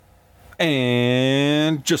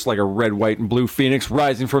And just like a red, white, and blue phoenix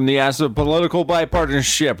rising from the ass of political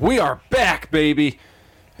bipartisanship, we are back, baby.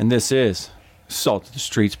 And this is Salt of the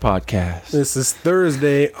Streets Podcast. This is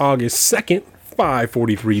Thursday, August 2nd,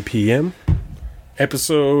 5:43 p.m.,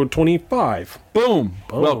 episode 25. Boom.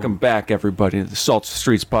 Welcome back, everybody, to the Salt of the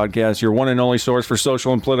Streets Podcast, your one and only source for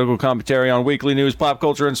social and political commentary on weekly news, pop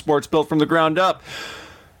culture, and sports built from the ground up.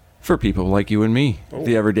 For people like you and me,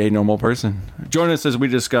 the everyday normal person. Join us as we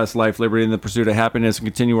discuss life, liberty, and the pursuit of happiness and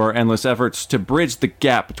continue our endless efforts to bridge the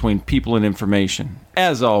gap between people and information.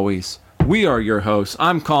 As always, we are your hosts.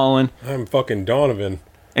 I'm Colin. I'm fucking Donovan.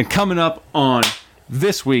 And coming up on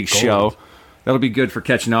this week's show, that'll be good for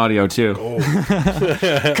catching audio too.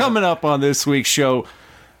 Coming up on this week's show,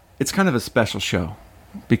 it's kind of a special show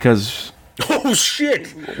because Oh,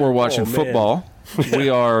 shit! we're watching football. We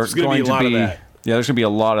are going to be... Yeah, there's going to be a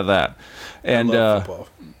lot of that. And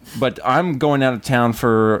but I'm going out of town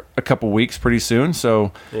for a couple weeks pretty soon,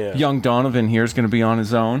 so young Donovan here is going to be on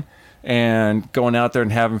his own and going out there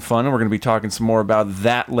and having fun, and we're going to be talking some more about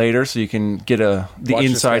that later so you can get the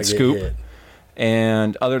inside scoop.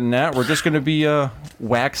 And other than that, we're just going to be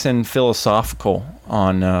waxing philosophical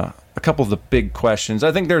on a couple of the big questions.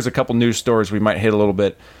 I think there's a couple news stories we might hit a little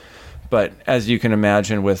bit, but as you can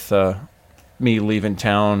imagine with... me leaving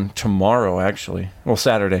town tomorrow, actually. Well,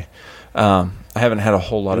 Saturday. I haven't had a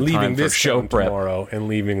whole lot of time for show prep. Tomorrow and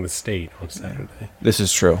leaving the state on Saturday. This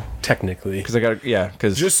is true. Technically. Because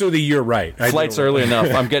because just so that you're right. Flight's early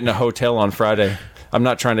enough. I'm getting a hotel on Friday. I'm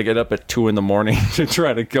not trying to get up at 2 a.m. to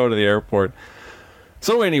try to go to the airport.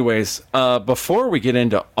 So anyways, before we get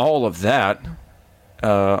into all of that,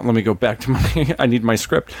 let me go back to I need my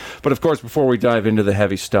script. But of course, before we dive into the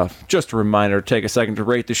heavy stuff, just a reminder, take a second to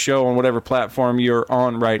rate the show on whatever platform you're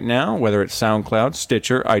on right now, whether it's SoundCloud,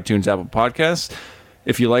 Stitcher, iTunes, Apple Podcasts.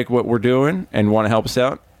 If you like what we're doing and want to help us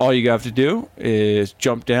out, all you have to do is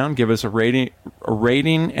jump down, give us a rating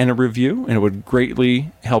and a review, and it would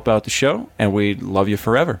greatly help out the show, and we'd love you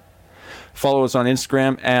forever. Follow us on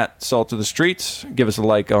Instagram at Salt of the Streets. Give us a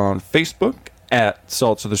like on Facebook at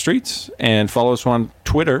Salts of the Streets, and follow us on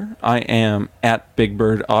Twitter. I am at Big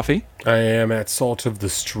Bird Offie. I am at Salt of the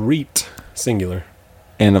Street, singular.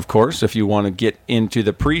 And of course, if you want to get into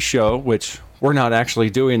the pre-show, which we're not actually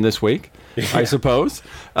doing this week, I suppose.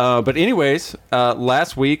 But anyways,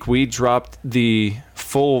 last week we dropped the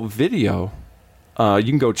full video. You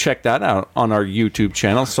can go check that out on our YouTube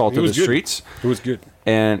channel, Salt of the Streets. It was good.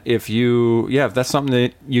 And if that's something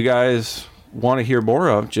that you guys want to hear more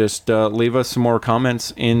of, just leave us some more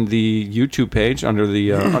comments in the YouTube page under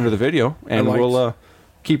the video, and we'll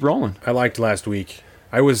keep rolling. I liked last week.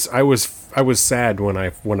 I was sad when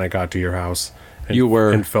I got to your house.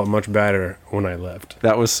 And felt much better when I left.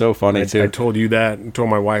 That was so funny too. I told you that, and told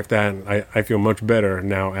my wife that. I feel much better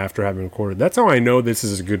now after having recorded. That's how I know this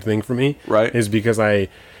is a good thing for me. Right? Is because I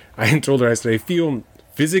told her, I said I feel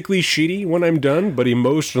physically shitty when I'm done, but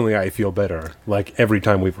emotionally I feel better. Like every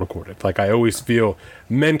time we've recorded, like I always feel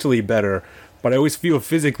mentally better, but I always feel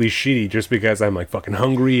physically shitty just because I'm like fucking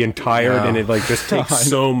hungry and tired, and it like just takes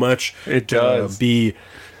so much. It does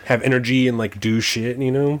have energy and like do shit,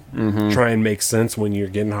 try and make sense when you're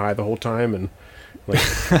getting high the whole time and like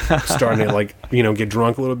starting to like get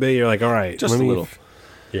drunk a little bit. You're like, all right, just a little,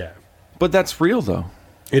 yeah. But that's real though.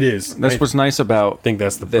 It is. That's what's nice about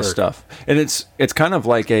this stuff. And it's kind of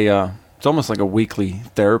like it's almost like a weekly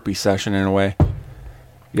therapy session in a way.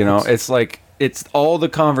 It's like it's all the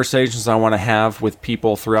conversations I want to have with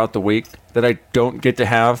people throughout the week that I don't get to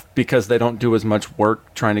have because they don't do as much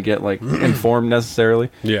work trying to get like informed necessarily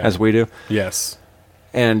as we do. Yes.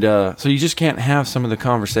 And so you just can't have some of the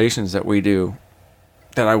conversations that we do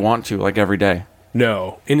that I want to like every day.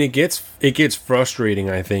 No, and it gets frustrating,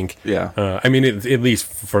 I think. Yeah. I mean, at least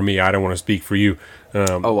for me, I don't want to speak for you.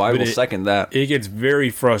 I will second that. It gets very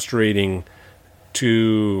frustrating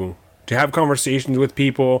to have conversations with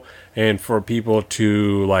people and for people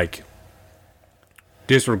to like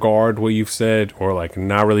disregard what you've said or like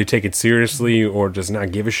not really take it seriously or just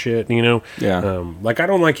not give a shit, Yeah. Like I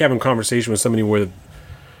don't like having conversation with somebody where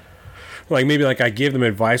like maybe like I give them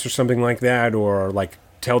advice or something like that, or like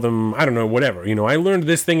tell them, I don't know, whatever. I learned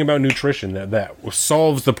this thing about nutrition that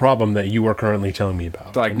solves the problem that you are currently telling me about.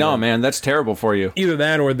 It's like, no, man, that's terrible for you. Either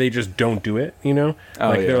that or they just don't do it,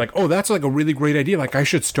 They're like, oh, that's like a really great idea. Like, I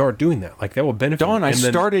should start doing that. Like, that will benefit me. Dawn, I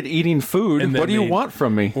started eating food. What do you want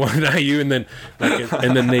from me? Well, not you. And then,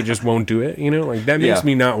 and then they just won't do it, Like, that makes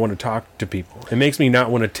me not want to talk to people. It makes me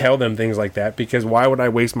not want to tell them things like that because why would I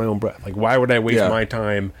waste my own breath? Like, why would I waste my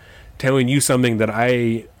time telling you something that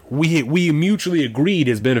we mutually agreed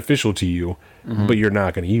is beneficial to you, but you're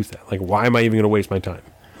not going to use that. Like, why am I even going to waste my time?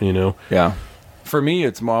 you know? Yeah. For me,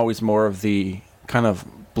 it's always more of the kind of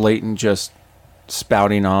blatant just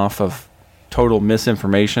spouting off of total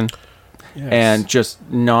misinformation and just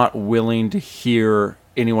not willing to hear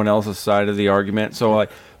anyone else's side of the argument. So,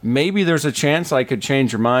 like, maybe there's a chance I could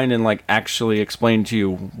change your mind and, like, actually explain to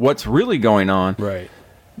you what's really going on. Right.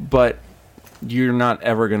 But you're not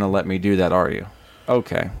ever going to let me do that, are you?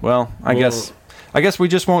 Okay. Well, I guess we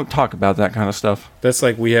just won't talk about that kind of stuff. That's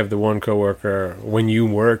like we have the one coworker when you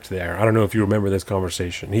worked there. I don't know if you remember this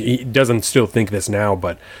conversation. He doesn't still think this now,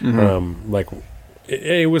 but like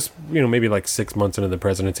it was, you know, maybe like 6 months into the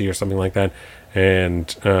presidency or something like that. And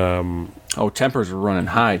tempers were running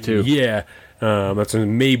high too. yeah, that's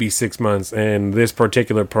maybe 6 months. And this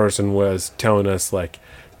particular person was telling us like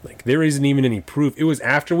there isn't even any proof. It was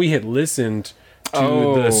after we had listened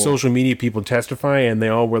to the social media people testify, and they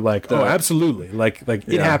all were like, "Oh, absolutely!" Like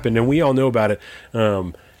it happened, and we all know about it.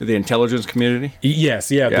 The intelligence community. Yes,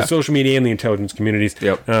 the social media and the intelligence communities.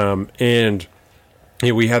 Yep. And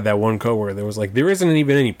yeah, we had that one coworker that was like, "There isn't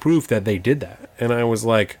even any proof that they did that," and I was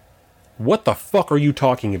like, "What the fuck are you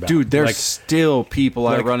talking about, dude?" There's still people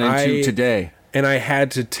I run into today, and I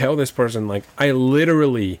had to tell this person like, I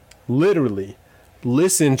literally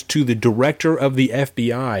listened to the director of the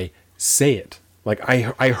FBI say it. Like,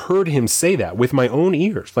 I heard him say that with my own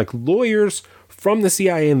ears. Like, lawyers from the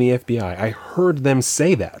CIA and the FBI, I heard them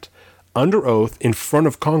say that under oath in front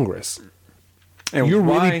of Congress. And you're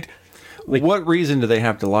why? Really, what reason do they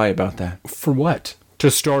have to lie about that? For what? To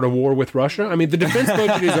start a war with Russia? I mean, the defense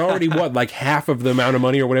budget is already, what, like half of the amount of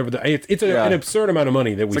money or whatever. It's an absurd amount of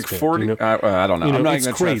money that we spend. Like 40, you know? I don't know. I'm not going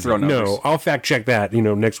to try to throw numbers. No, I'll fact check that,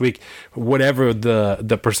 next week, whatever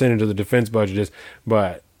the percentage of the defense budget is.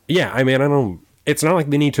 But, yeah, I mean, it's not like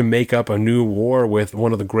they need to make up a new war with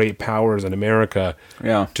one of the great powers in America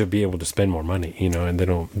to be able to spend more money, and they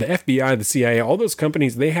don't. The FBI, the CIA, all those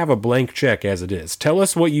companies, they have a blank check as it is. Tell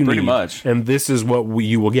us what you need. Pretty much. And this is what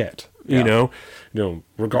you will get,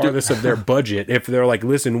 regardless of their budget. If they're like,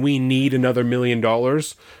 listen, we need another $1 million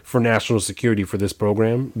for national security for this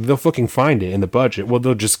program, they'll fucking find it in the budget. Well,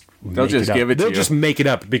 they'll just give it to you. They'll just make it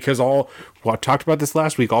up because I talked about this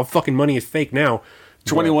last week. All fucking money is fake now.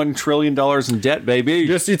 $21 trillion in debt,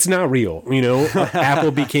 baby. It's not real. Apple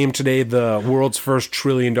became today the world's first $1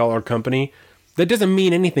 trillion company. That doesn't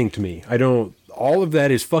mean anything to me. All of that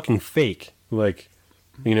is fucking fake. Like,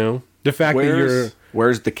 the fact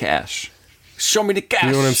where's the cash? Show me the cash.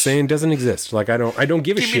 You know what I'm saying? Doesn't exist. Like, I don't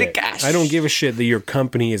give a shit. Give me the cash. I don't give a shit that your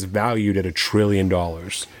company is valued at $1 trillion.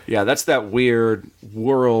 Yeah, that's that weird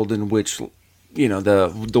world in which,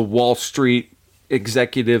 the Wall Street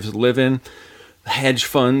executives live in. Hedge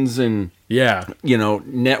funds and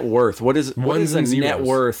net worth. What is the net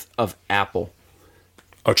worth of Apple?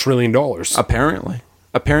 $1 trillion. Apparently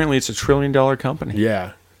it's $1 trillion company.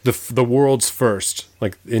 Yeah, the world's first,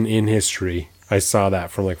 like in history. I saw that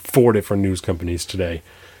from like 4 different news companies today.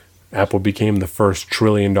 Apple became the first $1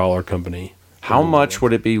 trillion company. How much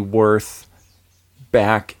would it be worth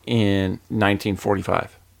back in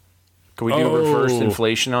 1945? Can we do reverse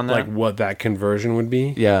inflation on that? Like what that conversion would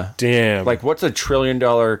be? Yeah. Damn. Like what's $1 trillion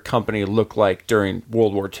company look like during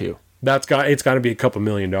World War II? It's got to be a couple $1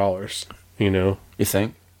 million, You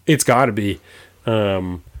think? It's got to be.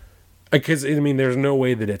 Because, there's no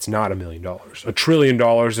way that it's not $1 million. $1 trillion,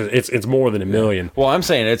 it's more than $1 million. Well, I'm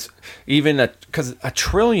saying it's even because $1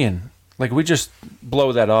 trillion, like we just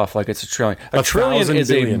blow that off like it's $1 trillion. $1 trillion is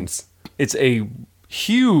billions. It's a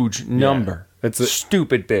huge number. Yeah. It's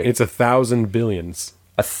stupid big. It's 1,000 billions.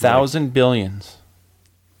 1,000 billions.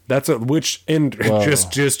 That's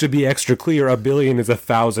just to be extra clear, $1 billion is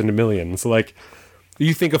 1,000 millions. Like,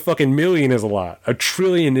 you think a fucking million is a lot. $1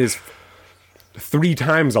 trillion is 3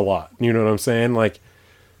 times a lot. You know what I'm saying? Like,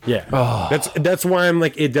 yeah. That's why I'm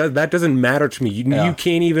like, that doesn't matter to me. You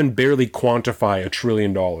can't even barely quantify $1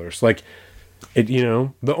 trillion. Like,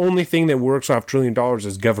 the only thing that works off $1 trillion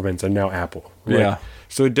is governments and now Apple. Like, yeah.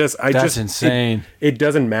 So it does. That's insane. It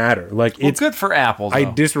doesn't matter. Like, it's good for Apple. Though. I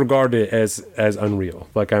disregard it as unreal.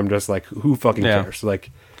 Like, I'm just like, who fucking cares?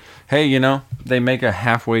 Like, hey, they make a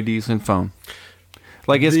halfway decent phone.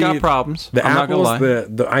 Like, it's got problems. The I'm Apples, not gonna lie.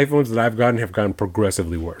 the iPhones that I've gotten have gotten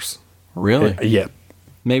progressively worse. Really? Yeah.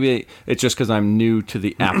 Maybe it's just because I'm new to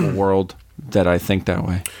the Apple world that I think that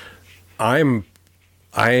way.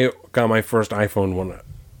 I got my first iPhone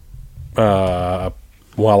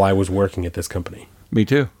while I was working at this company. Me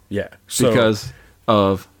too. Yeah. Because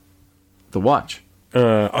of the watch.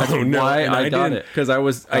 No, why I got it. Because I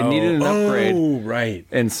needed an upgrade. Oh, right.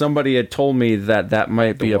 And somebody had told me that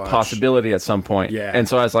might be a possibility at some point. Yeah. And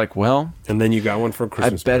so I was like, well. And then you got one for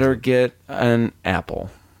Christmas. I better get an Apple.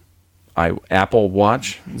 Apple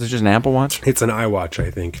Watch. Is it just an Apple Watch? It's an iWatch,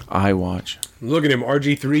 I think. iWatch. Look at him,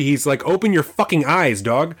 RG3. He's like, open your fucking eyes,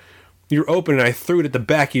 dog. You're open, and I threw it at the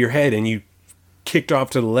back of your head, and you kicked off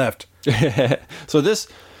to the left. So this...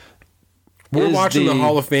 We're watching the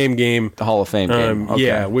Hall of Fame game. The Hall of Fame game. Okay.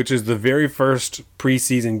 Yeah, which is the very first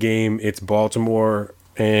preseason game. It's Baltimore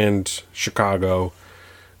and Chicago.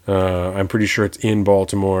 I'm pretty sure it's in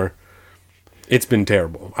Baltimore. It's been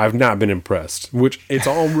terrible. I've not been impressed. Which it's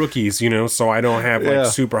all rookies, so I don't have like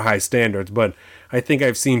super high standards. But I think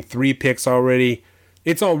I've seen 3 picks already.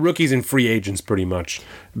 It's all rookies and free agents, pretty much.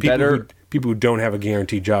 People who don't have a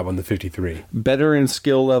guaranteed job on the 53. Better in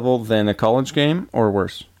skill level than a college game, or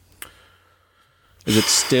worse? Is it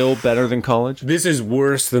still better than college? This is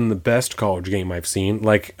worse than the best college game I've seen.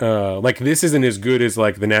 Like this isn't as good as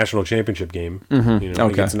like the national championship game. Mm-hmm.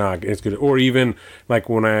 Like it's not as good. Or even like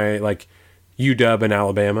when I like UW and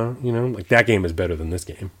Alabama. Like that game is better than this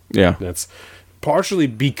game. Yeah, that's partially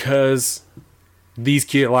because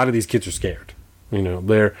a lot of these kids are scared.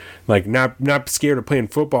 They're like not scared of playing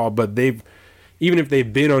football, but even if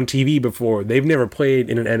they've been on TV before, they've never played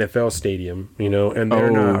in an NFL stadium, and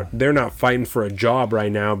they're not fighting for a job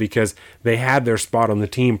right now because they had their spot on the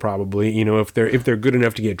team probably, if they're good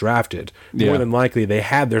enough to get drafted. Yeah. More than likely they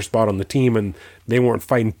had their spot on the team and they weren't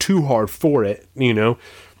fighting too hard for it,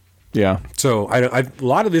 Yeah. So a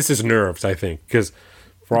lot of this is nerves, I think, because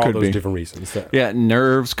for all those different reasons.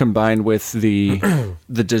 Nerves combined with the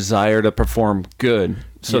desire to perform good.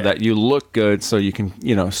 So that you look good, so you can,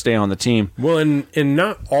 stay on the team. Well, and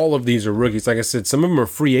not all of these are rookies. Like I said, some of them are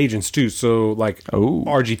free agents too. So, like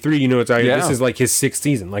RG3, this is like his 6th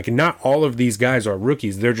season. Like, not all of these guys are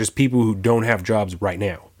rookies. They're just people who don't have jobs right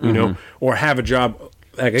now, or have a job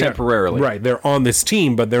like, temporarily. Right, they're on this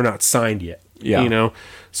team, but they're not signed yet. Yeah,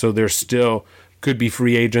 so they're still could be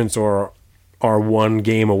free agents or are one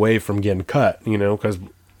game away from getting cut. Because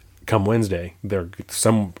come Wednesday,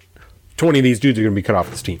 20 of these dudes are going to be cut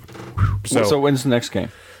off this team. So when's the next game?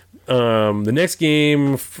 The next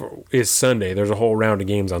game is Sunday. There's a whole round of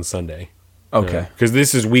games on Sunday. Okay. Because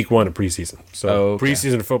this is week 1 of preseason. So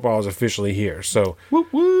preseason football is officially here. So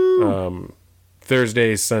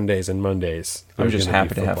Thursdays, Sundays, and Mondays. I'm just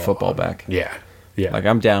happy to have football back. Yeah. Yeah. Like,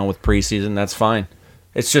 I'm down with preseason. That's fine.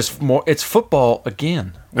 It's just it's football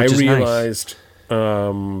again. I realized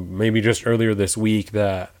maybe just earlier this week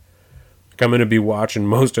that I'm going to be watching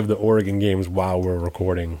most of the Oregon games while we're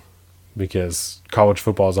recording because college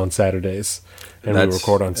football is on Saturdays and we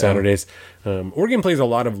record on Saturdays. Oregon plays a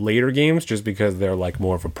lot of later games just because they're like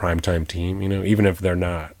more of a primetime team, even if they're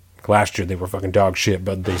not. Last year they were fucking dog shit,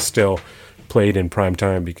 but they still played in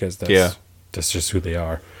primetime because that's just who they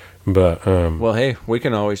are. But well, hey, we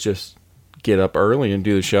can always just get up early and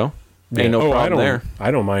do the show. Ain't no problem there. I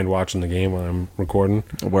don't mind watching the game while I'm recording.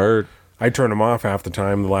 Word. I turn them off half the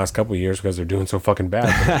time the last couple of years because they're doing so fucking bad.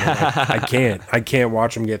 I can't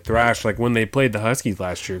watch them get thrashed. Like when they played the Huskies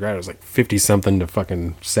last year, God, it was like 50-something to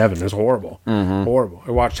fucking 7. It was horrible. Mm-hmm. Horrible.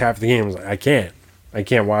 I watched half the game. I was like, I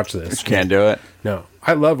can't watch this. You can't do it. No.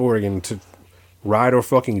 I love Oregon to ride or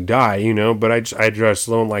fucking die, but I just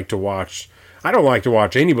don't like to watch. I don't like to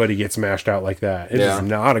watch anybody get smashed out like that. It is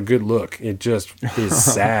not a good look. It just is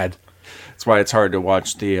sad. That's why it's hard to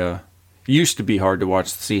watch used to be hard to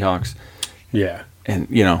watch the Seahawks. Yeah. And,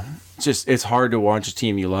 it's hard to watch a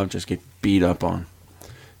team you love just get beat up on.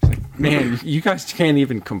 It's like, man, you guys can't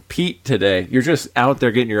even compete today. You're just out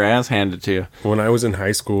there getting your ass handed to you. When I was in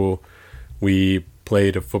high school, we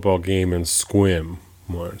played a football game in Sequim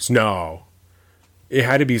once. No. It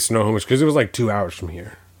had to be Snohomish because it was like 2 hours from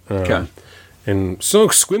here. Okay. And so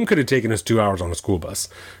Sequim could have taken us 2 hours on a school bus.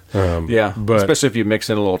 But especially if you mix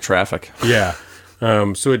in a little traffic. Yeah.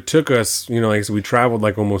 So it took us, so we traveled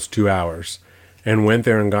like almost 2 hours and went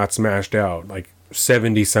there and got smashed out like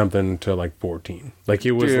 70 something to like 14. Like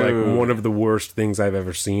it was like one of the worst things I've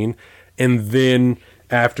ever seen. And then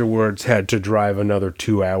afterwards had to drive another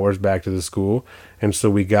 2 hours back to the school. And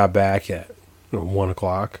so we got back at 1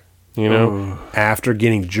 o'clock, after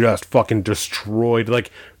getting just fucking destroyed.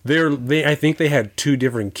 Like I think they had 2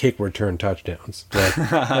 different kick return touchdowns.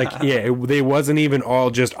 They wasn't even all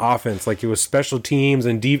just offense. Like it was special teams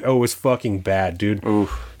and it was fucking bad, dude.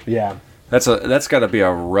 Oof. Yeah. That's got to be a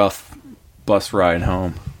rough bus ride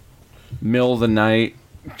home. Middle of the night,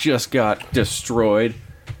 just got destroyed.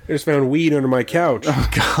 I just found weed under my couch. Oh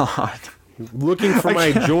God. Looking for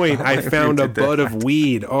my joint, I found a bud of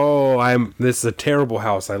weed. This is a terrible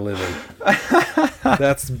house I live in.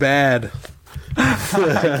 That's bad.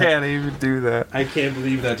 I can't even do that. I can't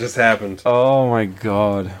believe that just happened. Oh my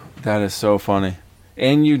God. That is so funny.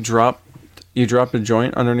 And you dropped a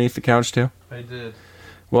joint underneath the couch too? I did.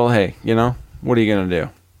 Well, hey, what are you going to do?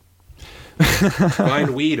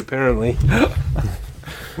 Find weed, apparently.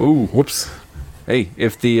 Ooh. Whoops. Hey,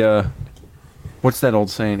 if the, what's that old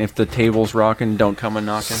saying? If the table's rocking, don't come a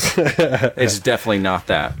knocking. It's definitely not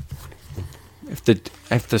that.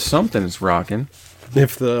 If the something is rocking.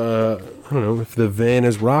 If the van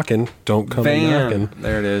is rocking, don't come knocking.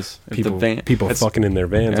 There it is. If People, the van, people fucking in their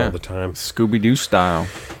vans all the time. Scooby-Doo style.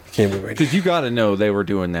 Can't believe it. Because you got to know they were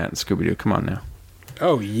doing that in Scooby-Doo. Come on now.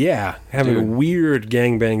 Oh, yeah. Having Dude. weird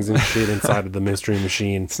gangbangs and shit inside of the Mystery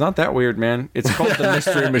Machine. It's not that weird, man. It's called the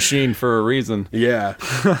Mystery Machine for a reason. Yeah.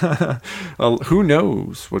 Who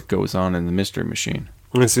knows what goes on in the Mystery Machine?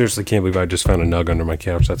 I seriously can't believe I just found a nug under my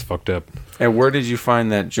couch. That's fucked up. And where did you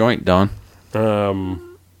find that joint, Don?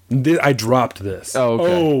 I dropped this. Oh,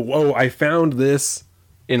 okay. Oh, I found this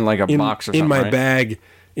In like a box or something, in my right? bag,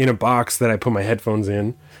 in a box that I put my headphones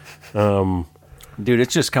in. Dude,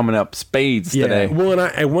 it's just coming up spades today. Well, and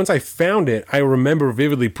I once I found it, I remember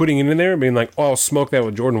vividly putting it in there and being like, "Oh, I'll smoke that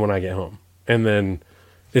with Jordan when I get home." And then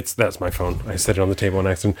that's my phone. I set it on the table and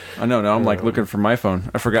I said, I know. Now I'm like looking for my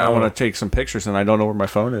phone. I forgot I want to take some pictures and I don't know where my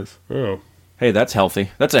phone is. "Oh, Hey, that's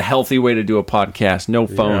healthy. That's a healthy way to do a podcast. No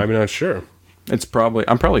phone. yeah, I'm not sure." I'm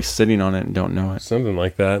probably sitting on it and don't know it. Something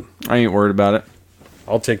like that. I ain't worried about it.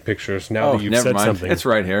 I'll take pictures now Oh, that you've never said mind. something. It's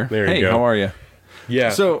right here. There you Hey, go. how are you?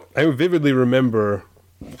 Yeah. So- I vividly remember,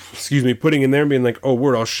 putting in there and being like, "Oh,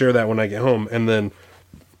 word, I'll share that when I get home." And then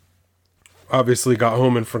obviously got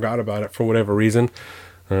home and forgot about it for whatever reason.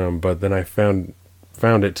 But then I found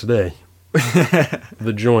it today.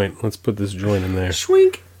 The joint. Let's put this joint in there.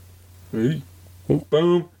 Swink. Boom.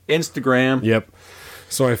 Instagram. Yep.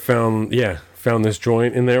 So I found this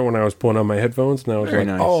joint in there when I was pulling on my headphones, and I was Very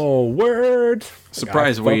like, nice. "Oh, word!"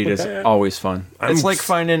 Surprise Gotta fuck weed with is that. always fun. It's like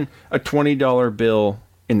finding a $20 bill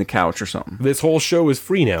in the couch or something. This whole show is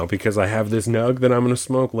free now because I have this nug that I'm going to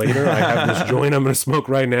smoke later. I have this joint I'm going to smoke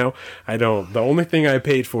right now. The only thing I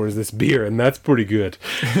paid for is this beer, and that's pretty good.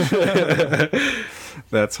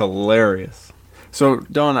 That's hilarious. So,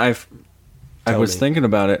 Don, I was me. thinking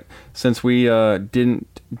about it since we didn't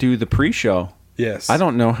do the pre-show. Yes. I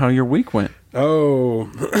don't know how your week went. Oh,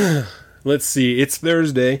 let's see. It's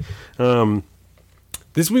Thursday.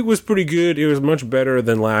 This week was pretty good. It was much better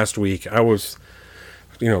than last week.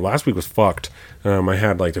 Last week was fucked. I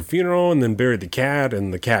had like the funeral and then buried the cat,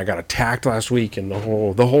 and the cat got attacked last week, and the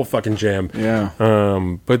whole fucking jam. Yeah.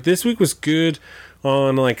 But this week was good.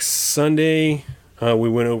 On like Sunday, we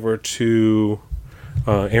went over to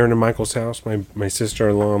Aaron and Michael's house, my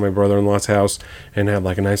sister-in-law, my brother-in-law's house, and had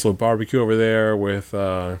like a nice little barbecue over there with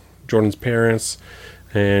Jordan's parents,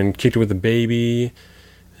 and kicked it with the baby,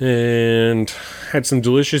 and had some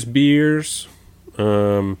delicious beers.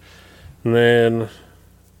 And then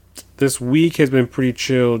this week has been pretty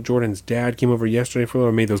chill. Jordan's dad came over yesterday for a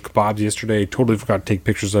little. I made those kebabs yesterday. Totally forgot to take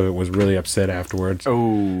pictures of it. Was really upset afterwards.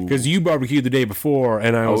 Oh. Because you barbecued the day before,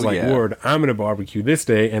 and I was Oh, like, yeah. "Word, I'm going to barbecue this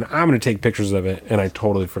day, and I'm going to take pictures of it." And I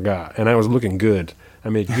totally forgot. And I was looking good. I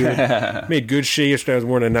made good shit yesterday. I was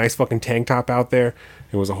wearing a nice fucking tank top out there.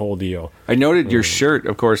 It was a whole deal. I noted your shirt.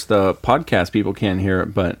 Of course, the podcast people can't hear it,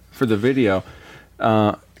 but for the video,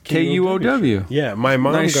 KUOW. Yeah, my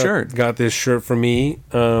mom Nice shirt. got this shirt for me.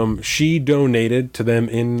 She donated to them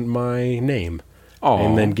in my name. Aw.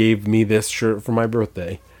 And then gave me this shirt for my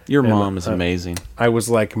birthday. Your And, mom is amazing. I was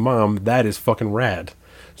like, "Mom, that is fucking rad."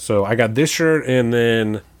 So I got this shirt, and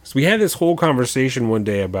then so we had this whole conversation one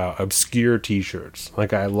day about obscure T-shirts.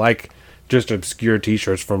 Like I like just obscure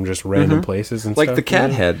T-shirts from just random places and Like stuff. the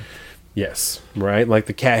cat head. Yes, right? Like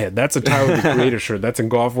the cat head. That's a Tyler the Creator shirt. That's a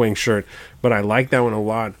Golf Wing shirt. But I like that one a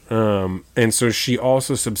lot. And so she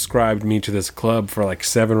also subscribed me to this club for like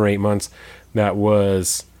 7 or 8 months. That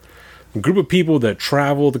was a group of people that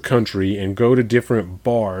travel the country and go to different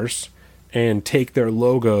bars and take their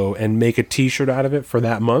logo and make a T-shirt out of it for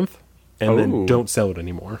that month and Oh. then don't sell it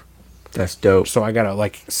anymore. That's dope. So I got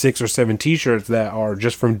like 6 or 7 T-shirts that are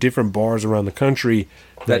just from different bars around the country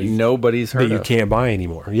That nobody's heard that you of. can't buy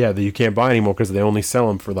anymore. Yeah, that you can't buy anymore because they only sell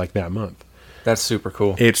them for like that month. That's super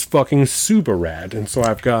cool. It's fucking super rad. And so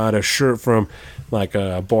I've got a shirt from like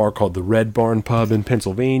a bar called the Red Barn Pub in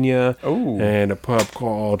Pennsylvania. Ooh. And a pub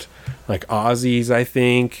called like Ozzy's, I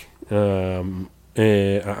think. And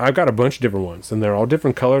I've got a bunch of different ones, and they're all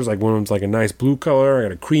different colors. Like one of them's like a nice blue color. I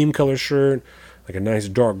got a cream color shirt, like a nice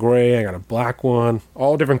dark gray. I got a black one.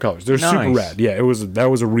 All different colors. They're super Nice. rad. Yeah, that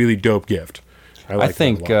was a really dope gift. I like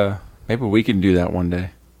think that a lot. maybe we can do that one day.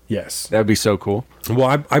 Yes. That'd be so cool.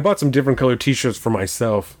 Well, I bought some different color T-shirts for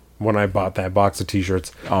myself when I bought that box of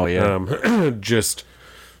T-shirts. Oh, yeah. Just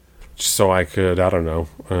so I could, I don't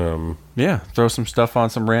know. Yeah, throw some stuff on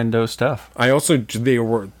some rando stuff. I also,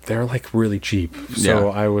 they're like really cheap. So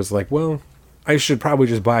Yeah. I was like, well, I should probably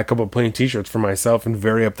just buy a couple of plain t-shirts for myself and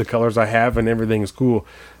vary up the colors I have and everything is cool.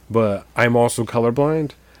 But I'm also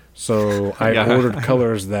colorblind. So I Yeah. ordered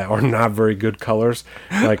colors that are not very good colors.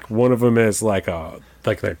 Like one of them is like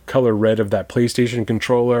the color red of that PlayStation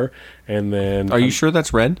controller. And then Are you sure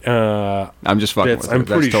that's red? I'm just fucking with you. I'm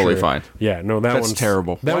pretty That's totally sure. fine. Yeah, no, That's one's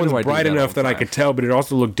terrible. That Why do I one's do bright that all enough the that I time? could tell, but it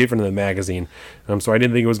also looked different in the magazine. So I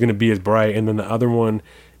didn't think it was going to be as bright. And then the other one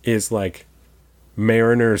is like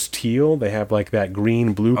Mariner's teal. They have like that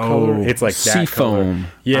green blue color. It's like that color. Seafoam.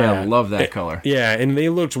 Yeah, I love that color. Yeah, and they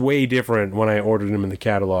looked way different when I ordered them in the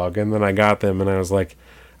catalog, and then I got them, and I was like,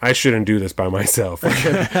 I shouldn't do this by myself.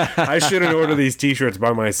 Like, I shouldn't order these T-shirts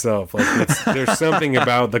by myself. Like, there's something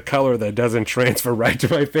about the color that doesn't transfer right to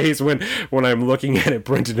my face when I'm looking at it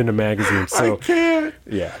printed in a magazine. So, I can't.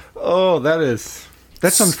 yeah, Oh,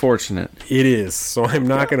 that's unfortunate. it is. So I'm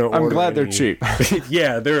not going to order. I'm glad they're any- cheap.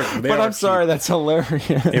 Yeah, they But are I'm sorry, that's hilarious.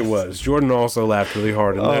 cheap. It was. Jordan also laughed really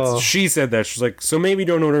hard, and she said that she's like, so maybe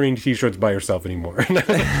don't order any T-shirts by yourself anymore. And I was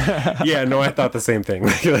like, yeah, no, I thought the same thing.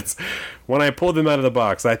 Like, that's when I pulled them out of the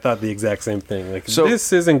box. I thought the exact same thing. Like, So-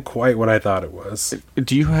 this isn't quite what I thought it was.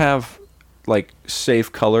 Do you have like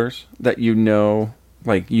safe colors that you know,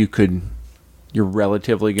 like you're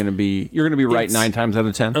relatively going to be right It's- 9 times out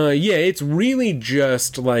of 10? Yeah, it's really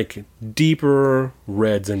just like deeper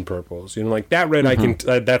reds and purples. You know, like that red, I can.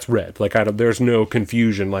 That's red. Like there's no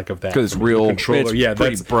confusion like of that 'Cause it's from the real- controller. it's Yeah,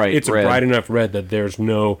 pretty that's bright It's red. a bright enough red that there's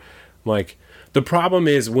no like. The problem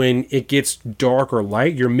is when it gets dark or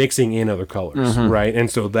light, you're mixing in other colors, right? And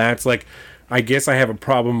so that's like, I guess I have a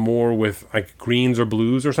problem more with like greens or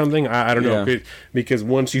blues or something. I don't know, Yeah. because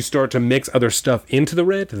once you start to mix other stuff into the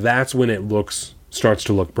red, that's when it starts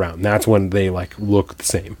to look brown. That's when they like look the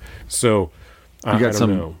same. So You I got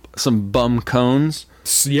don't know. some bum cones.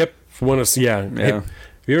 Yep. Yeah. Yeah. Have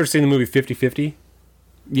you ever seen the movie 50-50?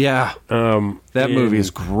 Yeah. That movie is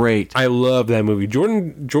great. I love that movie.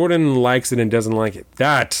 Jordan likes it and doesn't like it.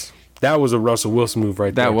 That was a Russell Wilson move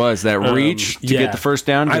right there. That was that reach to get the first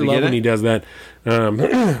down. Did I he love get when it? he does that.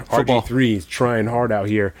 Football. RG3 is trying hard out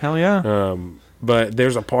here. Hell yeah. But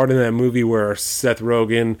there's a part in that movie where Seth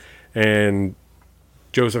Rogen and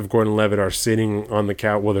Joseph Gordon-Levitt are sitting on the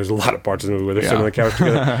couch. Well, there's a lot of parts of the movie where they're sitting on the couch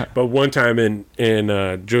together. But one time in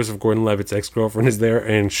Joseph Gordon-Levitt's ex-girlfriend is there,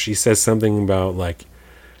 and she says something about like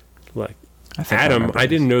I think I Adam, remember I this.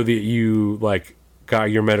 didn't know that you like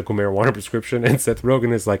got your medical marijuana prescription. And Seth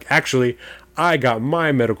Rogen is like, actually, I got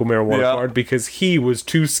my medical marijuana Yeah. card because he was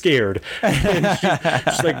too scared. And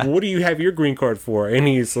she's like, what do you have your green card for? And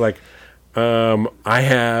he's like, I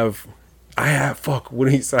have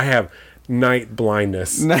night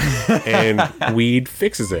blindness and weed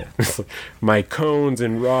fixes it. My cones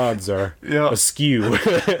and rods are Yeah. askew.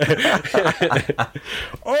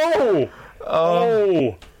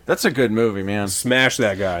 Oh, That's a good movie, man. smash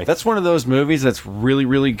that guy. That's one of those movies that's really,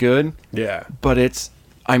 really good, Yeah. but it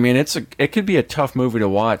could be a tough movie to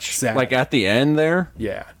watch. Sad. Like at the end there,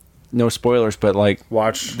 Yeah. no spoilers, but like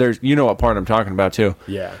Watch. there's, you know what part I'm talking about too.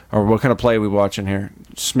 Yeah. Or what kind of play we watching here?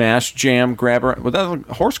 Smash, jam, grabber. Well, that's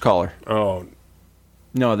a horse collar. Oh,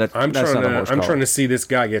 No, that's not a horse collar. I'm trying to see this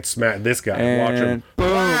guy get smacked. This guy. Watch him. And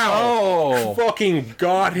boom. Wow. Oh, Fucking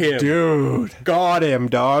got him. dude, Got him,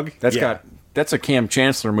 dog. that's a Cam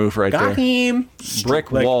Chancellor move right got there. him.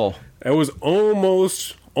 Brick Like, wall. That was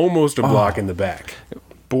almost a block in the back.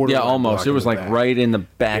 Borderline Yeah, almost. block It in was the like back. right in the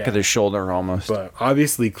back Yeah. of the shoulder, almost. But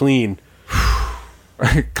obviously clean.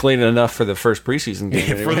 Clean enough for the first preseason game.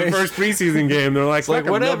 For the anyways. first preseason game, they're like, like,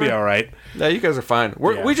 "Fuck 'em, they'll be whatever. all right. No, you guys are fine.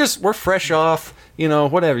 Yeah. We're fresh off. You know,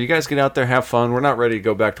 whatever. You guys get out there, have fun. We're not ready to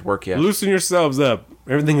go back to work yet. Loosen yourselves up.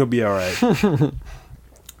 Everything will be all right."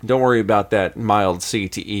 Don't worry about that mild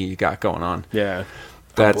CTE you got going on. Yeah.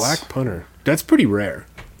 That's A black punter. That's pretty rare.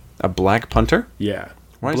 a black punter. Yeah.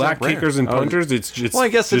 Why is Black that rare? kickers and Oh, punters, it's just. Well, I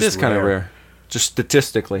guess it just is kind of rare, just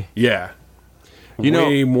statistically. Yeah. You know-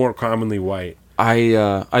 Way more commonly white.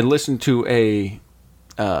 I listened to a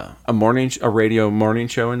radio morning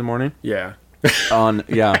show in the morning Yeah. on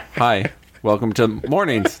hi, welcome to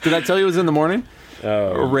mornings. Did I tell you it was in the morning?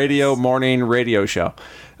 A radio morning radio show,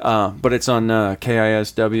 but it's on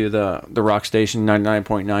KISW, the rock station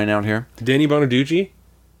 99.9 out here. Danny Bonaducci?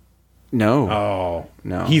 No, Oh.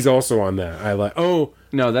 No. He's also on that.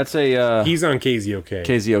 no, that's a He's on KZOK.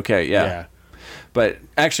 KZOK. Yeah. But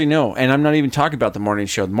actually, no, and I'm not even talking about the morning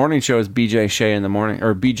show. The morning show is BJ Shea in the morning,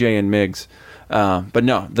 or BJ and Miggs. But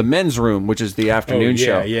no, the men's room, which is the afternoon yeah,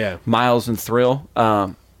 show. yeah. Miles and Thrill.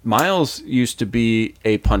 Miles used to be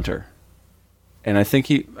a punter. and I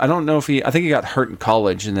think I think he got hurt in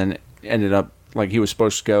college and then ended up like he was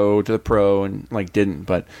supposed to go to the pro and like didn't.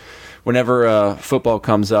 But whenever football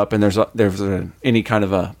comes up and there's any kind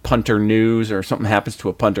of a punter news or something happens to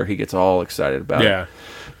a punter, he gets all excited about it.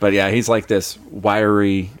 But yeah, he's like this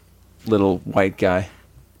wiry little white guy.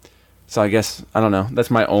 So I guess I don't know. That's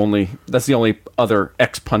the only other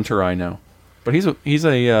ex-punter I know. But he's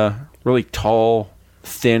a really tall,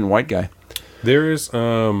 thin white guy. There's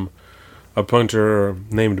a punter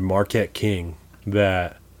named Marquette King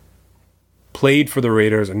that played for the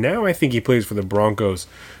Raiders, and now I think he plays for the Broncos.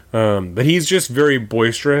 But he's just very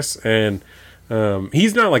boisterous, and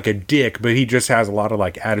he's not like a dick, but he just has a lot of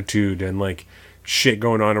like attitude and like shit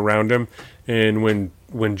going on around him. And when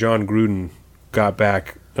John Gruden got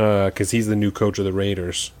back, because he's the new coach of the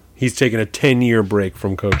Raiders, he's taken a 10-year break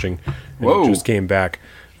from coaching and just came back.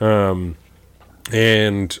 And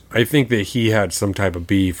I think that he had some type of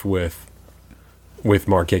beef with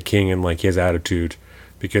Marquette King and like his attitude,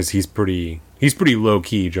 because he's pretty low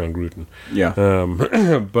key, John Gruden.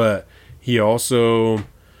 Yeah. But he also,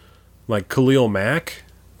 like, Khalil Mack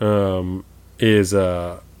is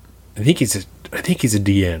I think he's a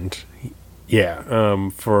D end. Yeah,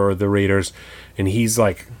 for the Raiders, and he's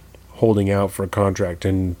like holding out for a contract,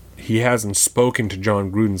 and he hasn't spoken to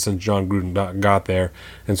John Gruden since John Gruden got there,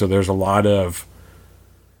 and so there's a lot of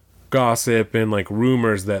gossip and like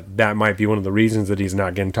rumors that might be one of the reasons that he's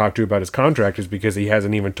not getting talked to about his contract, is because he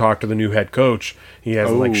hasn't even talked to the new head coach. He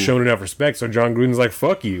hasn't like shown enough respect. So John Gruden's like,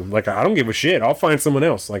 fuck you. Like, I don't give a shit. I'll find someone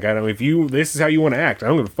else. Like, I don't, if this is how you want to act, I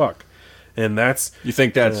don't give a fuck. And that's, you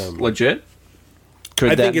think that's legit?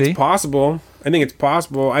 I think it's possible.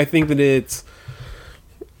 I think that it's,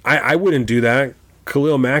 I wouldn't do that.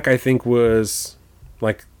 Khalil Mack, I think, was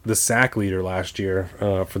like the sack leader last year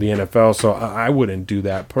for the NFL, so I wouldn't do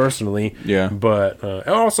that personally. Yeah. But it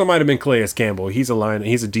also might have been Calais Campbell. He's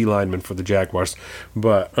a D lineman for the Jaguars.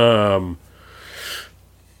 But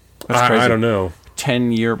That's crazy. I don't know.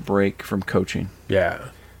 10-year break from coaching. Yeah.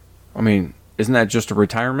 I mean, isn't that just a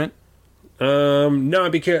retirement? No,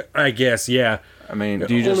 because I guess, yeah. I mean,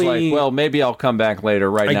 do you just like, well, maybe I'll come back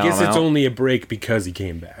later. Right now, I guess I'm it's out. only a break because he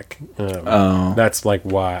came back. That's like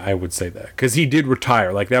why I would say that, because he did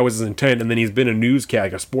retire. Like, that was his intent, and then he's been a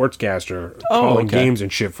like a sportscaster, calling games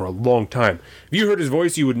and shit for a long time. If you heard his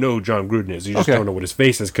voice, you would know who John Gruden is. You just don't know what his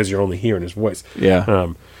face is because you're only hearing his voice.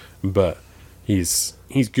 Yeah. But he's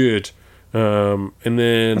good. And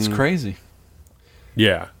then That's crazy.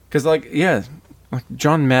 Yeah. Because like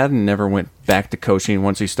John Madden never went back to coaching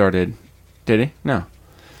once he started. Did he? No.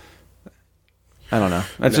 I don't know.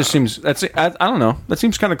 That just seems. I don't know. That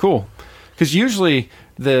seems kind of cool. Because usually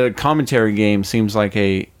the commentary game seems like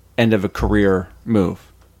a end of a career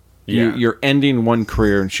move. Yeah. You're ending one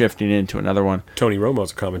career and shifting into another one. Tony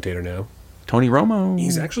Romo's a commentator now. Tony Romo.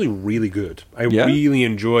 He's actually really good. I really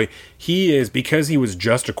enjoy. He is, because he was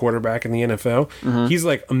just a quarterback in the NFL. Mm-hmm. He's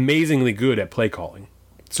like amazingly good at play calling.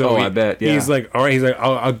 So I bet. Yeah. He's like, all right. He's like,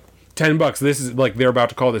 I'll $10. This is like, they're about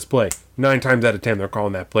to call this play. 9 times out of 10, they're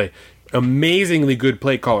calling that play. Amazingly good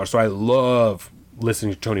play caller. So I love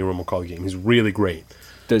listening to Tony Romo call the game. He's really great.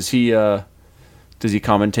 Does he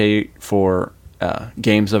commentate for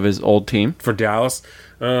games of his old team? For Dallas?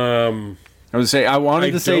 I was say I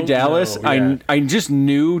wanted to say Dallas. Know, yeah. I just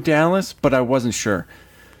knew Dallas, but I wasn't sure.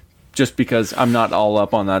 Just because I'm not all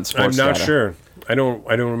up on that sports. I'm not data. sure. I don't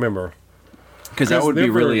remember. Because that would be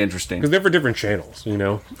really interesting. Because they're for different channels, you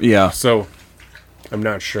know? Yeah. So I'm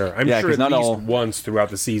not sure. I'm sure at not least all... once throughout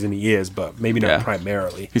the season he is, but maybe not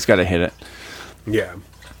primarily. He's got to hit it. Yeah.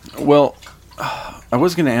 Well, I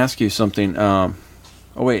was going to ask you something. Oh,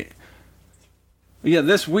 wait. Yeah,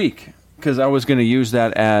 this week, because I was going to use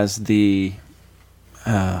that as the,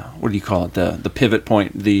 what do you call it? The pivot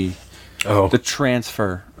point, the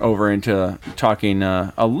transfer over into talking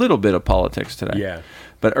a little bit of politics today. Yeah.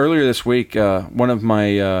 But earlier this week, one of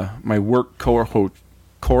my my work cohorts,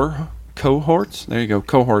 there you go,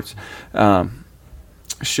 cohorts,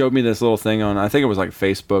 showed me this little thing on, I think it was like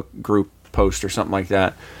Facebook group post or something like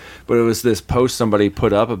that. But it was this post somebody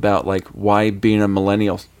put up about like why being a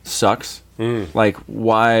millennial sucks. Like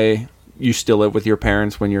why you still live with your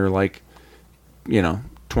parents when you're like,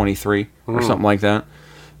 23 or something like that.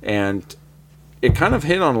 And it kind of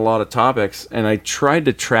hit on a lot of topics, and I tried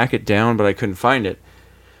to track it down, but I couldn't find it.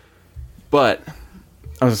 But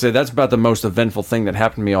I was going to say that's about the most eventful thing that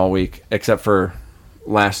happened to me all week, except for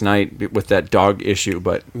last night with that dog issue.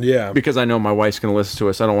 But yeah, because I know my wife's going to listen to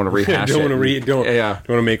us, I don't want to rehash it. Don't want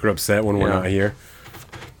to make her upset when we're not here.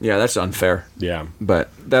 Yeah, that's unfair. Yeah. But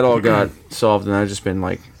that all got solved, and I've just been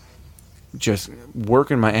like just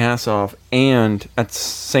working my ass off, and at the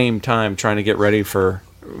same time trying to get ready for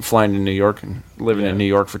flying to New York and living in New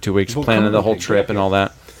York for 2 weeks, planning the whole trip and all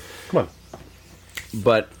that. Come on.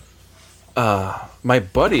 But my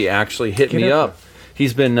buddy actually hit me up.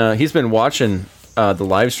 He's been watching the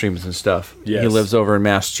live streams and stuff. Yes. He lives over in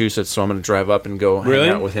Massachusetts, so I'm going to drive up and go hang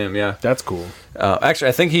out with him. Yeah, That's cool. actually,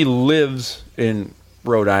 I think he lives in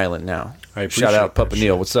Rhode Island now. I appreciate Shout out that Papa shit.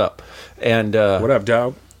 Neil, what's up? And What up,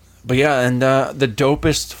 dog? but yeah, and the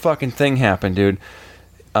dopest fucking thing happened, dude.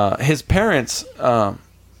 His parents,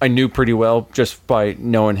 I knew pretty well just by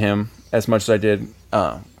knowing him as much as I did.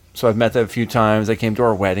 So I've met them a few times. They came to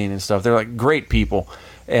our wedding and stuff. They're like great people,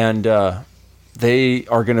 and they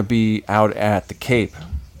are going to be out at the Cape.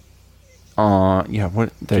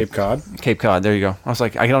 Cape Cod? Cape Cod. There you go. I was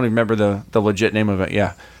like, I don't even remember the legit name of it.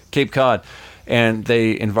 Yeah, Cape Cod, and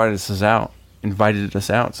they invited us out.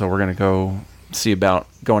 So we're gonna go see about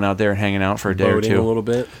going out there and hanging out for a day Boating or two. a little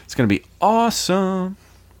bit. It's gonna be awesome.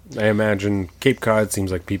 I imagine Cape Cod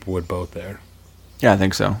seems like people would boat there. Yeah, I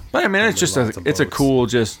think so. But I mean, it's just lots of it's a boats. cool,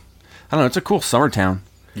 just I don't know. It's a cool summer town.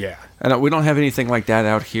 Yeah. And we don't have anything like that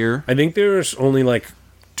out here. I think there's only like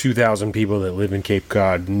 2,000 people that live in Cape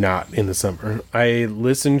Cod, not in the summer. I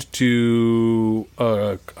listened to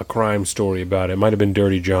a crime story about it. It might have been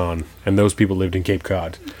Dirty John, and those people lived in Cape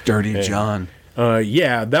Cod. Dirty And, John.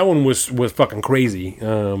 Yeah, that one was fucking crazy.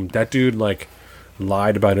 That dude like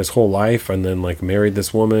lied about his whole life, and then like married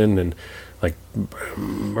this woman and like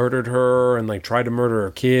murdered her, and like tried to murder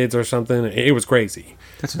her kids or something. It was crazy.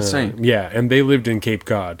 That's insane. Yeah, and they lived in Cape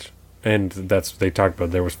Cod, and that's what they talked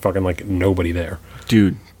about. There was fucking like nobody there.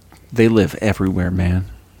 Dude, they live everywhere, man.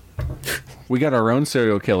 We got our own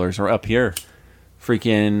serial killers. We're up here.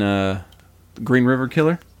 Freaking Green River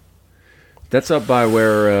Killer. That's up by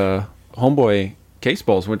where homeboy Case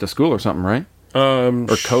Balls went to school or something, right?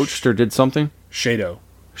 Or coached or did something. Shado.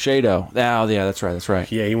 Shado. Oh, yeah, that's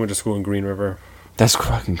right. Yeah, he went to school in Green River. That's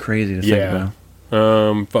fucking crazy to think Yeah.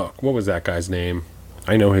 about. Fuck. What was that guy's name?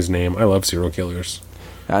 I know his name. I love serial killers.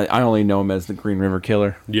 I only know him as the Green River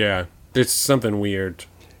Killer. Yeah. It's something weird.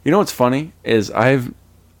 You know what's funny is I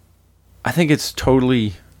think it's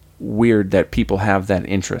totally weird that people have that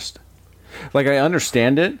interest. Like, I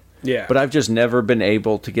understand it, Yeah. but I've just never been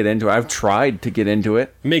able to get into it. I've tried to get into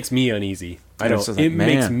it. It makes me uneasy. I And don't. it's just like, It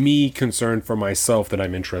makes man. me concerned for myself that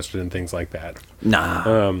I'm interested in things like that.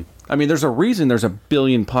 Nah. I mean, there's a reason there's a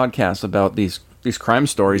billion podcasts about these crime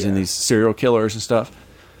stories and these serial killers and stuff.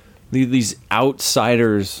 These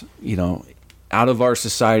outsiders, you know, out of our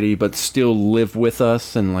society, but still live with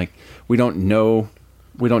us, and like we don't know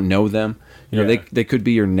them. You know, Yeah. they could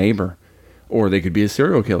be your neighbor, or they could be a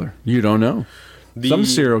serial killer. You don't know. Some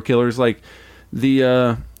serial killers, like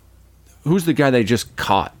the who's the guy they just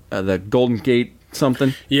caught? The Golden Gate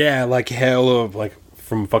something. Yeah, like hell of like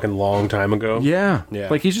from fucking long time ago. Yeah. Yeah.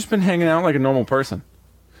 Like he's just been hanging out like a normal person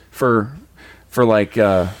for like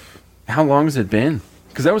how long has it been?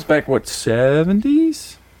 Because that was back what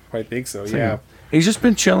 70s. I think so. Yeah. He's just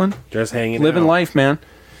been chilling, Just hanging living out. life, man.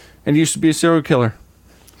 And he used to be a serial killer.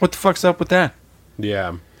 What the fuck's up with that?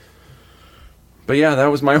 Yeah. But yeah, that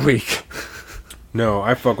was my week. No,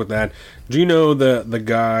 I fuck with that. Do you know the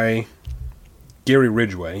guy Gary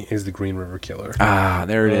Ridgway is the Green River Killer? Ah,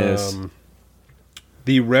 there it is.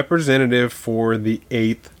 The representative for the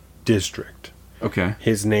 8th district. Okay.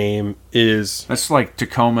 His name is That's like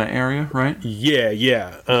Tacoma area, right?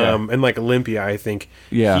 yeah. And like Olympia, I think.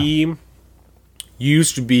 Yeah. He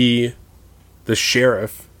used to be the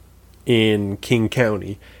sheriff in King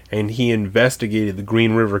County, and he investigated the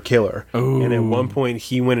Green River Killer. Ooh. And at one point,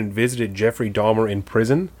 he went and visited Jeffrey Dahmer in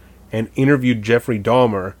prison and interviewed Jeffrey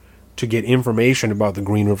Dahmer to get information about the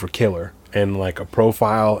Green River Killer and like a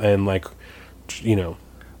profile and like, you know,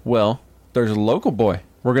 Well, there's a local boy.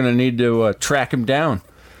 We're gonna need to track him down.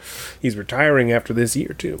 he's retiring after this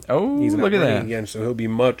year too. Oh, He's not look at running that. again, so he'll be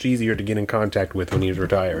much easier to get in contact with when he's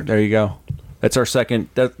retired. There you go. That's our second.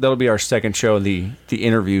 That'll be our second show, the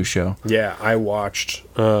interview show. Yeah, I watched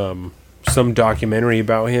some documentary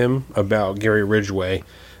about him, about Gary Ridgway,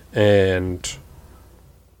 and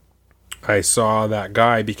I saw that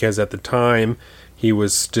guy because at the time he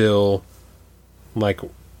was still, like,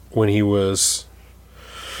 when he was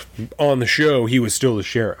on the show, he was still the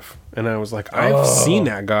sheriff. And I was like, I've seen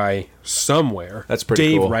that guy somewhere. That's pretty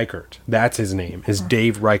Dave cool. Reichert. That's his name, is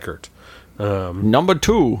Dave Reichert. Number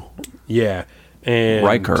 2. Yeah. And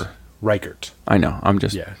Reichert. I know. I'm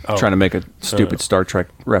just Yeah. Oh. trying to make a stupid Star Trek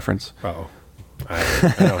reference. Oh. I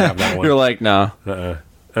don't have that one. You're like, nah.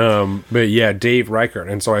 But yeah, Dave Reichert.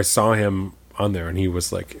 And so I saw him on there, and he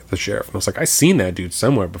was like the sheriff. And I was like, I seen that dude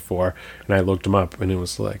somewhere before, and I looked him up, and it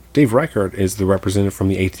was like Dave Reichert is the representative from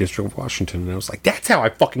the 8th District of Washington, and I was like, that's how I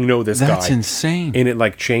fucking know this guy. That's insane. And it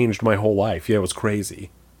like changed my whole life. Yeah, it was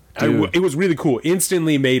crazy. It was really cool.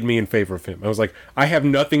 Instantly made me in favor of him. I was like, I have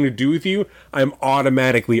nothing to do with you. I'm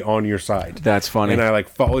automatically on your side. That's funny. And I like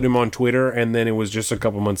followed him on Twitter, and then it was just a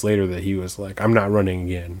couple months later that he was like, I'm not running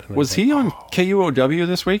again. And Was he on KUOW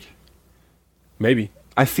this week? Maybe.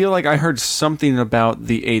 I feel like I heard something about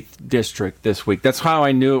the 8th District this week. That's how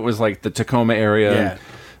I knew it was like the Tacoma area.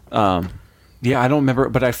 Yeah. Yeah, I don't remember,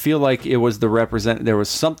 but I feel like it was there was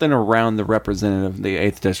something around the representative of the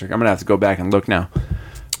 8th District. I'm going to have to go back and look now.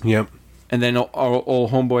 Yep. And then our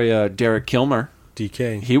old homeboy Derek Kilmer,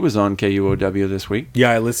 DK. he was on KUOW this week.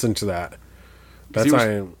 Yeah, I listened to that. That's He was-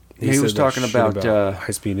 why he said was that talking shit about,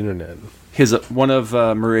 high-speed internet. His one of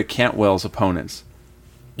Maria Cantwell's opponents,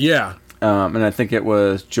 Yeah. and I think it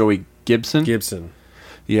was Joey Gibson. Gibson.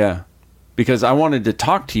 Yeah, because I wanted to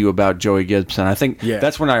talk to you about Joey Gibson. I think Yeah.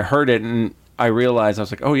 that's when I heard it, and I realized I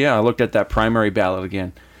was like, oh yeah, I looked at that primary ballot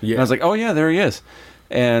again. Yeah. And I was like, oh yeah, there he is.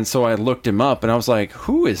 And so I looked him up, and I was like,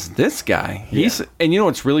 who is this guy? And you know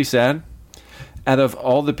what's really sad? Out of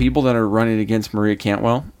all the people that are running against Maria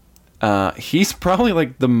Cantwell, he's probably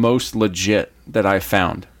like the most legit that I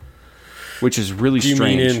found, which is really Do you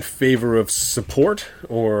strange. mean in favor of support,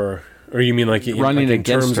 or you mean like Running in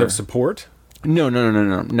against terms her. of support? No,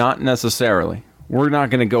 not necessarily. We're not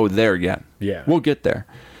going to go there yet. Yeah. We'll get there.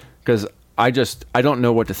 Because I don't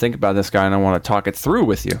know what to think about this guy, and I want to talk it through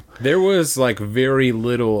with you. There was like very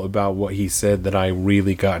little about what he said that I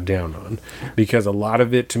really got down on, because a lot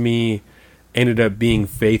of it to me ended up being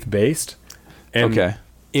faith-based. And Okay.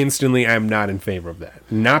 instantly I'm not in favor of that.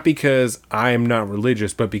 Not because I am not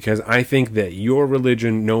religious, but because I think that your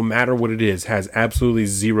religion, no matter what it is, has absolutely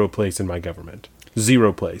zero place in my government.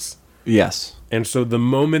 Zero place. Yes. And so the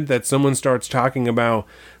moment that someone starts talking about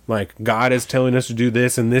like God is telling us to do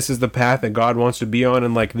this, and this is the path that God wants to be on,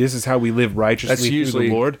 and like this is how we live righteously through the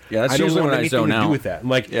Lord, that's I don't usually want when I anything zone to do out. with that.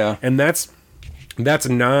 Like, Yeah. and that's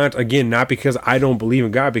not, again, not because I don't believe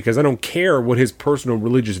in God, because I don't care what his personal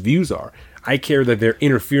religious views are. I care that they're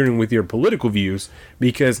interfering with your political views,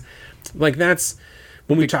 because like that's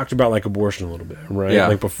when we talked about like abortion a little bit, right? Yeah.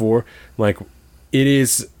 Like before, like it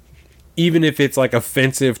is, even if it's like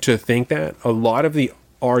offensive to think that, a lot of the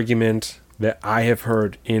argument that I have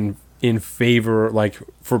heard in favor, like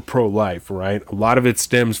for pro-life, right? A lot of it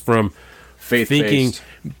stems from thinking, Faith-based.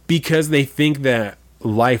 because they think that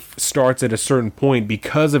life starts at a certain point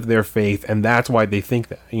because of their faith, and that's why they think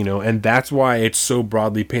that, you know, and that's why it's so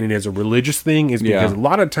broadly painted as a religious thing, is because Yeah. a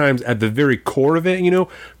lot of times at the very core of it, you know,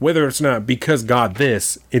 whether it's not because God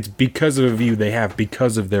this, it's because of a view they have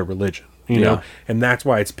because of their religion, you Yeah. know, and that's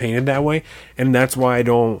why it's painted that way, and that's why I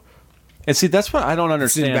don't, And see, that's what I don't it's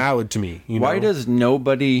understand. invalid to me, you Why know? does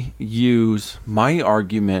nobody use my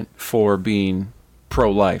argument for being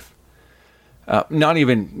pro-life? Not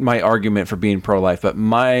even my argument for being pro-life, but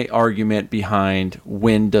my argument behind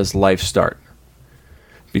when does life start?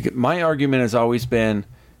 Because my argument has always been,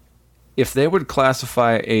 if they would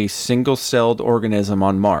classify a single-celled organism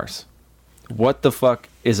on Mars, what the fuck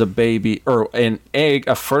is a baby, or an egg,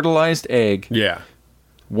 a fertilized egg, Yeah.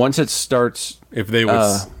 once it starts, If they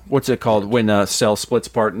would what's it called, when a cell splits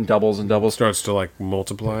apart and doubles and doubles? starts to like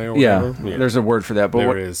multiply or Yeah, whatever. there's a word for that, but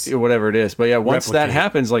There is. whatever it is. But yeah, once that Replicate.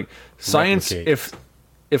 happens, like science, Replicate.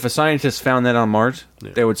 if a scientist found that on Mars,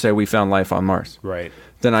 they would say we found life on Mars. Right.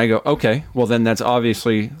 Then I go, okay, well then that's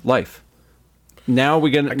obviously life. Now we're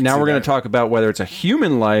see gonna that. talk about whether it's a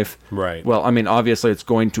human life. Right. Well, I mean, obviously it's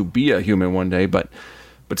going to be a human one day, but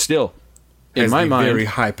still, in Has my the mind, very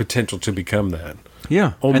high potential to become that.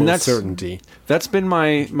 yeah, Almost and that's certainty. That's been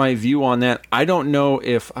my view on that. I don't know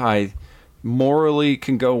if I morally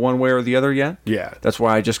can go one way or the other yet. Yeah. That's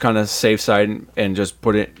why I just kind of safe side and just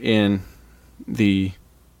put it in the,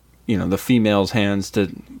 the female's hands to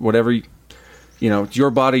whatever, it's your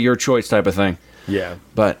body, your choice type of thing. Yeah.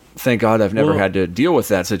 But thank God I've never Well, had to deal with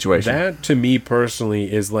that situation. That to me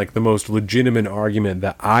personally is like the most legitimate argument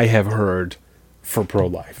that I have heard for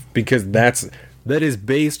pro-life, because that is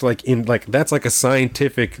based like in like that's like a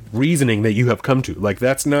scientific reasoning that you have come to. Like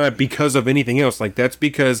that's not because of anything else. Like that's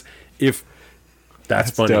because if that's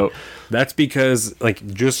funny. dope. That's because like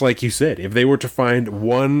just like you said, if they were to find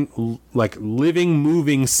one like living,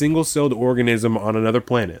 moving, single-celled organism on another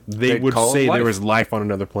planet, they They'd would call it say life. there is life on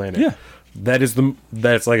another planet. Yeah. That's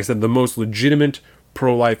like I said, the most legitimate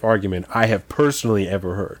pro-life argument I have personally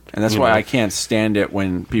ever heard. and that's You why know? I can't stand it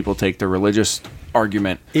when people take the religious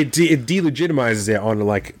argument. it delegitimizes it on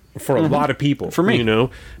like for a lot of people. For me. you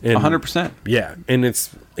know, and 100%. yeah, and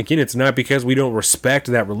it's not because we don't respect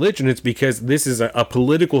that religion. It's because this is a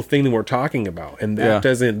political thing that we're talking about, and that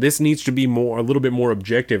this needs to be a little bit more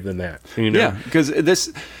objective than that. You know? Yeah, because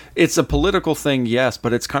it's a political thing, yes,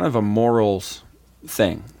 but it's kind of a morals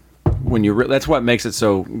thing. When that's what makes it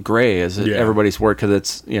so gray, is it everybody's word, because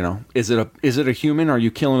it's, you know, is it a human? Are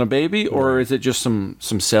you killing a baby, or is it just some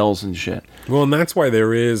cells and shit? Well, and that's why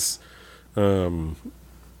there is.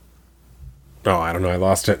 Oh, I don't know. I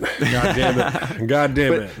lost it. God damn it! God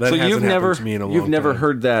damn it! That so hasn't happened to me in a long you've never time.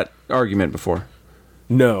 heard that argument before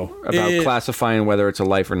No, about classifying whether it's a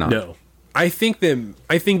life or not. No, I think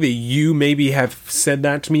that you maybe have said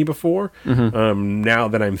that to me before. Now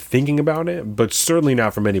that I'm thinking about it, but certainly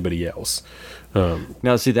not from anybody else.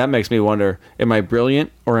 Now, see, that makes me wonder: am I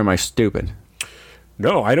brilliant or am I stupid?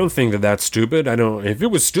 No, I don't think that that's stupid. I don't. If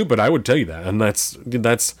it was stupid, I would tell you that, and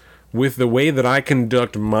that's with the way that I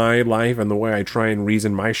conduct my life and the way I try and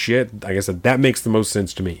reason my shit. Like I said, that makes the most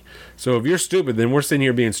sense to me. So if you're stupid, then we're sitting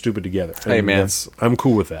here being stupid together. Hey, and man, I'm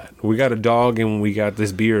cool with that. We got a dog and we got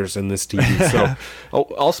this beers and this TV. So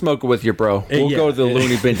I'll smoke it with you, bro. We'll go to the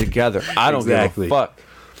loony bin together. I don't give a fuck.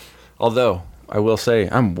 Although I will say,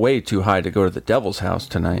 I'm way too high to go to the Devil's House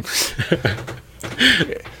tonight.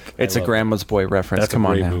 It's a Grandma's Boy reference. That's Come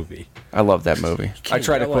a on great now. movie. I love that movie. I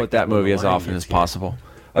try to quote that movie as often as possible.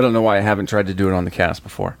 I don't know why I haven't tried to do it on the cast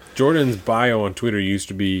before. Jordan's bio on Twitter used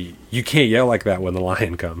to be, "You can't yell like that when the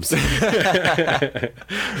lion comes."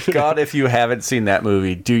 God, if you haven't seen that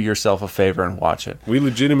movie, do yourself a favor and watch it. We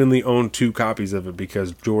legitimately own 2 copies of it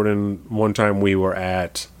because Jordan, one time we were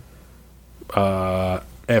at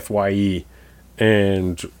FYE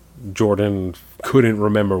and Jordan couldn't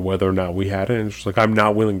remember whether or not we had it, and she's like, "I'm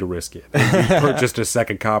not willing to risk it." And we purchased a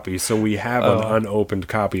second copy, so we have an unopened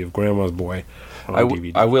copy of Grandma's Boy on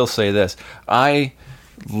DVD. I will say this: I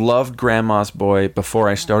loved Grandma's Boy before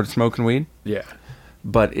I started smoking weed. Yeah,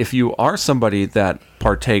 but if you are somebody that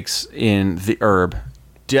partakes in the herb,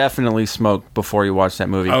 definitely smoke before you watch that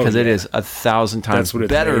movie, because it is 1,000 times That's what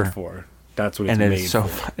it's better. made for. That's what it's and made for.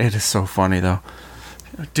 It is so funny though.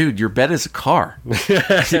 Dude, your bed is a car.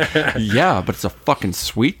 Yeah, but it's a fucking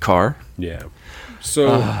sweet car. Yeah.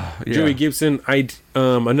 So, Joey Gibson,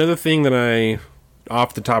 another thing that I,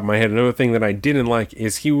 off the top of my head, another thing that I didn't like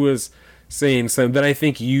is he was saying something that I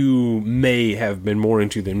think you may have been more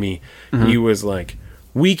into than me. Mm-hmm. He was like,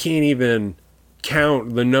 "We can't even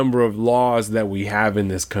count the number of laws that we have in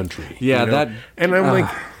this country." Yeah, you know? that. And I'm like,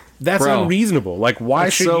 that's unreasonable. Like, why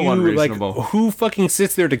that's should so you, unreasonable. like, who fucking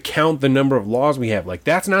sits there to count the number of laws we have? Like,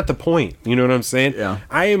 that's not the point. You know what I'm saying? Yeah.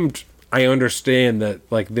 I understand that,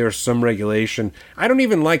 like, there's some regulation. I don't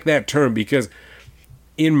even like that term because,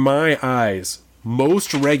 in my eyes,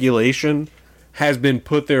 most regulation has been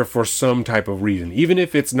put there for some type of reason. Even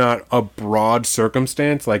if it's not a broad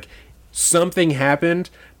circumstance, like, something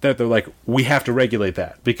happened that they're like, we have to regulate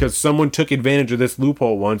that because someone took advantage of this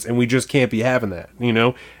loophole once and we just can't be having that, you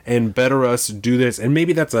know, and better us do this. And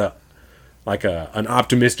maybe that's an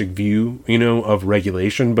optimistic view, you know, of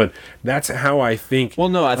regulation, but that's how I think,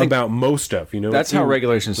 I think about most stuff, you know. That's how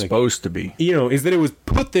regulation's supposed to be. You know, is that it was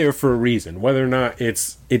put there for a reason. Whether or not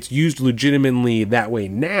it's used legitimately that way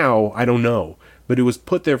now, I don't know. But it was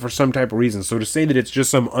put there for some type of reason. So to say that it's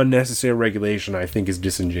just some unnecessary regulation, I think is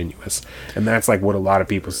disingenuous. And that's like what a lot of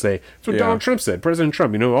people say. That's what Donald Trump said. President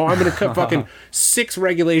Trump, you know, I'm going to cut fucking 6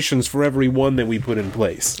 regulations for every one that we put in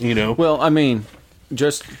place, you know? Well, I mean,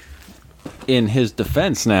 just in his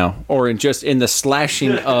defense now, or in the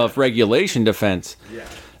slashing of regulation defense,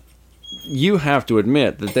 you have to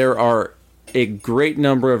admit that there are a great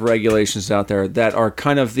number of regulations out there that are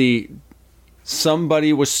kind of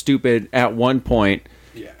somebody was stupid at one point,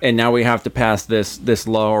 and now we have to pass this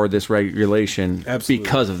law or this regulation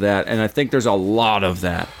because of that. And I think there's a lot of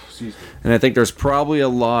that. And I think there's probably a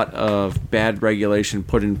lot of bad regulation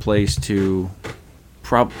put in place to,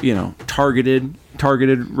 targeted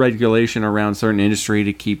regulation around certain industry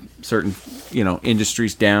to keep certain,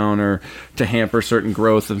 industries down or to hamper certain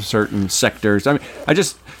growth of certain sectors. I mean, I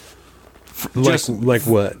just like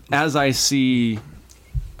what? As I see.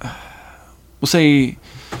 We'll say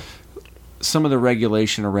some of the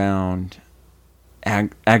regulation around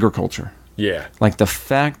agriculture. Yeah. Like the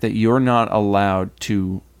fact that you're not allowed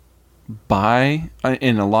to buy,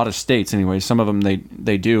 in a lot of states anyway, some of them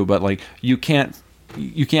they do, but like you can't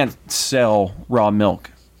sell raw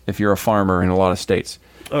milk if you're a farmer in a lot of states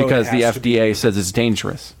because the FDA says it's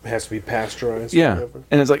dangerous. It has to be pasteurized. Yeah.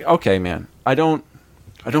 And it's like, okay, man, I don't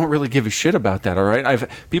really give a shit about that, all right?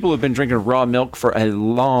 People have been drinking raw milk for a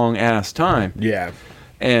long ass time. Yeah.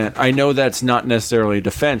 And I know that's not necessarily a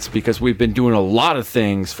defense because we've been doing a lot of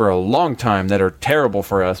things for a long time that are terrible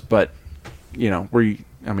for us, but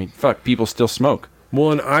fuck, people still smoke.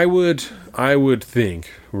 Well, and I would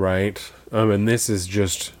think, right? And this is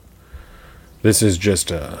just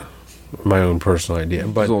my own personal idea,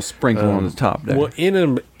 but There's a little sprinkle on the top there. Well,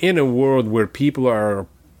 in a world where people are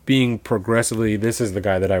being progressively, this is the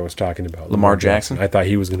guy that I was talking about, Lamar Jackson. I thought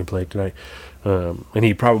he was going to play tonight, and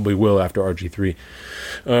he probably will after RG3.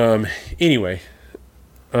 Anyway,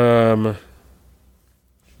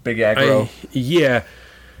 Big aggro.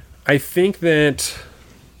 I think that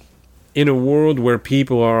in a world where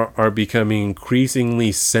people are becoming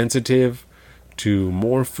increasingly sensitive to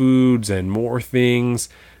more foods and more things,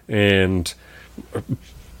 and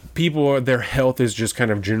their health is just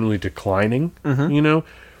kind of generally declining,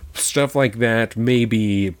 stuff like that,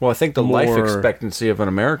 maybe. Well, I think the life expectancy of an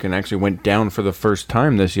American actually went down for the first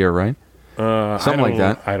time this year, right? Something like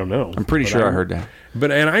that. I don't know. I'm pretty sure I heard that.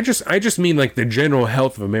 But I just mean like the general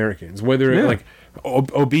health of Americans, whether like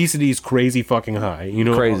obesity is crazy fucking high.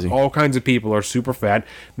 Crazy. All kinds of people are super fat.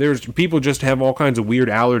 There's people just have all kinds of weird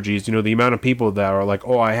allergies. The amount of people that are like,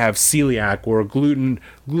 oh, I have celiac or gluten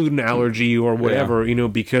allergy or whatever.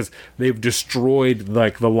 Because they've destroyed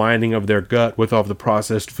like the lining of their gut with all the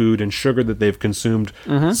processed food and sugar that they've consumed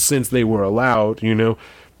since they were allowed.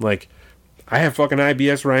 Like. I have fucking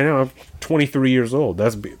IBS right now. I'm 23 years old.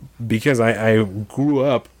 That's because I grew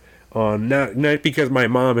up on not because my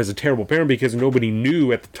mom is a terrible parent, because nobody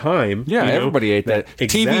knew at the time. Yeah, everybody ate that.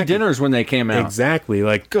 Exactly. TV dinners when they came out. Exactly.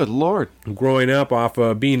 Like, good Lord. Growing up off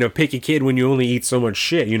of being a picky kid when you only eat so much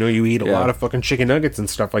shit. You eat a lot of fucking chicken nuggets and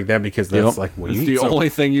stuff like that because that's like what you eat. It's the only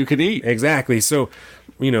thing you can eat. Exactly. So,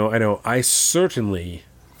 I certainly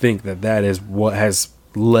think that is what has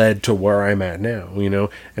led to where I'm at now,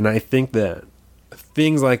 and I think that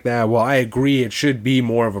things like that, well, I agree it should be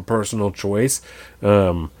more of a personal choice.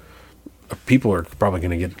 People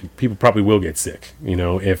probably will get sick,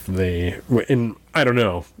 if they, and I don't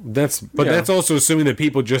know, that's also assuming that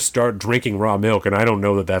people just start drinking raw milk, and I don't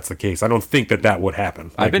know that that's the case. I don't think that would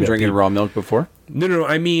happen. I've been drinking raw milk before. No,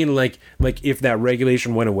 I mean like if that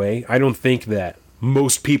regulation went away, I don't think that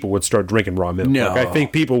most people would start drinking raw milk. No. Like, I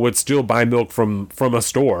think people would still buy milk from a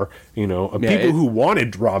store. People who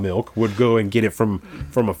wanted raw milk would go and get it from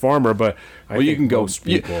a farmer. But you can go.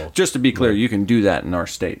 Just to be clear, you can do that in our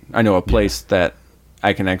state. I know a place that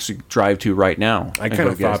I can actually drive to right now. I kind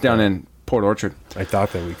of thought down in Port Orchard. I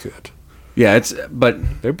thought that we could. Yeah,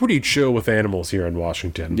 but they're pretty chill with animals here in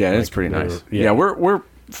Washington. Yeah, it's pretty nice. Yeah, we're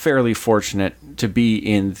fairly fortunate to be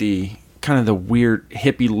in the kind of the weird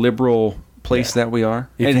hippie liberal place that we are.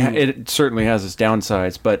 It certainly has its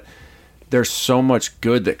downsides, but there's so much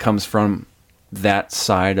good that comes from that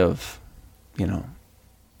side of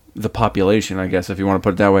the population, I guess, if you want to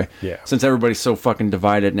put it that way. Yeah. Since everybody's so fucking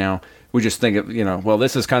divided now, we just think of well,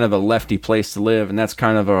 this is kind of a lefty place to live, and that's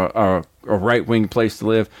kind of a right wing place to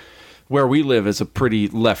live. Where we live is a pretty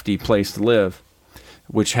lefty place to live,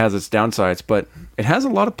 which has its downsides, but it has a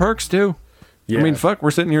lot of perks too. Yeah. I mean, fuck,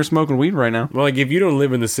 we're sitting here smoking weed right now. Well, like, if you don't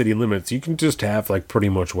live in the city limits, you can just have, like, pretty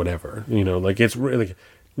much whatever. Like, it's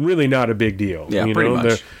really not a big deal. Yeah, pretty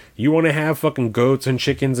much. You want to have fucking goats and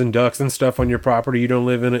chickens and ducks and stuff on your property, you don't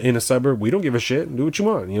live in a suburb, we don't give a shit. Do what you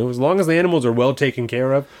want. As long as the animals are well taken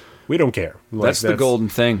care of, we don't care. Like, that's the golden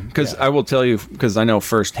thing. Because I will tell you, because I know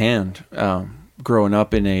firsthand, growing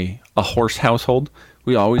up in a horse household,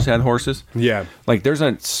 we always had horses. Yeah. Like, there's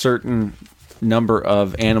a certain number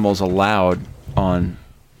of animals allowed on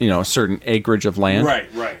a certain acreage of land.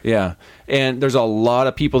 Right. Yeah. And there's a lot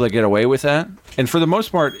of people that get away with that. And for the most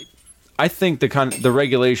part, I think the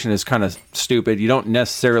regulation is kind of stupid. You don't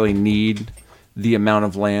necessarily need the amount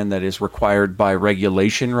of land that is required by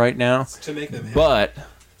regulation right now. To make them happy.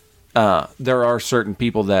 But there are certain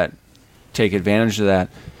people that take advantage of that.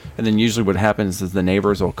 And then usually what happens is the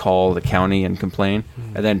neighbors will call the county and complain.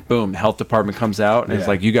 And then, boom, the health department comes out and it's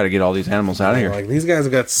like, you got to get all these animals out of here. Like, these guys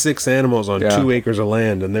have got 6 animals on 2 acres of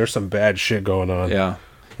land, and there's some bad shit going on. Yeah.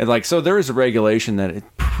 And, so there is a regulation that it's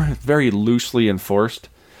very loosely enforced.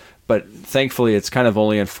 But thankfully, it's kind of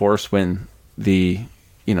only enforced when the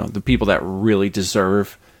people that really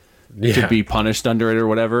deserve to be punished under it or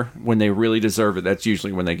whatever, when they really deserve it, that's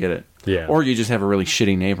usually when they get it. Yeah. Or you just have a really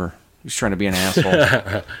shitty neighbor who's trying to be an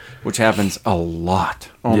asshole, which happens a lot.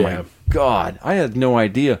 Oh my God. I had no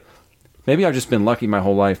idea. Maybe I've just been lucky my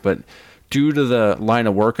whole life, but due to the line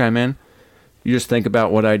of work I'm in, you just think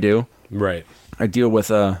about what I do. Right. I deal with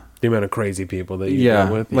the amount of crazy people that you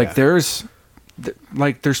deal with. Like there's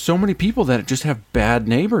so many people that just have bad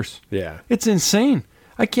neighbors. Yeah. It's insane.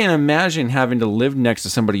 I can't imagine having to live next to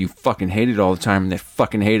somebody you fucking hated all the time and they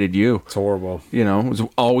fucking hated you. It's horrible. You know, was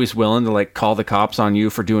always willing to like call the cops on you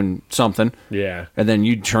for doing something. Yeah. And then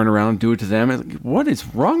you'd turn around and do it to them. And, what is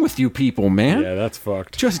wrong with you people, man? Yeah, that's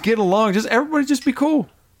fucked. Just get along. Just everybody just be cool.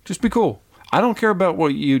 Just be cool. I don't care about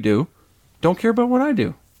what you do. Don't care about what I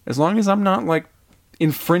do. As long as I'm not like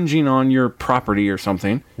infringing on your property or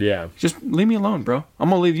something. Yeah. Just leave me alone, bro. I'm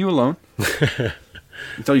going to leave you alone.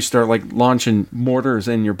 Until you start like launching mortars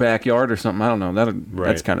in your backyard or something. I don't know.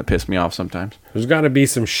 That's kind of pissed me off sometimes. There's got to be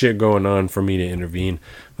some shit going on for me to intervene.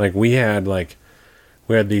 Like we had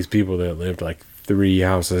these people that lived like 3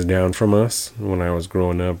 houses down from us when I was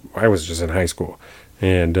growing up. I was just in high school,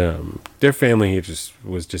 and their family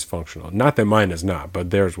was dysfunctional. Not that mine is not, but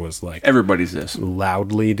theirs was like everybody's this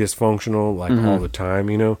loudly dysfunctional, like all the time,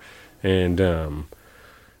 you know. And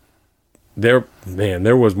there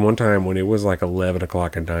was one time when it was like 11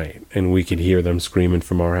 o'clock at night and we could hear them screaming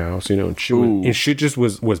from our house, you know, and shit just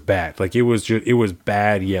was bad. Like it was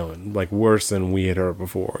bad yelling, like worse than we had heard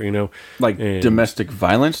before, you know, like domestic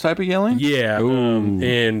violence type of yelling. Yeah.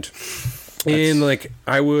 And like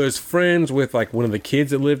I was friends with like one of the kids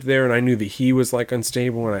that lived there, and I knew that he was like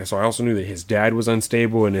unstable, and I also knew that his dad was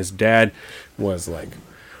unstable, and his dad was like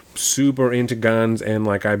super into guns, and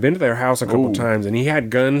like I've been to their house a couple times, and he had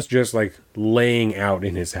guns just like laying out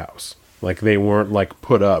in his house, like they weren't like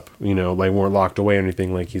put up, you know, they weren't locked away or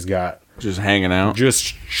anything. Like he's got just hanging out, just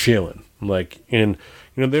chilling, like, and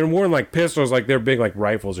you know they're more like pistols, like they're big like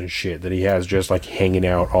rifles and shit that he has just like hanging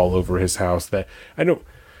out all over his house that I don't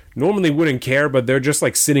normally wouldn't care, but they're just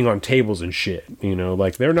like sitting on tables and shit, you know,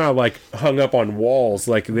 like they're not like hung up on walls,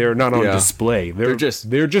 like they're not on display. They're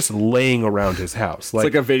just laying around his house. Like,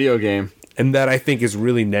 it's like a video game. And that I think is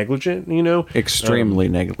really negligent, you know? Extremely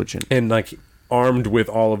negligent. And like armed with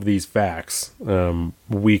all of these facts,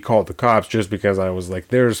 we called the cops just because I was like,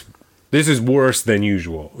 this is worse than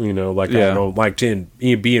usual, you know, like I don't like to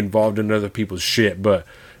be involved in other people's shit, but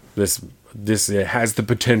this it has the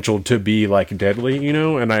potential to be like deadly, you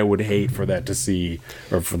know, and I would hate for that to see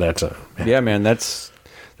or for that to yeah, man, that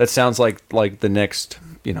sounds like the next,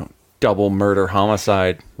 you know, double murder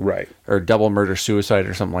homicide, right, or double murder suicide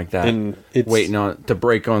or something like that, and it's waiting on to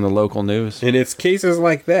break on the local news. And it's cases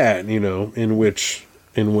like that, you know, in which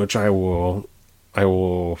I will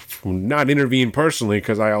not intervene personally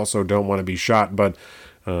because I also don't want to be shot, but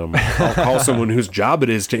I'll call someone whose job it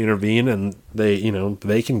is to intervene, and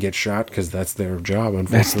they can get shot because that's their job.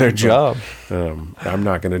 Unfortunately, that's their job. I'm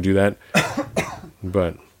not going to do that.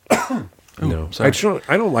 But no, I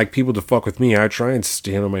don't like people to fuck with me. I try and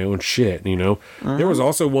stand on my own shit. You know, there was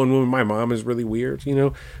also one woman. My mom is really weird. You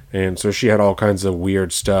know, and so she had all kinds of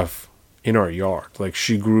weird stuff in our yard. Like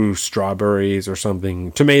she grew strawberries or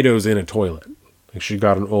something, tomatoes in a toilet. Like she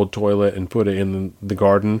got an old toilet and put it in the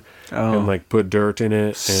garden and like put dirt in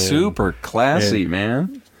it. Super classy,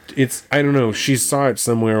 man. It's, I don't know, she saw it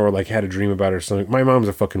somewhere or like had a dream about it or something. My mom's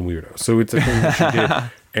a fucking weirdo, so it's a thing that she did.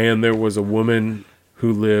 And there was a woman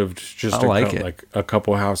who lived just a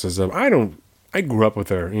couple houses up. I grew up with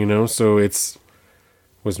her, you know, so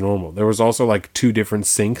was normal. There was also like 2 different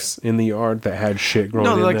sinks in the yard that had shit growing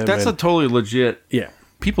in them. No, like that's a totally legit. Yeah.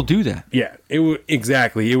 People do that. Yeah,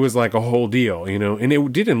 exactly. It was like a whole deal, you know, and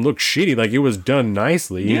it didn't look shitty. Like it was done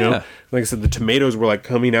nicely, you know. Like I said, the tomatoes were like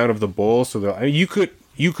coming out of the bowl, so you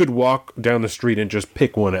could walk down the street and just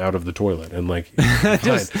pick one out of the toilet and like.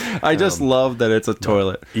 I just love that it's a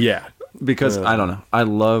toilet. Yeah, because I don't know. I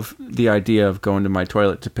love the idea of going to my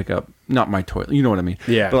toilet to pick up, not my toilet, you know what I mean?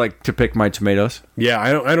 Yeah, but like to pick my tomatoes. Yeah,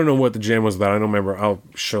 I don't know what the jam was with that. I don't remember. I'm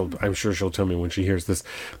sure she'll tell me when she hears this,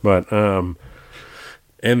 but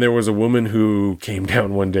and there was a woman who came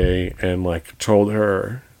down one day and like told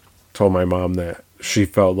my mom that she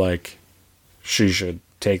felt like she should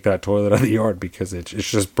take that toilet out of the yard because it's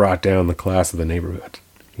just brought down the class of the neighborhood.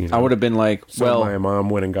 You know? I would have been like, so my mom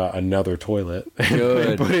went and got another toilet. Good.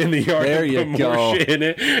 And put it in the yard. There you go. More shit in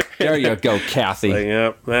it. There you go, Kathy. Like,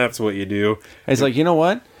 yep, that's what you do. It's like, you know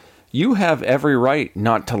what? You have every right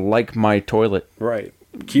not to like my toilet. Right.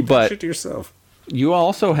 Keep that shit to yourself. You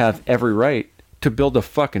also have every right to build a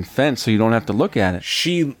fucking fence so you don't have to look at it.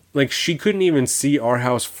 She couldn't even see our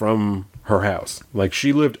house from her house. Like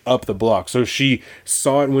she lived up the block, so she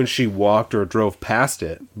saw it when she walked or drove past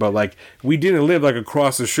it. But like we didn't live like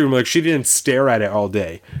across the street. Like she didn't stare at it all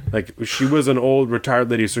day. Like she was an old retired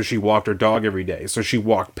lady, so she walked her dog every day. So she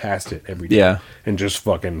walked past it every day. Yeah, and just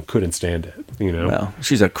fucking couldn't stand it. You know. Well,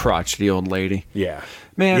 she's a crotchety old lady. Yeah,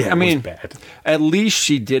 man. Yeah, I mean, bad. At least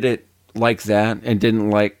she did it like that and didn't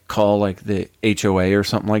like call like the HOA or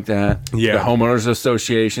something like that. Yeah. The homeowners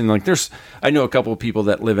association. Like I know a couple of people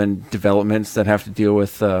that live in developments that have to deal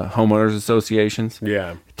with homeowners associations.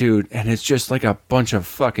 Yeah. Dude, and it's just like a bunch of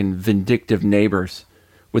fucking vindictive neighbors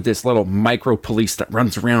with this little micro police that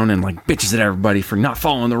runs around and like bitches at everybody for not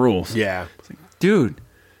following the rules. Yeah. Dude,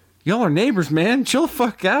 y'all are neighbors, man. Chill the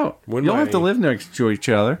fuck out. You don't have to live next to each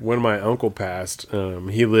other. When my uncle passed,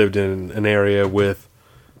 he lived in an area with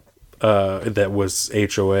that was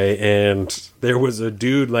HOA, and there was a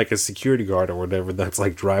dude, like a security guard or whatever, that's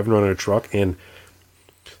like driving around in a truck, and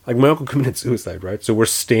like my uncle committed suicide, right? So we're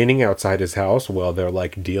standing outside his house while they're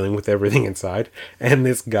like dealing with everything inside, and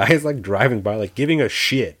this guy is like driving by, like giving a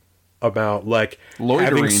shit about like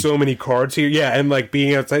Loitering. having so many cards here, yeah, and like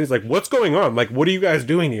being outside. He's like, "What's going on? Like, what are you guys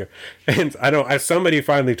doing here?" And somebody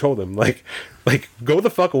finally told him, like go the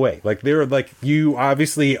fuck away. Like they're like, you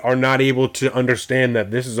obviously are not able to understand that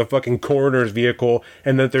this is a fucking coroner's vehicle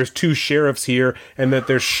and that there's 2 sheriffs here and that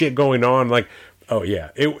there's shit going on. Like, oh yeah,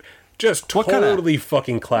 it just totally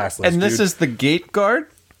fucking classless. And this dude. is the gate guard?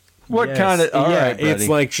 What Yes. kind of... All right, it's buddy.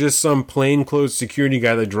 like just some plainclothes security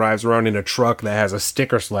guy that drives around in a truck that has a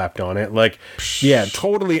sticker slapped on it. Like, yeah,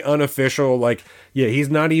 totally unofficial. Like, yeah, he's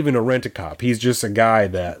not even a rent-a-cop. He's just a guy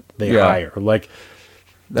that they hire. Like,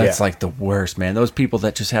 That's like the worst, man. Those people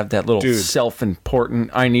that just have that little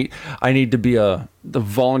self-important. I need to be the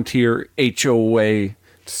volunteer HOA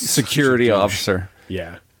security officer.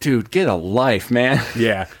 Yeah, Dude, get a life, man.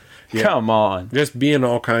 yeah. Yeah. Come on. Just being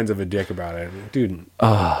all kinds of a dick about it. Dude,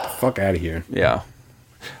 fuck out of here. Yeah.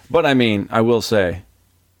 But I mean, I will say,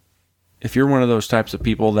 if you're one of those types of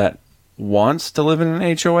people that wants to live in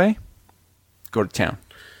an HOA, go to town.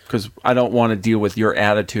 Because I don't want to deal with your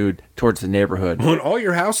attitude towards the neighborhood. Well, all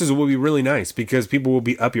your houses will be really nice because people will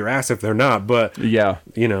be up your ass if they're not. But, Yeah.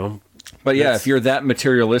 you know. But yeah, if you're that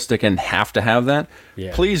materialistic and have to have that,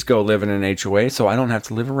 please go live in an HOA so I don't have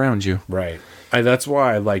to live around you. Right. That's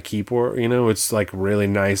why I like Keyport. You know, it's like really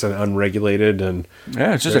nice and unregulated, and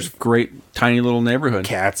Yeah, it's just a great tiny little neighborhood.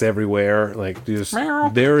 cats everywhere. Like, Meow.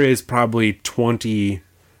 there is probably 20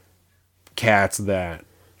 cats that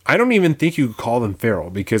I don't even think you could call them feral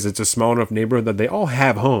because it's a small enough neighborhood that they all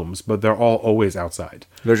have homes, but they're all always outside.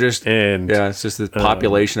 They're just And it's just this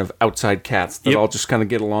population of outside cats that all just kind of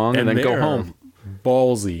get along and then go they're home.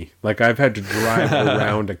 Ballsy. Like, I've had to drive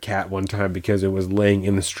around a cat one time because it was laying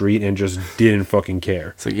in the street and just didn't fucking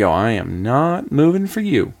care. So yo, I am not moving for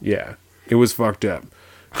you. Yeah, it was fucked up.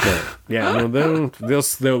 But, yeah, no,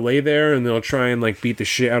 they'll lay there and they'll try and like beat the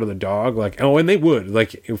shit out of the dog. Like, oh, and they would.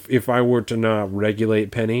 Like, if I were to not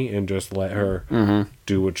regulate Penny and just let her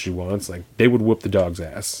do what she wants, like they would whoop the dog's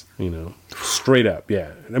ass. You know, straight up.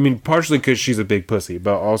 Yeah, I mean, partially because she's a big pussy,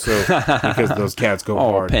 but also because those cats go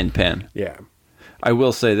hard. Pen. Yeah. I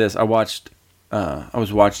will say this: I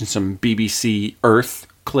was watching some BBC Earth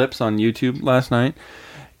clips on YouTube last night,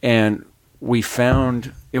 and we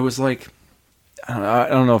found it was like I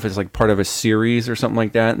don't know if it's like part of a series or something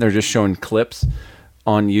like that. And they're just showing clips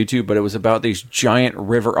on YouTube, but it was about these giant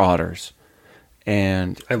river otters,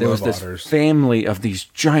 and there was this otters. family of these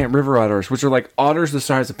giant river otters, which are like otters the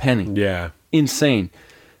size of Penny. Yeah. Insane,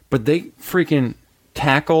 but they freaking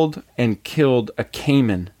tackled and killed a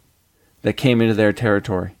caiman that came into their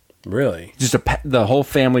territory. Really? Just the whole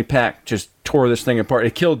family pack just tore this thing apart.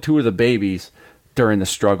 It killed 2 of the babies during the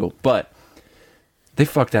struggle, but they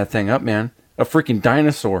fucked that thing up, man. A freaking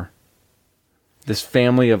dinosaur. This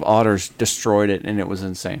family of otters destroyed it, and it was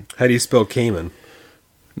insane. How do you spell Cayman?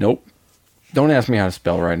 Nope. Don't ask me how to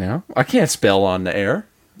spell right now. I can't spell on the air.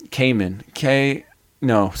 Cayman.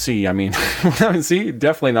 C, I mean. See,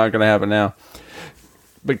 definitely not going to happen now.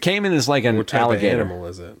 But caiman is like an What type alligator. of animal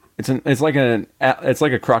is it? It's like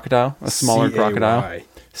a crocodile, a smaller crocodile.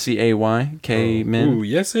 C-A-Y, caiman. Ooh,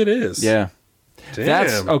 yes, it is. Yeah. Damn.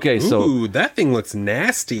 That's okay. So Ooh, that thing looks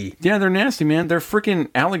nasty. yeah, they're nasty, man. They're freaking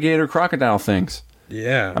alligator crocodile things.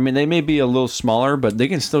 Yeah. I mean, they may be a little smaller, but they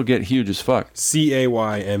can still get huge as fuck.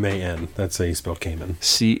 Cayman. That's how you spell Cayman.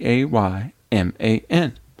 Cayman.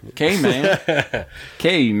 Cayman.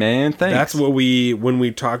 Cayman. Thanks. That's what when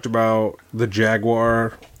we talked about the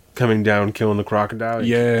jaguar coming down killing the crocodile.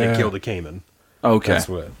 Yeah. It killed a caiman. okay. That's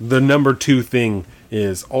what the number 2 thing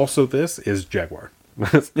is. Also, this is jaguar.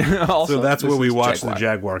 Also, So that's this what we is watched jaguar. the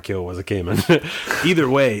jaguar kill was a caiman. Either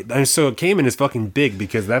way, so a caiman is fucking big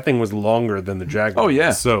because that thing was longer than the jaguar. Oh,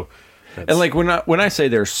 yeah. So And like when I say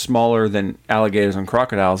they're smaller than alligators and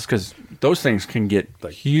crocodiles, because those things can get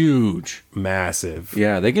huge. massive.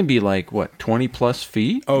 Yeah, they can be like what 20 plus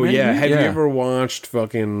feet. Oh maybe? yeah. Have you ever watched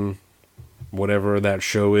fucking whatever that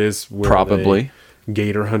show is? Where Probably. they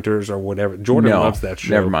Gator Hunters or whatever. Jordan loves that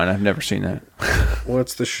show. Never mind. I've never seen that.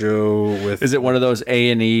 What's the show with? Is it one of those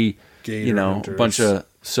A&E, Gator Hunters. bunch of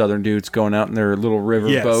Southern dudes going out in their little river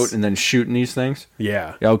boat and then shooting these things?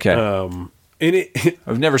 Yeah. Okay. And it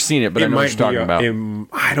I've never seen it, but I know what you're talking about.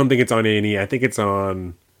 I don't think it's on A&E. I think it's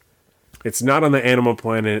on. It's not on the Animal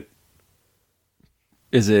Planet.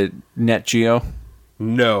 Is it Net Geo?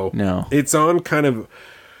 No. It's on kind of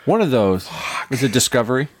one of those. Is it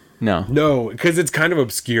Discovery? No. No, because it's kind of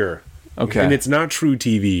obscure. Okay. And it's not True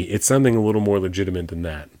TV. It's something a little more legitimate than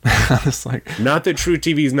that. It's like, not that True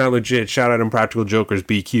TV is not legit. Shout out Impractical Jokers,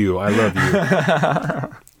 BQ. I love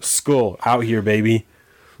you. Skull out here, baby.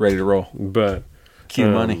 Ready to roll. But Cue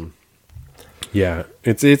money. Yeah,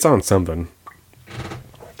 it's on something.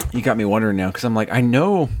 You got me wondering now, because I'm like, I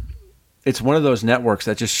know it's one of those networks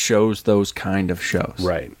that just shows those kind of shows.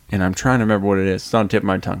 Right. And I'm trying to remember what it is. It's on the tip of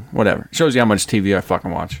my tongue. Whatever. It shows you how much TV I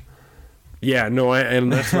fucking watch. Yeah, no,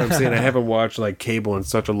 and that's what I'm saying. I haven't watched like cable in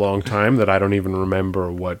such a long time that I don't even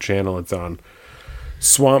remember what channel it's on.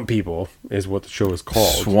 Swamp People is what the show is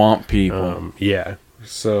called. Swamp People. Yeah.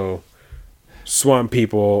 So Swamp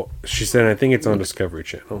People, she said, I think it's on Discovery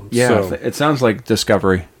Channel. Yeah, so, it sounds like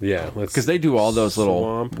Discovery. Yeah, because they do all those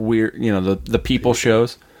little weird, the people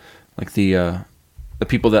shows, like the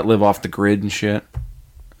people that live off the grid and shit.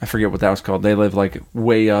 I forget what that was called. They live like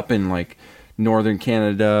way up in like northern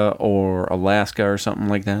Canada or Alaska or something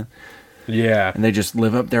like that. Yeah, and they just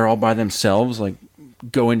live up there all by themselves. Like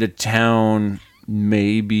go into town,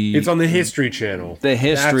 maybe. It's on the History Channel. The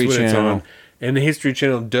History Channel. And the History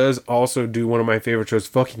Channel does also do one of my favorite shows,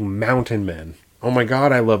 fucking Mountain Men. Oh my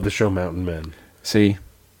god, I love the show Mountain Men. See?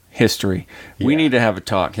 History. Yeah. We need to have a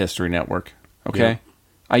talk, History Network. Okay? Yeah.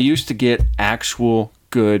 I used to get actual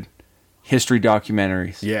good history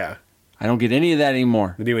documentaries. Yeah. I don't get any of that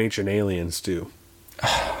anymore. They do Ancient Aliens, too.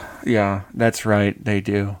 Yeah, that's right. They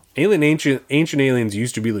do. Ancient Aliens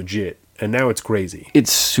used to be legit, and now it's crazy.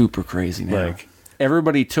 It's super crazy now. Like,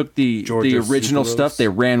 everybody took the original stuff, they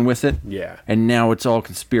ran with it. Yeah. And now it's all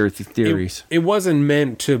conspiracy theories. It wasn't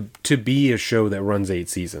meant to be a show that runs 8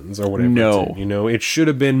 seasons or whatever. No. It should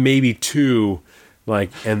have been maybe 2,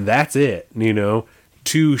 and that's it,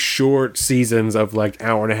 2 short seasons of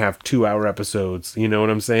hour and a half, 2-hour episodes. You know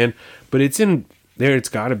what I'm saying? But it's in there. It's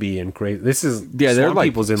got to be in crazy. This is they're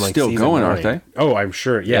People's in still season going, 9. aren't they? Oh, I'm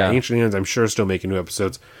sure. Yeah, Yeah. Ancient Aliens, I'm sure, still making new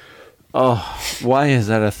episodes. Oh, why is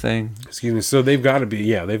that a thing? Excuse me. So they've got to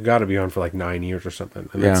be on for 9 years or something.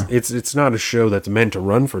 And Yeah. it's not a show that's meant to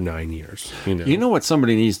run for 9 years. You know what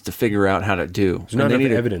somebody needs to figure out how to do? There's not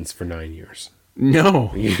enough evidence for 9 years.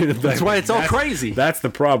 No, that's why it's all crazy. That's the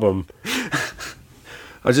problem.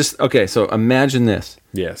 Okay. So imagine this.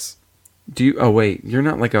 Yes. Oh wait, you're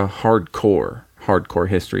not like a hardcore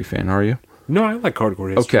history fan, are you? No, I like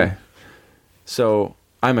hardcore history. Okay. So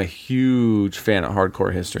I'm a huge fan of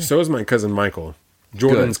hardcore history. So is my cousin Michael.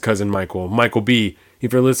 Jordan's cousin Michael. Michael B.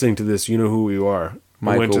 If you're listening to this, you know who you are.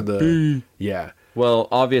 Michael B. Yeah. Well,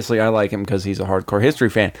 obviously I like him because he's a hardcore history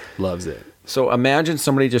fan. Loves it. So imagine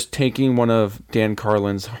somebody just taking one of Dan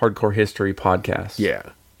Carlin's hardcore history podcasts. Yeah.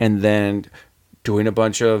 And then doing a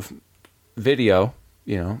bunch of video.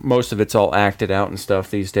 Most of it's all acted out and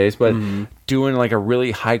stuff these days, but doing a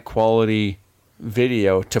really high quality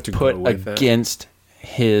video to put against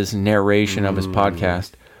his narration of his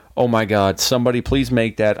podcast. Oh my God, somebody please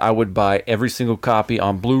make that. I would buy every single copy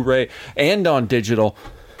on Blu-ray and on digital.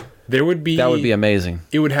 That would be amazing.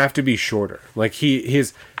 It would have to be shorter.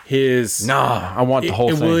 His I want the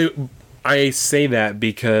whole thing. I say that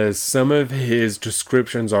because some of his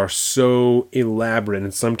descriptions are so elaborate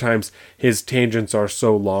and sometimes his tangents are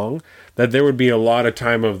so long that there would be a lot of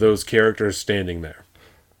time of those characters standing there.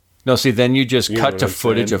 No, see, then you just cut to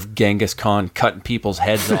footage of Genghis Khan cutting people's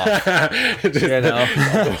heads off. There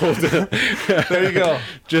you go.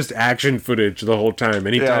 Just action footage the whole time.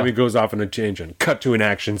 Anytime he goes off on a tangent, cut to an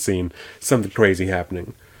action scene, something crazy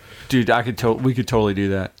happening. Dude, we could totally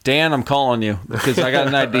do that. Dan, I'm calling you because I got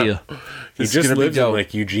an idea. He just lives in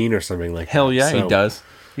Eugene or something like that. Hell yeah, he does.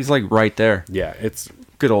 He's right there. Yeah, it's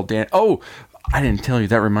good old Dan. Oh, I didn't tell you.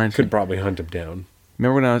 That reminds me. Could probably hunt him down.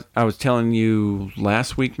 Remember when I was telling you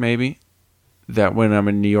last week maybe that when I'm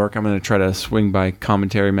in New York, I'm going to try to swing by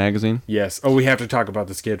Commentary Magazine? Yes. Oh, we have to talk about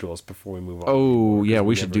the schedules before we move on. Oh, yeah,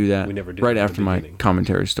 we should do that. We never did right after my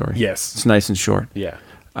commentary story. Yes. It's nice and short. Yeah.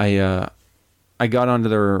 I got onto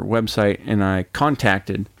their website and I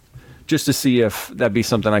contacted just to see if that'd be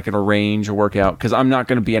something I could arrange or work out, because I'm not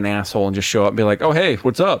going to be an asshole and just show up and be like, oh, hey,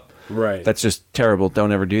 what's up? Right. That's just terrible.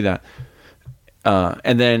 Don't ever do that.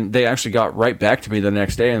 And then they actually got right back to me the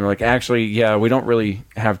next day and they're like, actually, yeah, we don't really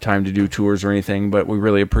have time to do tours or anything, but we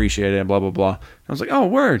really appreciate it, blah, blah, blah. I was like, oh,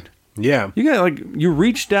 word. Yeah. You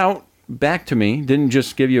reached out back to me, didn't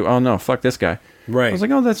just give you, oh, no, fuck this guy. Right. I was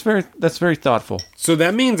like, oh, that's very thoughtful. So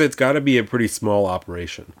that means it's got to be a pretty small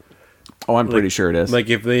operation. Oh, I'm pretty sure it is. Like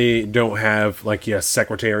if they don't have like a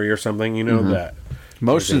secretary or something, you know, that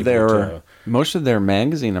most of their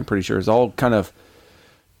magazine, I'm pretty sure, is all kind of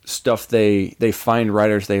stuff they find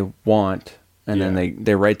writers they want, and then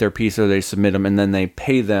they write their piece or they submit them, and then they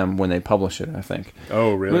pay them when they publish it, I think.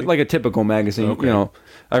 Oh, really? Like a typical magazine. Okay. You know,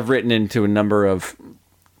 I've written into a number of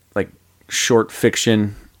like short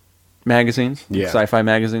fiction magazines, sci-fi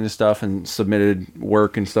magazine and stuff, and submitted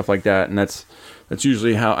work and stuff like that, and that's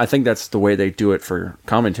usually how, I think that's the way they do it for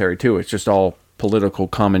commentary too. It's just all political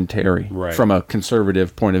commentary from a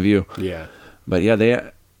conservative point of view. Yeah. But yeah,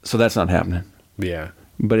 so that's not happening. Yeah.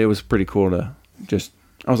 But it was pretty cool to just,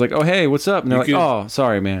 I was like, oh, hey, what's up? And they're like, oh,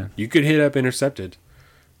 sorry, man. You could hit up Intercepted.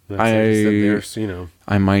 There's, you know.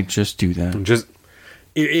 I might just do that. Just,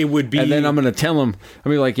 it would be. And then I'm going to tell them,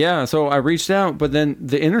 I'll be like, yeah, so I reached out, but then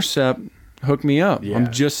the Intercept hooked me up. Yeah.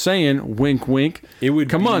 I'm just saying, wink, wink. It would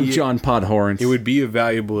Come on, John Podhorns. It would be a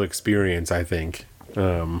valuable experience, I think.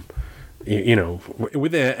 You know,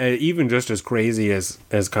 with even just as crazy as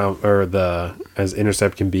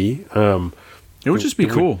Intercept can be, it would just be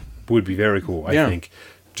cool. Would be very cool, I think.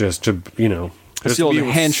 Just to, you know, it's the old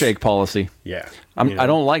handshake policy. Yeah. I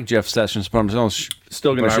don't like Jeff Sessions, but I'm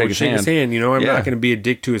still going to shake his hand. You know, I'm not going to be a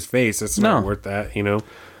dick to his face. That's not worth that, you know.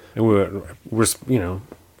 And we're, you know,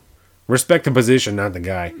 respect the position, not the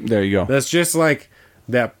guy. There you go. That's just like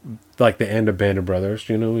that, like the end of Band of Brothers,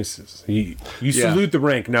 you know. You salute the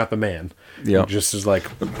rank, not the man. Yeah. Just is like,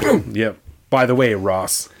 yep. By the way,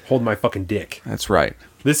 Ross, hold my fucking dick. That's right.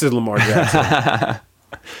 This is Lamar Jackson.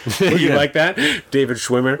 You like that? David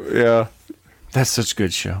Schwimmer? Yeah. That's such a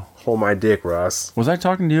good show. Hold my dick, Ross. Was I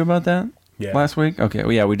talking to you about that last week? Okay.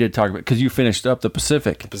 Well, yeah, we did talk about it because you finished up the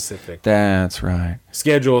Pacific. That's right.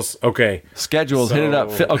 Schedules. Okay. Hit it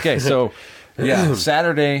up. Okay, so yeah,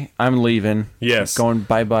 Saturday I'm leaving. Yes. Going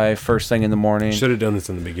bye-bye first thing in the morning. Should have done this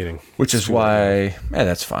in the beginning. Which is why,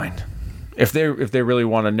 that's fine. If they really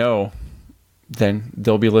want to know, then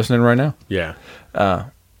they'll be listening right now. Yeah.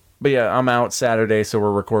 But yeah, I'm out Saturday, so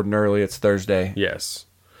we're recording early. It's Thursday. Yes.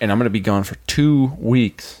 And I'm going to be gone for 2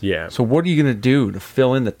 weeks. Yeah. So what are you going to do to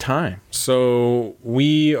fill in the time? So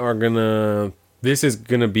we are going to... This is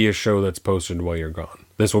going to be a show that's posted while you're gone.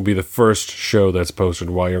 This will be the first show that's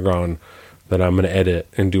posted while you're gone that I'm going to edit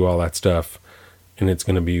and do all that stuff. And it's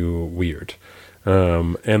going to be weird.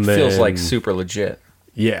 And then... Feels like super legit.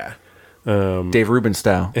 Yeah. Dave Rubin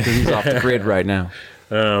style. He's off the grid right now.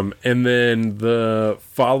 And then the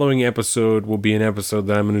following episode will be an episode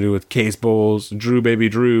that I'm going to do with Case Bowles, Drew Baby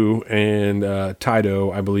Drew, and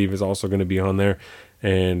Tido, I believe, is also going to be on there.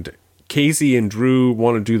 And Casey and Drew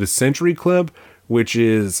want to do the Century Club, which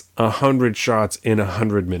is 100 shots in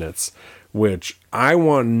 100 minutes, which I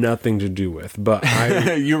want nothing to do with. But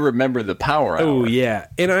you remember the Power Hour. Oh, yeah.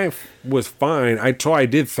 And I was fine. I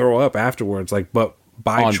did throw up afterwards, but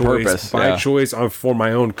by choice, for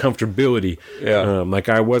my own comfortability. Yeah. Like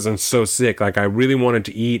I wasn't so sick. Like I really wanted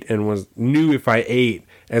to eat and knew if I ate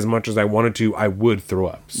as much as I wanted to, I would throw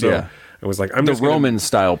up. So I was like, I'm the just Roman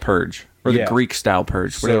style purge or the Greek style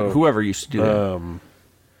purge. Whoever used to do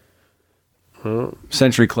that.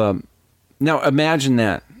 Century Club. Now imagine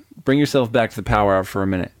that. Bring yourself back to the Power Hour for a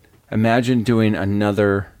minute. Imagine doing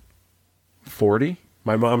another 40.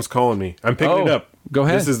 My mom's calling me. I'm picking it up. Go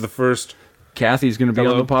ahead. This is the first. Kathy's going to be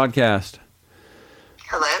on the podcast.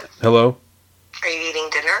 Hello? Hello? Are you eating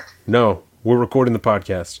dinner? No, we're recording the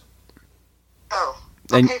podcast. Oh,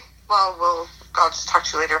 okay. Well, I'll just talk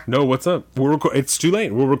to you later. No, what's up? It's too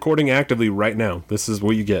late. We're recording actively right now. This is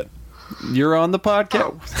what you get. You're on the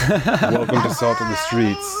podcast. Welcome to Salt of the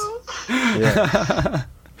Streets. Yeah.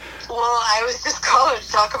 Well, I was just calling to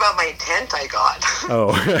talk about my tent I got.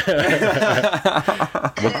 Oh.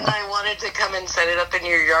 And I wanted to come and set it up in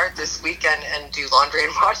your yard this weekend and do laundry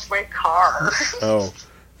and wash my car.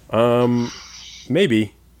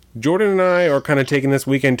 Maybe. Jordan and I are kind of taking this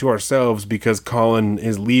weekend to ourselves because Colin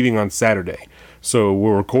is leaving on Saturday. So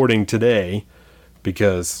we're recording today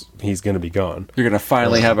because he's going to be gone. You're going to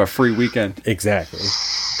finally have a free weekend. Exactly.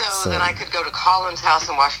 So then I could go to Colin's house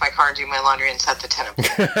and wash my car and do my laundry and set the tent up.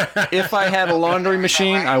 If I had a laundry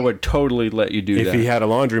machine, I would totally let you do that. If he had a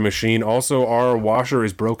laundry machine, also our washer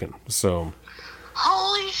is broken. So.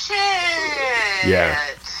 Holy shit! Yeah.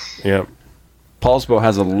 Yep. Paulsbo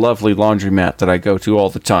has a lovely laundromat that I go to all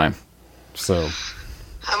the time. So.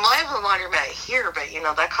 I have a laundromat here, but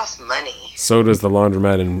that costs money. So does the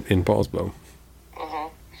laundromat in Paulsbo. Mm-hmm.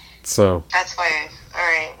 So. That's why. All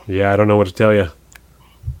right. Yeah, I don't know what to tell you.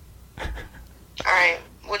 All right.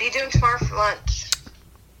 What are you doing tomorrow for lunch?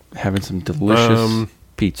 Having some delicious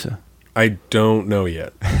pizza. I don't know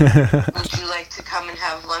yet. Would you like to come and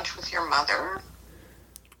have lunch with your mother?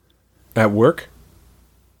 At work?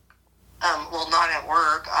 Well, not at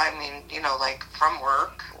work. I mean, like from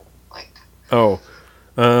work. Like. Oh,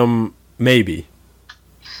 maybe.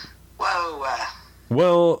 Whoa.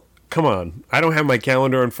 Well, come on. I don't have my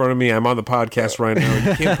calendar in front of me. I'm on the podcast right now.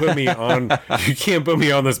 You can't put me on. You can't put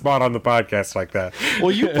me on the spot on the podcast like that.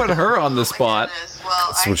 Well, you put her on the spot. Well,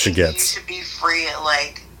 That's I what she think gets. You should be free at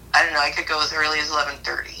I don't know. I could go as early as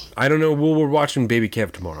 11:30. I don't know. Well, we're watching Baby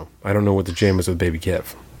Kev tomorrow. I don't know what the jam is with Baby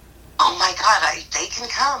Kev. Oh my God! They can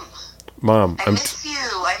come. Mom, I miss you.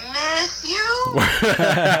 I miss you.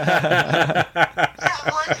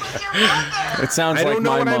 Have lunch with your mother. It sounds I like don't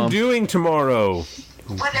know my what mom. I'm doing tomorrow.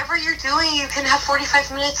 Whatever you're doing, you can have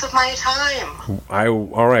 45 minutes of my time.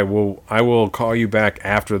 All right. Well, I will call you back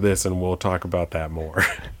after this, and we'll talk about that more.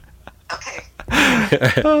 Okay.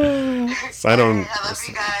 So I don't. I love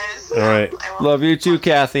you guys. All right. Love you too,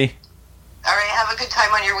 Kathy. All right. Have a good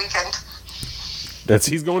time on your weekend.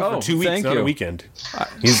 He's going for 2 weeks, thank not you. a weekend. 2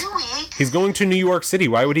 weeks. He's going to New York City.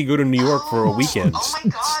 Why would he go to New York for a weekend? Oh my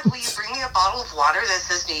God! Will you bring me a bottle of water that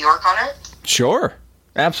says New York on it? Sure.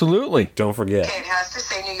 Absolutely. Don't forget. Okay, it has to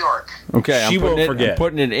say New York. Okay, She won't I'm forget.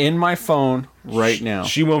 putting it in my phone right now.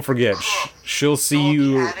 She won't forget. She'll see It will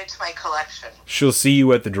be you. added to my collection. She'll see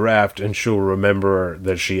you at the draft, and she'll remember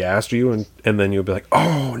that she asked you, and then you'll be like,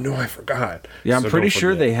 "Oh no, I forgot." Yeah, I'm So pretty don't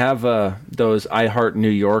sure forget. they have those I Heart New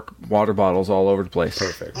York water bottles all over the place.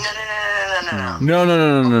 Perfect. No. No.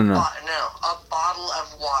 A bottle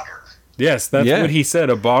of water. Yes, that's Yeah. what he said.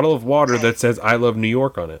 A bottle of water that says "I love New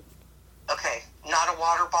York" on it. Okay, not a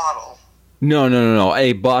water bottle. No.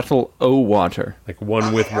 A bottle o' water. Like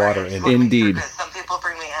one with Okay, all right, water I just in wanna it. make sure, Indeed. 'cause some people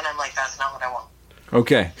bring me and I'm like, that's not what I want.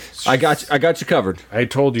 Okay, I got you covered. I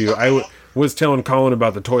told you. Was telling Colin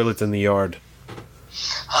about the toilets in the yard.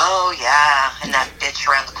 Oh yeah, and that bitch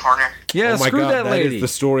around the corner. Yeah, Oh my screw God, that that lady. is the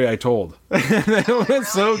story I told.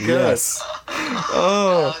 That's so good. Yes.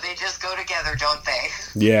 Oh, they just go together, don't they?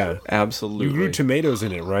 Yeah. Absolutely. You grew tomatoes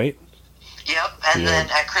in it, right? Yep. And then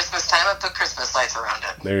at Christmas time, I put Christmas lights around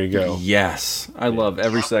it. There you go. Yes, I love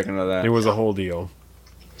every second of that. It was a whole deal.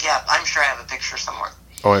 Yeah, I'm sure I have a picture somewhere.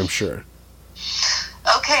 Oh, I'm sure.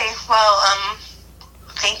 Okay, well,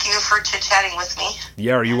 thank you for chit-chatting with me.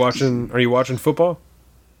 Yeah, are you watching football?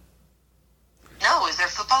 No, is there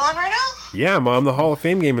football on right now? Yeah, Mom, the Hall of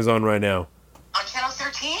Fame game is on right now. On Channel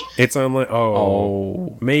 13? It's on like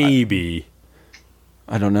Oh, maybe.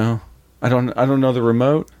 I don't know. I don't know the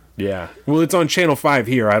remote. Yeah. Well, it's on Channel 5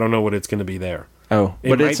 here. I don't know what it's going to be there. Oh, It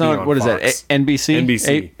but might it's be on, on what is Fox. that? NBC.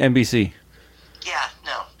 NBC. NBC. Yeah,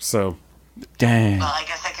 no. So, Dang. Well, I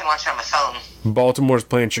guess I can watch it on my phone. Baltimore's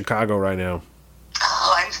playing Chicago right now.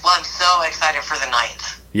 Oh, I'm so excited for the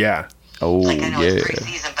ninth. Yeah. Oh Like, I know it's yeah.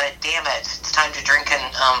 preseason, but damn it, it's time to drink and,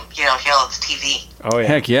 yell at the TV. Oh yeah.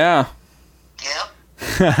 Heck yeah. Yep.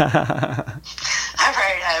 All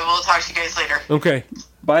right, I will talk to you guys later. Okay.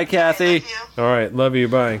 Bye, Kathy. Love you. All right. Love you.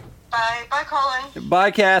 Bye. Bye. Bye, Colin.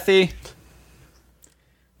 Bye, Kathy.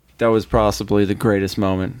 That was possibly the greatest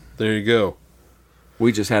moment. There you go.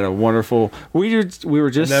 We just had a wonderful. We were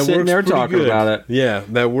just That sitting works there pretty talking good. about it. Yeah,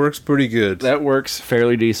 that works pretty good. That works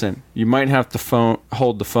fairly decent. You might have to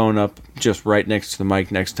hold the phone up just right next to the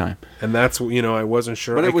mic next time. And that's, I wasn't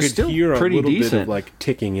sure. But it I was could still hear pretty a little bit decent. of like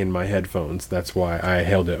ticking in my headphones. That's why I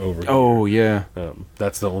held it over. Oh yeah, Here.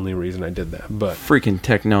 That's the only reason I did that. But freaking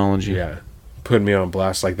technology. yeah, putting me on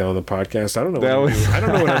blast like that on the podcast. I don't know. That What I'm was- doing. I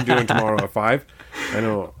don't know what I'm doing tomorrow at 5. I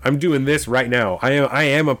know I'm doing this right now. I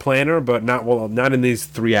am a planner, but not in these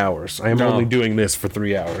 3 hours. I am No. only doing this for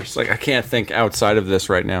 3 hours. It's like I can't think outside of this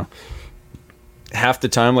right now. Half the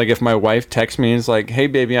time, like if my wife texts me and is like, "Hey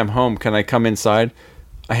baby, I'm home. Can I come inside?"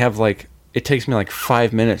 I have it takes me like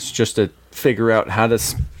 5 minutes just to figure out how to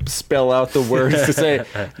spell out the words to say,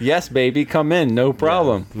 "Yes, baby, come in, no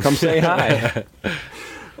problem. Come say hi."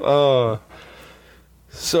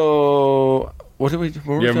 So what were we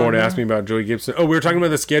You have more to talking ask me about Joey Gibson? Oh, we were talking about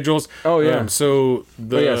the schedules. Oh, yeah. So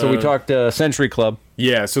So we talked Century Club.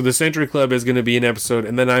 Yeah, so the Century Club is going to be an episode,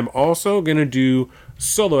 and then I'm also going to do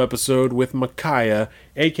solo episode with Micaiah,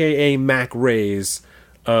 a.k.a. Mac Rays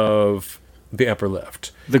of the Upper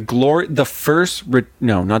Left. The first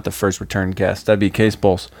not the first return guest. That'd be Case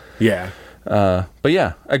Bowles. Yeah, But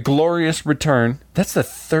yeah, a glorious return. That's the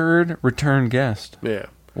third return guest. yeah.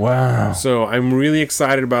 Wow. So I'm really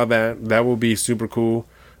excited about that. That will be super cool.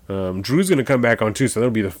 Drew's going to come back on too, so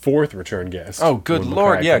that'll be the 4th return guest. Oh, good when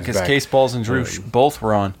Lord. Makai Yeah, comes because back. Case Balls and Drew both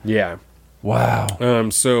were on. Yeah. Wow.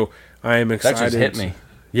 So I am That excited. just hit me.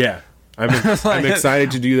 Yeah. I'm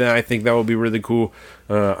excited to do that. I think that will be really cool.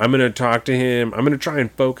 I'm going to talk to him. I'm going to try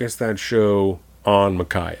and focus that show on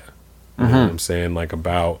Micaiah. You know what I'm saying? Like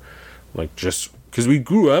about, like just, because we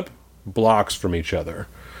grew up blocks from each other,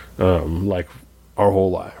 like our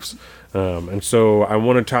whole lives. And so I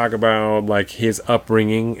want to talk about like his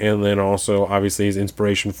upbringing and then also obviously his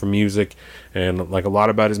inspiration for music and like a lot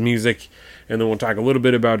about his music. And then we'll talk a little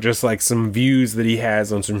bit about just like some views that he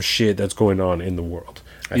has on some shit that's going on in the world.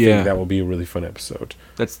 I think that will be a really fun episode.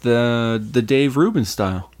 That's the Dave Rubin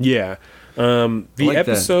style. Yeah. The like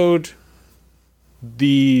episode,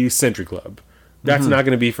 the Century Club. That's not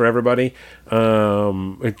going to be for everybody.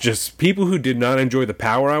 It just people who did not enjoy the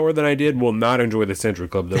Power Hour that I did will not enjoy the Century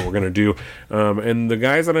Club that we're going to do. And the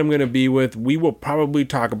guys that I'm going to be with, we will probably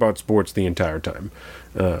talk about sports the entire time.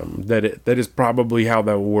 That is probably how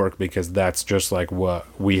that will work because that's just like what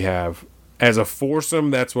we have. As a foursome,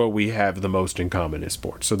 that's what we have the most in common is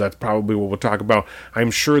sports. So that's probably what we'll talk about. I'm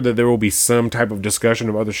sure that there will be some type of discussion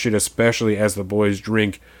of other shit, especially as the boys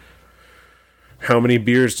drink. How many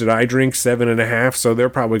beers did I drink? 7.5. So they're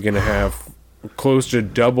probably going to have close to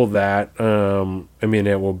double that. I mean,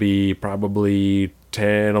 it will be probably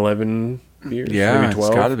 10, 11 beers. Yeah, maybe 12.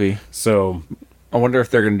 it's got to be. So I wonder if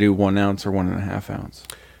they're going to do 1 ounce or 1.5 ounce.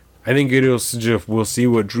 I think we'll see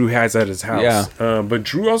what Drew has at his house. Yeah. But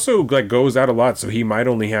Drew also like goes out a lot, so he might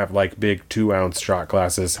only have like big 2-ounce shot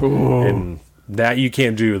glasses, and that you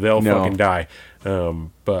can't do. They'll fucking die.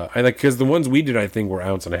 But I like because the ones we did, I think, were 1.5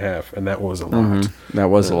 ounces, and that was a lot.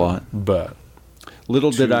 That was a lot. But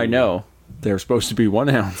Little did I know they were supposed to be 1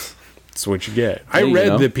 ounce. that's what you get. I you read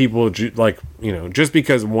know. that people like just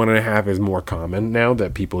because 1.5 is more common now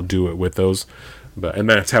that people do it with those. And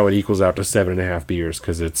that's how it equals out to 7.5 beers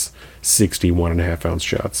because it's 60 1.5 ounce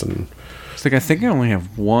shots and It's like I think I only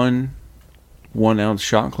have one 1 ounce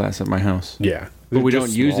shot glass at my house. yeah, But we They're don't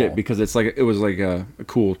just use small. it because it was like a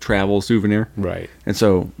cool travel souvenir. Right. And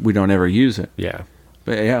so we don't ever use it. Yeah.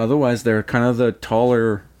 But yeah, otherwise they're kind of the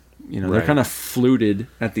taller, they're Right. kind of fluted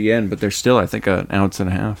at the end, but they're still, I think, 1.5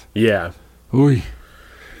 ounces. Yeah. Ooh.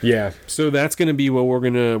 Yeah. So that's gonna be what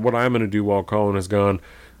I'm gonna do while Colin is gone.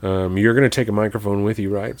 You're gonna take a microphone with you,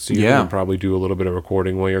 right? So you're gonna probably do a little bit of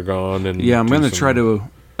recording while you're gone. And Yeah, I'm do going to some- try to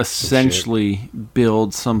essentially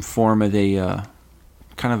build some form of a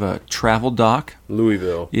kind of a travel doc.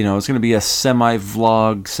 Louisville. It's going to be a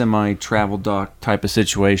semi-vlog, semi-travel doc type of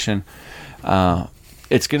situation.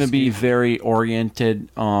 It's going to be very oriented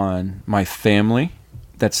on my family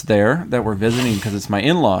that's there, that we're visiting, because it's my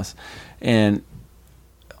in-laws. And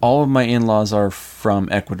all of my in-laws are from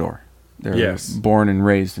Ecuador. They're born and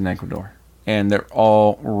raised in Ecuador. And they're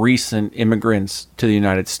all recent immigrants to the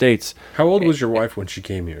United States. How old was your wife when she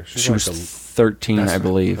came here? She was 13, I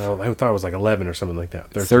believe. I thought it was like 11 or something like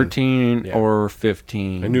that. 13 Yeah. or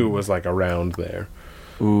 15. I knew it was like around there.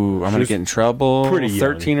 Ooh, I'm going to was get in trouble. pretty young.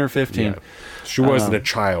 13 or 15. Yeah. She wasn't a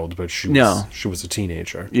child, but she was a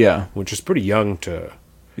teenager. Yeah. Which is pretty young to.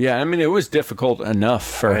 Yeah, I mean, it was difficult enough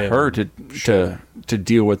for her to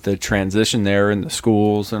deal with the transition there and the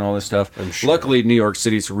schools and all this stuff. I'm sure. Luckily, New York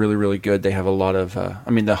City's really, really good. They have a lot of,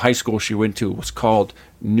 the high school she went to was called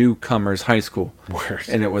Newcomers High School. Word.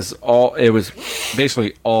 And it was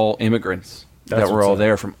basically all immigrants That's that were what's all up.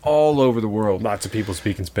 there from all over the world. Lots of people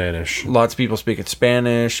speaking Spanish. Lots of people speaking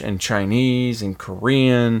Spanish and Chinese and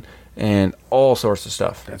Korean and all sorts of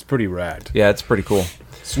stuff. That's pretty rad. Yeah, it's pretty cool.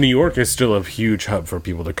 So New York is still a huge hub for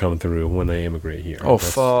people to come through when they immigrate here. Oh,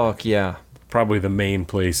 That's fuck, yeah. probably the main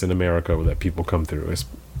place in America that people come through.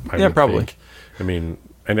 I Yeah, would probably. think. I mean,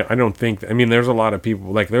 I don't think. I mean, there's a lot of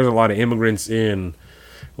people. Like, there's a lot of immigrants in,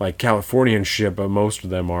 like, California and shit, but most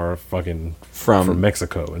of them are fucking from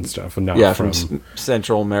Mexico and stuff, and not Yeah, from from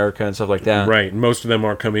Central America and stuff like that. right. Most of them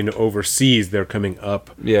are coming overseas. They're coming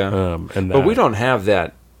up. Yeah. But we don't have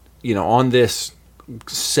that, on this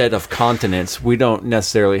set of continents, we don't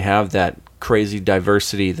necessarily have that crazy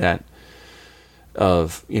diversity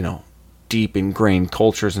of deep ingrained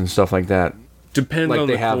cultures and stuff like that, depends like on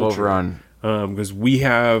they the have culture. over on because we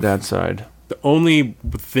have that side. the only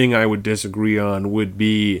thing I would disagree on would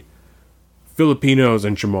be Filipinos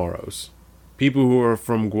and Chamorros. People who are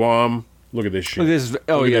from Guam. Look at this shit. Look at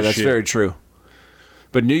this That's shit. very true.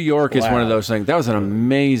 But New York is one of Wow. those things. That was an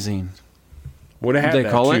amazing. Would have had they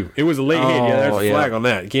that call too. it? It was a late hit. Yeah, there's Oh, a yeah. flag on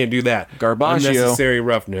that. You can't do that. Garbaggio. Unnecessary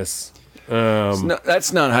roughness. No,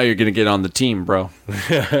 that's not how you're going to get on the team, bro.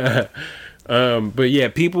 But yeah,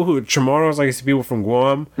 people who Chamorros, like I see people from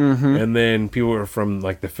Guam, and then people who are from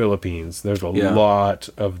like the Philippines. There's a lot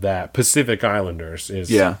of that. Pacific Islanders is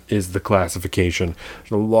the classification.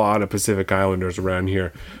 There's a lot of Pacific Islanders around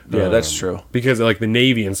here. Yeah, that's true. Because of like the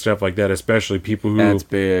Navy and stuff like that, especially people who That's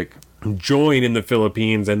big. join in the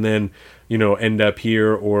Philippines and then end up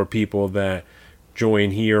here, or people that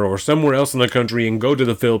join here or somewhere else in the country and go to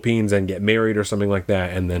the Philippines and get married or something like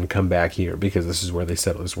that, and then come back here because this is where they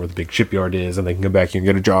settle. This is where the big shipyard is, and they can come back here and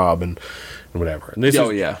get a job and whatever. And this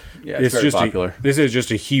it's very just popular. This is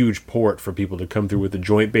just a huge port for people to come through with the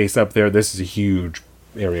joint base up there. This is a huge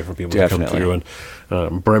area for people to come through,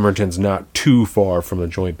 and Bremerton's not too far from the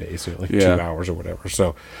joint base, 2 hours or whatever.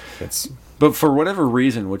 So it's. But for whatever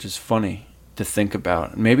reason, which is funny to think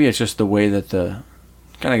about, maybe it's just the way that the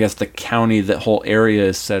county, that whole area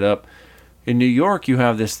is set up. In New York, you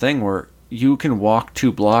have this thing where you can walk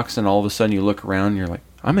 2 blocks and all of a sudden you look around and you're like,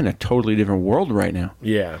 I'm in a totally different world right now.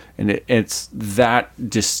 Yeah. And it's that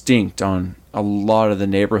distinct on a lot of the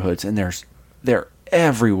neighborhoods, and they're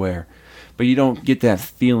everywhere. But you don't get that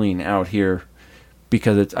feeling out here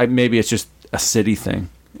because maybe it's just a city thing.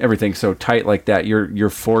 Everything's so tight like that. You're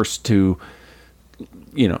forced to,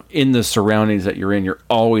 in the surroundings that you're in, you're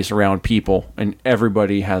always around people, and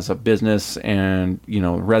everybody has a business and,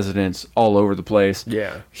 residents all over the place.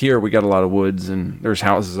 Yeah. Here we got a lot of woods and there's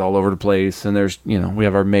houses all over the place, and there's, we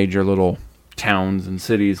have our major little towns and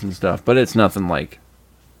cities and stuff, but it's nothing like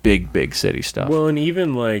big city stuff. Well, and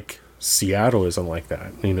even like Seattle isn't like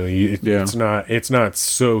that. It's not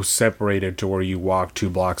so separated to where you walk 2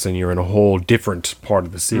 blocks and you're in a whole different part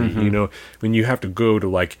of the city. When you have to go to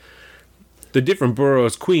like the different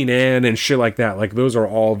boroughs, Queen Anne and shit like that, like those are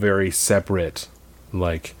all very separate.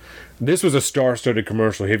 Like, this was a star-studded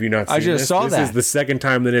commercial. Have you not seen this? I just saw that. This is the second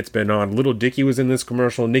time that it's been on. Little Dicky was in this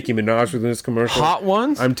commercial. Nicki Minaj was in this commercial. Hot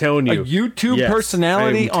Ones? I'm telling you. A YouTube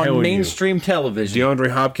personality on mainstream television. DeAndre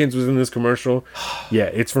Hopkins was in this commercial. Yeah,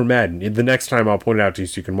 it's for Madden. The next time I'll point it out to you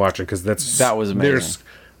so you can watch it, because that was amazing. There's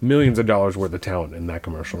millions of dollars worth of talent in that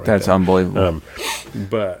commercial. That's unbelievable.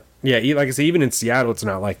 But yeah, like I say, even in Seattle, it's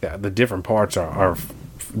not like that. The different parts are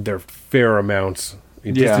they're fair amounts,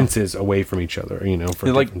 distances away from each other.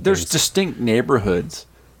 For there's distinct neighborhoods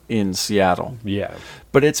in Seattle. Yeah,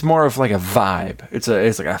 but it's more of like a vibe. It's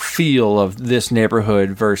like a feel of this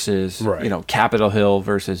neighborhood versus Capitol Hill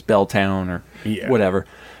versus Belltown or whatever.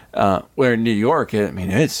 Where in New York,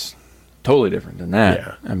 it's totally different than that.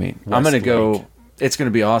 Yeah. I'm gonna go. It's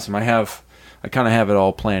gonna be awesome. I kind of have it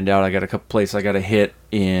all planned out. I got a couple places I got to hit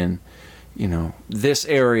in, this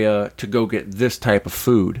area to go get this type of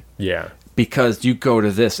food. Yeah. Because you go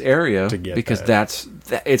to this area because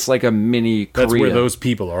it's like a mini Korea. That's where those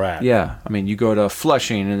people are at. Yeah. You go to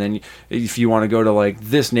Flushing, and then if you want to go to like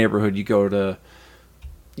this neighborhood,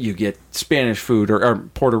 you get Spanish food or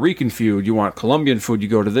Puerto Rican food. You want Colombian food, you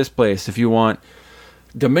go to this place. If you want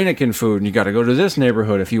Dominican food, you got to go to this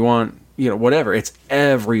neighborhood. If you want, whatever, it's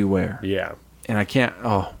everywhere. Yeah. And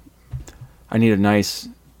I need a nice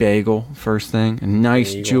bagel first thing. A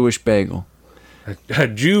nice Jewish bagel. A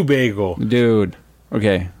Jew bagel. Dude.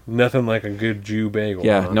 Okay. Nothing like a good Jew bagel.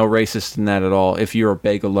 Yeah, no racist in that at all. If you're a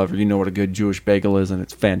bagel lover, you know what a good Jewish bagel is, and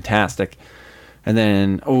it's fantastic. And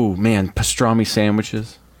then, pastrami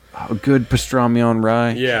sandwiches. A good pastrami on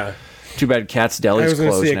rye. Yeah. Too bad Cat's Deli's closed now. I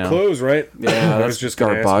was going to say it closed, right? Yeah, that's just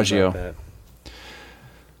Garbaggio.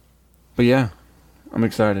 But yeah, I'm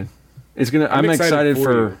excited. I'm excited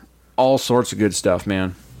for all sorts of good stuff,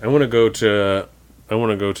 man. I want to go to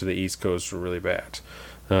the East Coast really bad,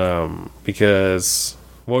 because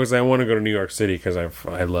I want to go to New York City because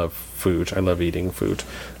I love food. I love eating food.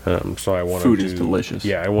 So I want food is delicious.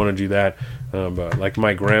 Yeah, I want to do that. But like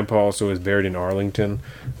my grandpa also is buried in Arlington,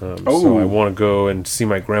 so I want to go and see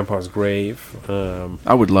my grandpa's grave.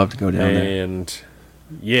 I would love to go down there. And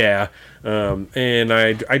yeah. And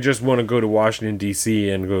I just want to go to Washington D.C.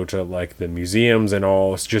 and go to like the museums and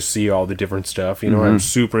just see all the different stuff. I'm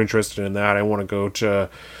super interested in that. I want to go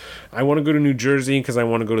to New Jersey because I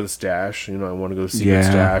want to go to the Stash. I want to go see the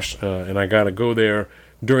Stash, and I gotta go there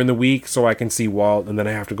during the week so I can see Walt, and then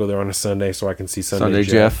I have to go there on a Sunday so I can see Sunday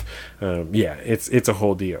Jeff. It's a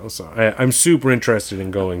whole deal. So I'm super interested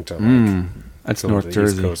in going to that's North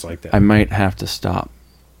Jersey. East Coast like that. I might have to stop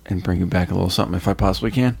and bring you back a little something if I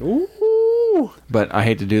possibly can. Ooh. But I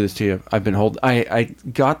hate to do this to you. I've been I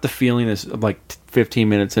got the feeling this like 15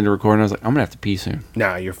 minutes into recording. I was like, I'm gonna have to pee soon.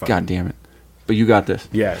 Nah, you're fine. God damn it! But you got this.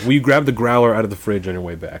 Yeah, we grabbed the growler out of the fridge on your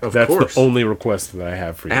way back. That's the only request that I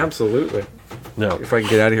have for you. Absolutely. No, if I can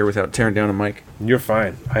get out of here without tearing down a mic. You're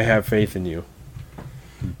fine. I have faith in you.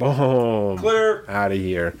 Boom. Clear. Out of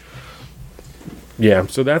here. yeah,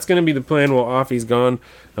 so that's going to be the plan while Offie's gone.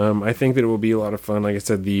 I think that it will be a lot of fun. Like I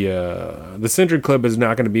said, the Century Club is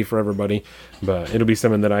not going to be for everybody, but it'll be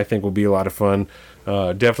something that I think will be a lot of fun.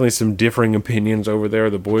 Definitely some differing opinions over there.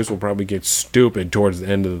 The boys will probably get stupid towards the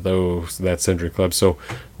end of that Century Club, so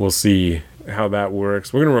we'll see how that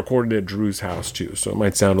works. We're going to record it at Drew's house too, so it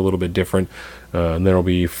might sound a little bit different. And there will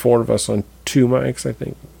be 4 of us on 2 mics, I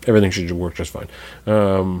think. Everything should work just fine.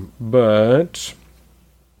 But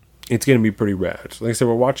it's going to be pretty rad. So like I said,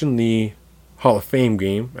 we're watching the Hall of Fame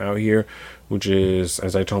game out here, which is,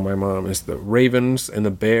 as I told my mom, is the Ravens and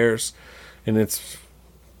the Bears. And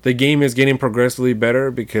the game is getting progressively better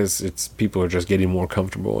because people are just getting more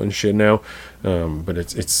comfortable and shit now. But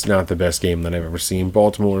it's not the best game that I've ever seen.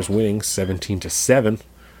 Baltimore is winning 17-7,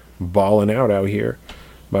 balling out here.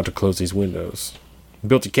 About to close these windows.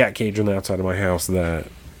 Built a cat cage on the outside of my house that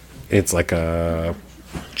it's like a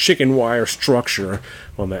chicken wire structure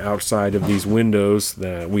on the outside of these windows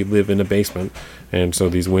that we live in a basement, and so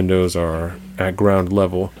these windows are at ground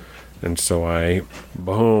level, and so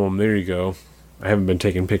boom, there you go. I haven't been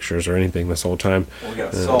taking pictures or anything this whole time. We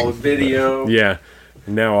got solid video. Yeah,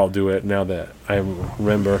 now I'll do it now that I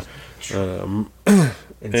remember.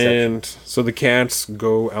 And so the cats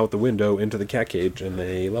go out the window into the cat cage and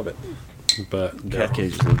they love it, but Cat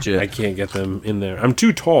cage is legit. I can't get them in there. I'm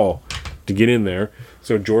too tall to get in there,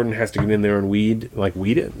 so Jordan has to get in there and weed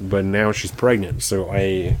it. But now she's pregnant, so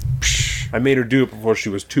I made her do it before she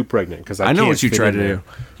was too pregnant because I know what you tried to do.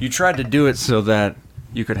 You tried to do it so that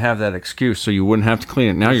you could have that excuse, so you wouldn't have to clean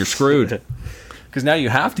it. Now you're screwed because now you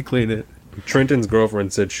have to clean it. Trenton's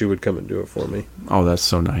girlfriend said she would come and do it for me. Oh, that's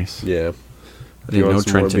so nice. Yeah, I didn't know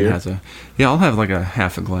Trenton has a. Yeah, I'll have like a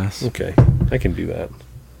half a glass. Okay, I can do that.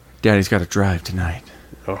 Daddy's got to drive tonight.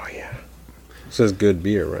 Oh yeah, it says good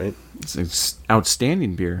beer, right? It's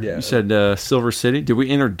outstanding beer. Yeah. You said Silver City. Did we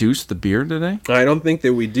introduce the beer today? I don't think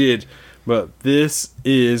that we did, but this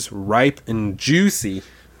is Ripe and Juicy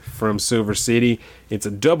from Silver City. It's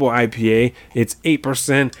a double IPA. It's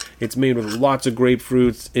 8%. It's made with lots of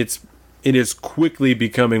grapefruits. It is quickly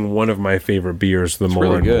becoming one of my favorite beers the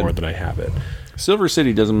more and more that I have it. Silver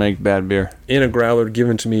City doesn't make bad beer. In a growler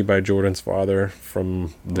given to me by Jordan's father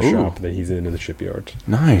from the shop that he's in the shipyard.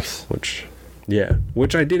 Nice. Which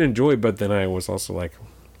I did enjoy, but then I was also like,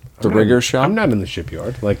 The rigger shop? I'm not in the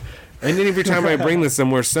shipyard. Like, and then every time I bring this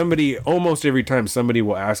somewhere, almost every time somebody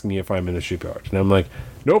will ask me if I'm in the shipyard. And I'm like,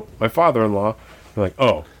 nope, my father-in-law. I'm like,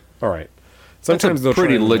 oh, all right. Sometimes that's a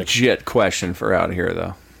pretty legit question for out here,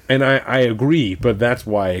 though. And I agree, but that's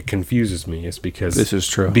why it confuses me. Is because this is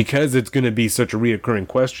true. Because it's going to be such a reoccurring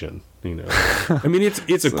question. You know, I mean,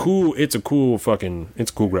 it's a cool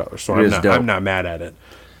growler. So I'm not mad at it.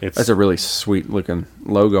 That's a really sweet looking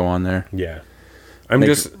logo on there. Yeah,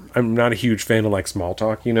 I'm not a huge fan of like small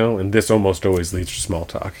talk, you know, and this almost always leads to small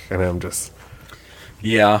talk, and I'm just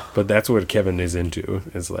But that's what Kevin is into.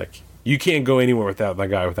 Is like, you can't go anywhere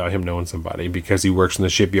without him knowing somebody because he works in the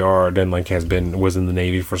shipyard and like was in the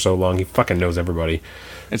Navy for so long. He fucking knows everybody.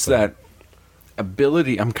 It's that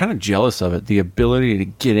ability. I'm kind of jealous of it. The ability to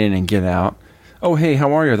get in and get out. Oh, hey,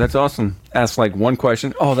 how are you? That's awesome. Ask like one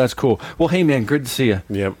question. Oh, that's cool. Well, hey, man, good to see you.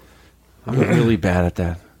 Yep. I'm really bad at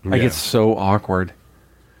that. I get so awkward.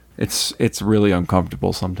 It's really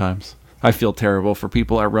uncomfortable sometimes. I feel terrible for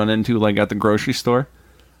people I run into like at the grocery store.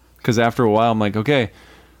 Because after a while, I'm like, okay,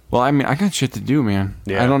 well, I mean, I got shit to do, man.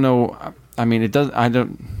 Yeah. I don't know. I mean, I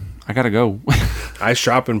gotta go. I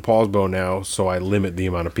shop in Paulsbo now, so I limit the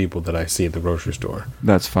amount of people that I see at the grocery store.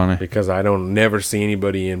 That's funny. Because I don't never see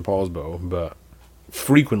anybody in Paulsbo, but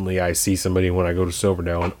frequently I see somebody when I go to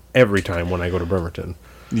Silverdale and every time when I go to Bremerton.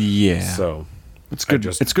 Yeah. So it's good.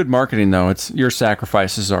 It's good marketing, though. It's your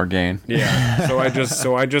sacrifice is our gain. Yeah. So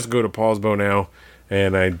I just go to Paulsbo now,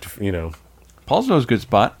 and Paulsbo's a good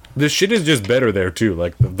spot. The shit is just better there too.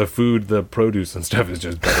 Like the food, the produce and stuff is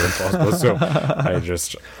just better in Paulsbo. So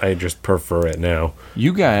I just prefer it now.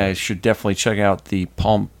 You guys should definitely check out the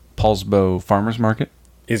Paulsbo Farmers Market.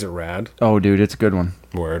 Is it rad? Oh, dude, it's a good one.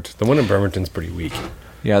 Word. The one in Bremerton's pretty weak.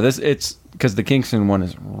 Yeah, it's because the Kingston one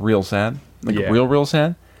is real sad, real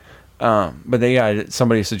sad. But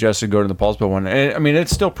somebody suggested go to the Paulsbo one. I mean,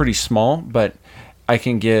 it's still pretty small, but I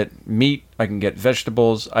can get meat, I can get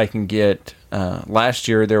vegetables, I can get. Last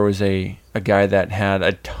year there was a guy that had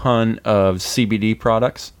a ton of CBD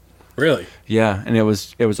products. Really? Yeah, and it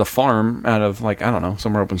was a farm out of like, I don't know,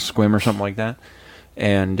 somewhere up in Squim or something like that.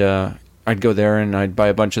 And I'd go there and I'd buy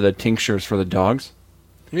a bunch of the tinctures for the dogs.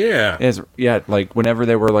 Yeah. Like whenever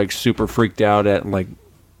they were like super freaked out at like,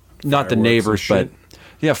 not the neighbors, but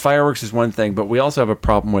yeah, fireworks is one thing, but we also have a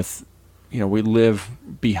problem with, we live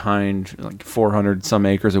behind like 400 some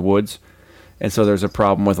acres of woods. And so there's a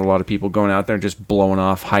problem with a lot of people going out there and just blowing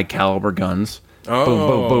off high caliber guns. Boom,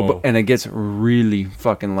 boom, boom, boom. And it gets really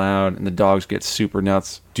fucking loud, and the dogs get super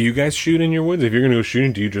nuts. Do you guys shoot in your woods? If you're going to go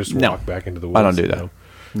shooting, do you just walk back into the woods? I don't do that.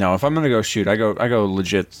 No, if I'm going to go shoot, I go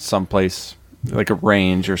legit someplace like a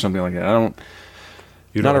range or something like that. I don't.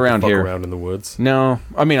 You not don't around fuck here. Around in the woods. No,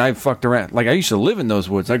 I mean I fucked around. Like I used to live in those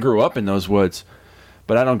woods. I grew up in those woods,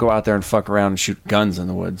 but I don't go out there and fuck around and shoot guns in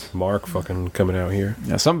the woods. Mark fucking coming out here.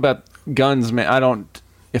 Yeah, something about guns, man. I don't.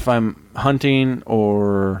 If I'm hunting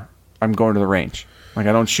or I'm going to the range, like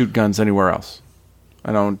I don't shoot guns anywhere else.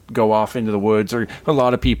 I don't go off into the woods, or a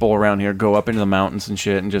lot of people around here go up into the mountains and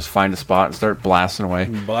shit and just find a spot and start blasting away.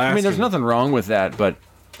 I mean, there's nothing wrong with that, but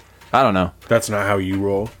I don't know. That's not how you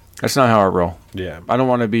roll. That's not how I roll. Yeah. I don't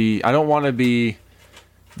want to be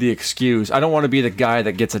the excuse. I don't want to be the guy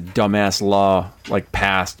that gets a dumbass law like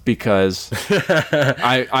passed because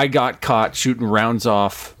I got caught shooting rounds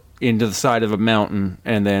off into the side of a mountain,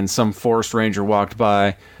 and then some forest ranger walked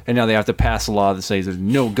by, and now they have to pass a law that says there's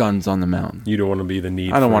no guns on the mountain. You don't want to be the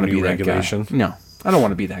need. I don't want to be regulation. That guy. No, I don't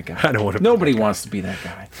want to be that guy. I don't want to. Nobody wants to be that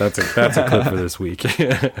guy. That's a clip for this week.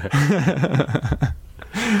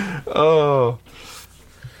 Oh.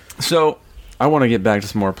 So, I want to get back to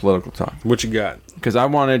some more political talk. What you got? Because I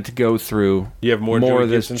wanted to go through you have more of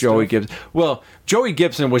this Joey Gibson. Well, Joey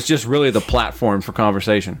Gibson was just really the platform for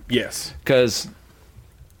conversation. Yes. Because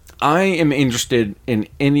I am interested in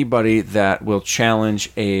anybody that will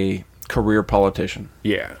challenge a career politician.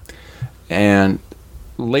 Yeah. And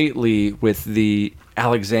lately, with the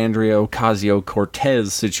Alexandria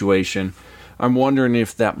Ocasio-Cortez situation, I'm wondering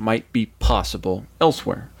if that might be possible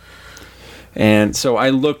elsewhere. And so I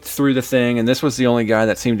looked through the thing, and this was the only guy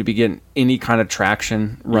that seemed to be getting any kind of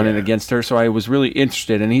traction running against her. So I was really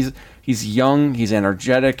interested. And he's young, he's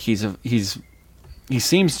energetic, he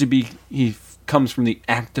seems to be, he comes from the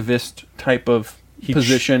activist type of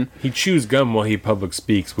position. He chews gum while he public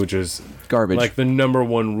speaks, which is garbage. Like the number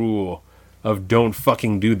one rule of don't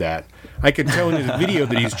fucking do that. I could tell in his video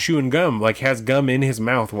that he's chewing gum, like has gum in his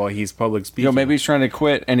mouth while he's public speaking. You know, maybe he's trying to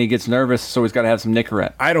quit and he gets nervous, so he's got to have some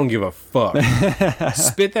Nicorette. I don't give a fuck.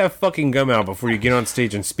 Spit that fucking gum out before you get on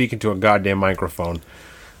stage and speak into a goddamn microphone.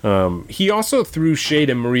 He also threw shade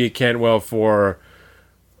at Maria Cantwell for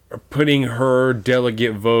putting her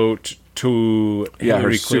delegate vote to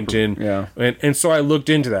Hillary Clinton. And so I looked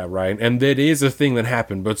into that, right? And that is a thing that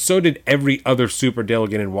happened. But so did every other super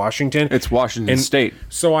delegate in Washington. It's Washington State.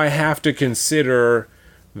 So I have to consider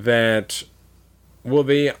that, well,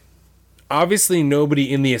 obviously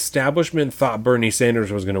nobody in the establishment thought Bernie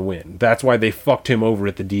Sanders was going to win. That's why they fucked him over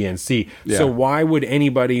at the DNC. Yeah. So why would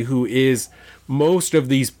anybody who is... Most of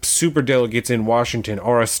these super delegates in Washington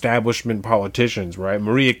are establishment politicians, right?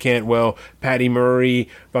 Maria Cantwell, Patty Murray,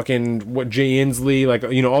 fucking Jay Inslee, like,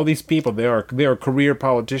 you know, all these people, they are career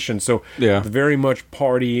politicians. So very much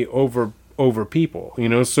party over people, you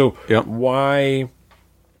know? So why,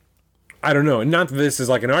 I don't know. Not that this is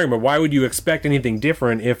like an argument. Why would you expect anything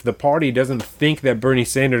different if the party doesn't think that Bernie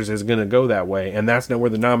Sanders is going to go that way and that's not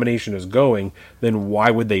where the nomination is going? Then why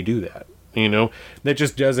would they do that? You know, that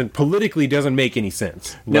just politically doesn't make any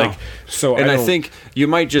sense. No. Like, so I think you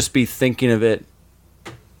might just be thinking of it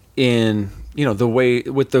in, you know, the way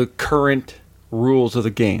with the current rules of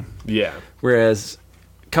the game. Yeah. Whereas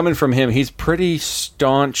coming from him, he has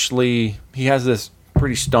this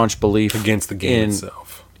pretty staunch belief against the game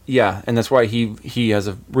itself. Yeah, and that's why he has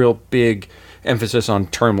a real big emphasis on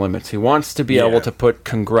term limits. He wants to be able to put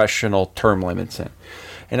congressional term limits in.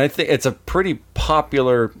 And I think it's a pretty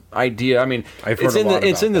popular idea. I mean,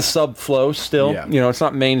 it's in the subflow still. Yeah. You know, it's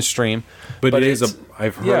not mainstream. But it is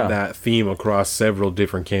I've heard that theme across several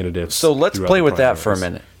different candidates. So let's play with that for a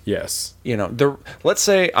minute. Yes. You know, let's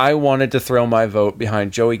say I wanted to throw my vote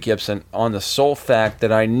behind Joey Gibson on the sole fact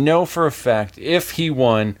that I know for a fact if he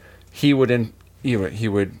won, he would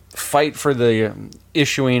fight for the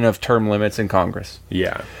issuing of term limits in Congress.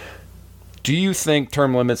 Yeah. Do you think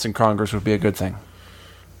term limits in Congress would be a good thing?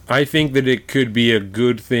 I think that it could be a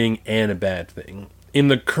good thing and a bad thing. In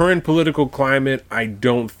the current political climate, I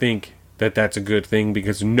don't think that that's a good thing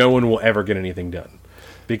because no one will ever get anything done.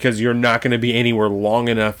 Because you're not going to be anywhere long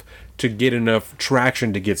enough to get enough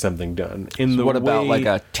traction to get something done. What about like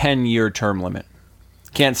a 10-year term limit?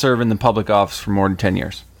 Can't serve in the public office for more than 10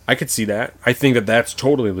 years. I could see that. I think that that's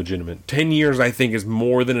totally legitimate. 10 years, I think, is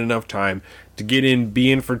more than enough time to get in,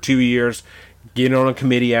 be in for 2 years, get on a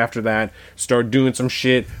committee after that, start doing some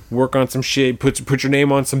shit, work on some shit, put your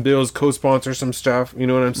name on some bills, co-sponsor some stuff. You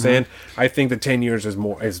know what I'm saying? I think that 10 years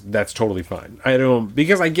that's totally fine.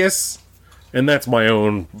 Because I guess, and that's my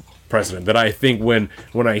own precedent that I think when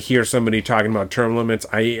I hear somebody talking about term limits,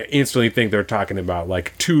 I instantly think they're talking about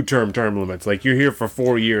like 2-term term limits. Like, you're here for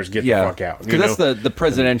 4 years, get the fuck out. Because that's the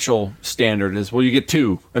presidential standard is, well, you get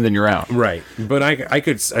 2 and then you're out. Right. But I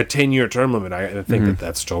could, a 10-year term limit, I think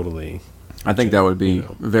that's totally... I think that would be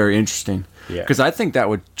very interesting. Yeah. Because I think that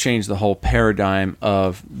would change the whole paradigm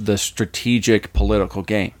of the strategic political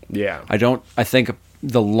game. Yeah. I think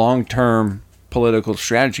the long-term political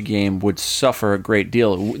strategy game would suffer a great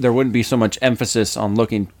deal. There wouldn't be so much emphasis on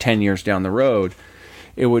looking 10 years down the road.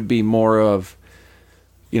 It would be more of,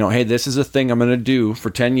 hey, this is a thing I'm going to do for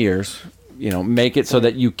 10 years. Make it so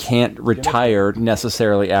that you can't retire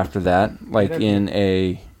necessarily after that, like in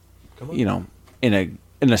a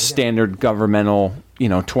standard governmental,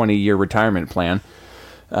 20-year retirement plan.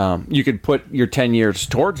 You could put your 10 years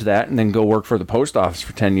towards that and then go work for the post office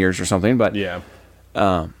for 10 years or something. But yeah.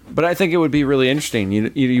 But I think it would be really interesting.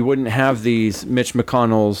 You wouldn't have these Mitch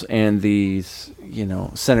McConnells and these,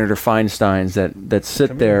 Senator Feinsteins that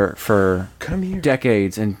sit there for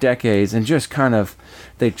decades and decades and just kind of,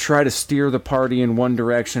 they try to steer the party in one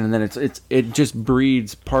direction, and then it just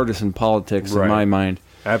breeds partisan politics in my mind.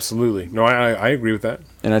 Absolutely. No, I agree with that.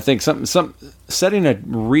 And I think some setting a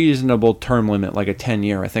reasonable term limit, like a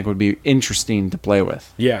 10-year, I think would be interesting to play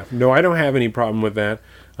with. Yeah. No, I don't have any problem with that.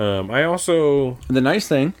 I also... The nice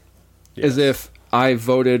thing is if I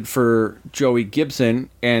voted for Joey Gibson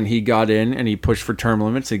and he got in and he pushed for term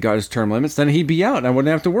limits, he got his term limits, then he'd be out and I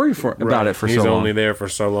wouldn't have to worry about it for so long. He's only there for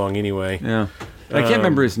so long anyway. Yeah. I can't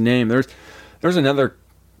remember his name. There's another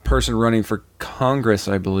person running for Congress,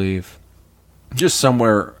 I believe, just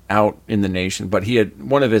somewhere out in the nation, but he had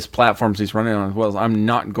one of his platforms he's running on as well. I'm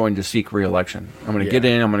not going to seek re-election. I'm going to get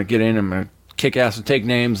in. I'm going to kick ass and take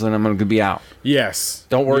names, and I'm going to be out. Yes.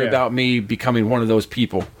 Don't worry about me becoming one of those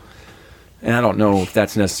people. And I don't know if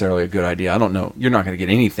that's necessarily a good idea. I don't know. You're not going to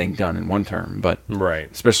get anything done in one term, but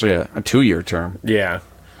especially a 2-year term. Yeah.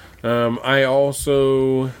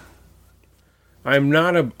 I'm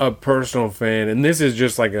not a personal fan, and this is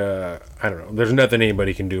just like I don't know, there's nothing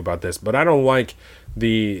anybody can do about this, but I don't like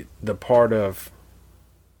the part of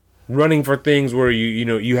running for things where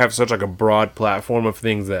you have such like a broad platform of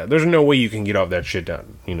things that there's no way you can get all that shit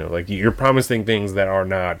done. Like you're promising things that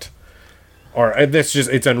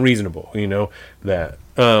it's unreasonable, that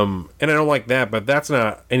and I don't like that, but that's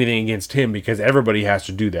not anything against him because everybody has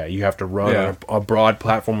to do that. You have to run a broad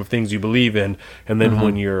platform of things you believe in, and then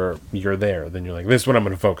when you're there, then you're like, this is what I'm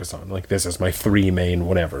going to focus on. Like, this is my 3 main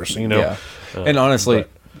whatevers, Yeah. And honestly,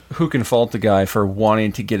 who can fault the guy for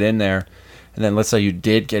wanting to get in there? And then let's say you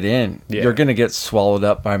did get in, you're going to get swallowed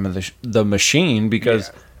up by the machine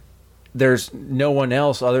because there's no one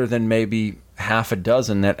else other than maybe half a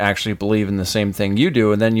dozen that actually believe in the same thing you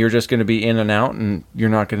do, and then you're just going to be in and out, and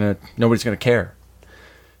nobody's going to care.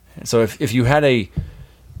 And so if you had a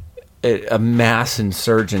mass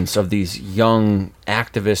insurgence of these young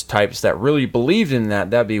activist types that really believed in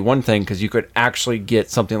that'd be one thing because you could actually get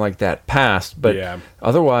something like that passed. But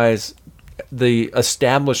otherwise, the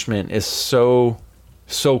establishment is so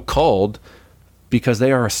called because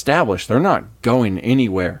they are established. They're not going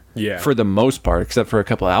anywhere for the most part, except for a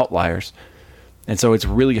couple of outliers. And so it's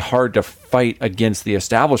really hard to fight against the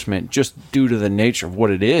establishment just due to the nature of what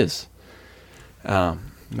it is. Go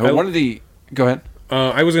ahead.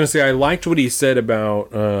 I was going to say, I liked what he said about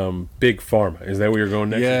Big Pharma. Is that where you're going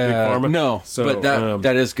next? Yeah, Big Pharma? No, but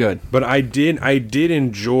that is good. But I did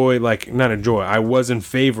enjoy, I was in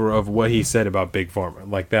favor of what he said about Big Pharma,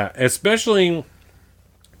 like that. Especially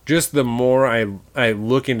just the more I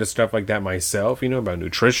look into stuff like that myself, about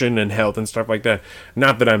nutrition and health and stuff like that.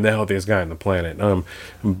 Not that I'm the healthiest guy on the planet,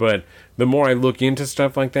 but the more I look into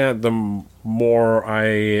stuff like that, the more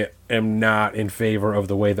I am not in favor of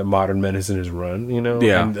the way that modern medicine is run,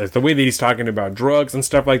 Yeah. And the way that he's talking about drugs and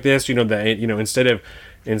stuff like this, that,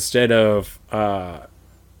 instead of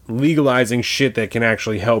legalizing shit that can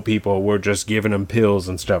actually help people, we're just giving them pills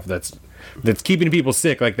and stuff that's keeping people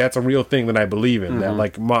sick. Like, that's a real thing that I believe in. That,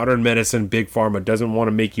 like, modern medicine, Big Pharma doesn't want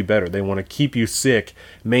to make you better. They want to keep you sick,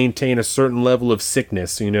 maintain a certain level of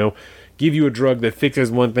sickness, give you a drug that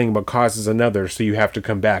fixes one thing but causes another, so you have to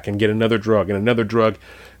come back and get another drug and another drug.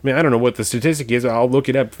 I mean, I don't know what the statistic is. I'll look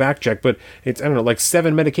it up, fact check, but it's, I don't know, like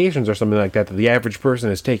 7 medications or something like that the average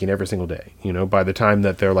person is taking every single day, by the time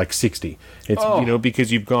that they're like 60. It's,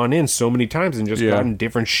 because you've gone in so many times and just gotten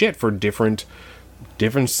different shit for different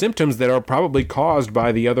symptoms that are probably caused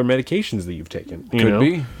by the other medications that you've taken.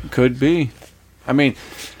 Could be. I mean,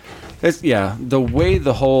 the way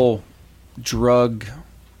the whole drug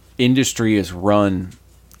industry is run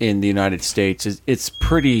in the United States it's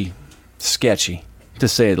pretty sketchy, to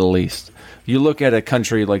say the least. You look at a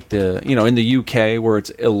country like in the UK where it's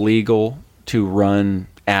illegal to run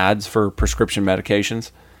ads for prescription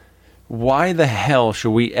medications. Why the hell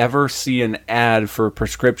should we ever see an ad for a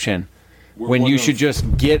prescription when you should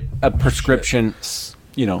just get a prescription,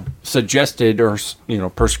 suggested or,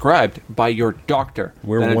 prescribed by your doctor?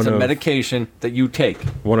 Then it's a medication that you take.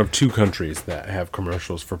 One of 2 countries that have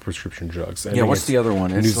commercials for prescription drugs. What's the other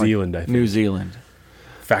one? New Zealand, I think. New Zealand.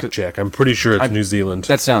 Fact check. I'm pretty sure it's New Zealand.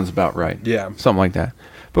 That sounds about right. Yeah. Something like that.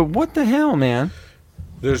 But what the hell, man?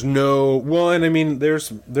 There's and I mean,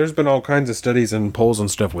 there's been all kinds of studies and polls and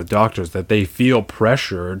stuff with doctors that they feel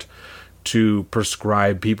pressured to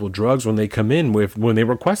prescribe people drugs when they come in when they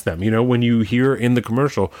request them. When you hear in the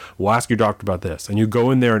commercial, we'll ask your doctor about this, and you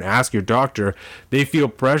go in there and ask your doctor, they feel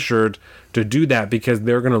pressured to do that because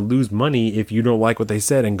they're going to lose money if you don't like what they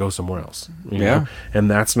said and go somewhere else. You know?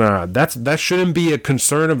 And that shouldn't be a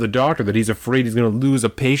concern of the doctor, that he's afraid he's going to lose a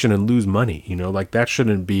patient and lose money. That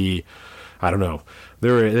shouldn't be, I don't know.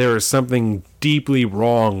 There is something deeply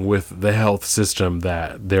wrong with the health system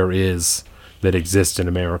that exists in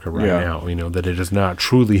America right now. That it is not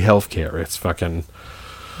truly healthcare. It's fucking.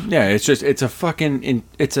 Yeah, it's a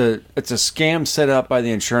scam set up by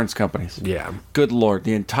the insurance companies. Yeah. Good Lord.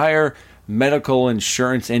 The entire medical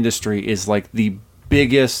insurance industry is like the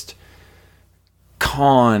biggest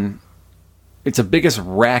con. It's the biggest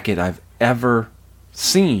racket I've ever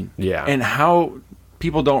seen. Yeah. And how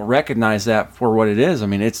people don't recognize that for what it is. I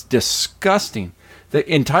mean, it's disgusting. The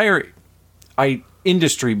entire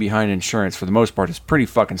industry behind insurance, for the most part, is pretty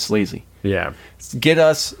fucking sleazy. Yeah.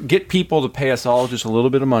 Get people to pay us all just a little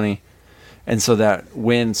bit of money, and so that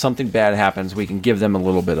when something bad happens, we can give them a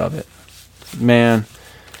little bit of it. Man,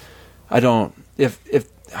 I don't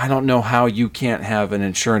know how you can't have an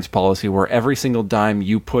insurance policy where every single dime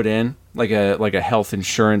you put in, like a health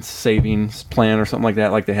insurance savings plan or something like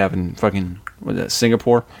that, like they have in fucking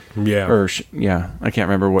Singapore. Yeah. I can't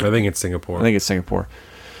remember what. I think it's Singapore.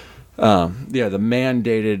 The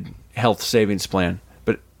mandated health savings plan,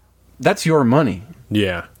 but that's your money.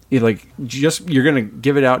 Yeah. You're going to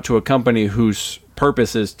give it out to a company whose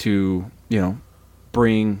purpose is to,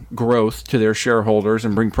 bring growth to their shareholders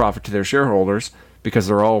and bring profit to their shareholders, because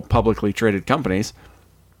they're all publicly traded companies.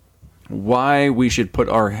 Why we should put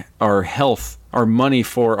our money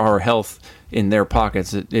for our health in their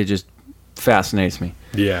pockets, it just fascinates me.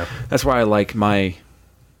 Yeah. That's why I like my,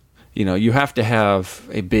 you have to have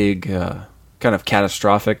a big kind of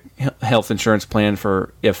catastrophic health insurance plan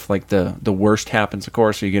for if like the worst happens, of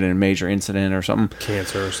course, or you get in a major incident or something.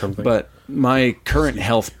 Cancer or something. But my current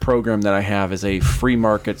health program that I have is a free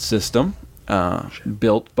market system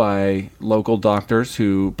built by local doctors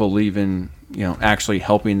who believe in, actually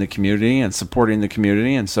helping the community and supporting the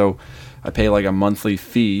community. And so I pay like a monthly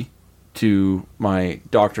fee to my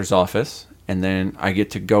doctor's office, and then I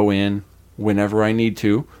get to go in whenever I need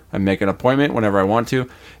to. I make an appointment whenever I want to.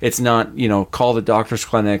 It's not, call the doctor's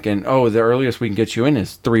clinic and, the earliest we can get you in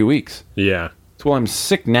is 3 weeks. Yeah. So, I'm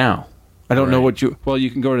sick now. I don't know what you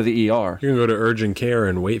can go to the ER. You can go to urgent care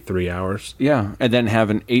and wait 3 hours. Yeah. And then have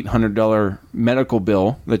an $800 medical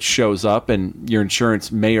bill that shows up, and your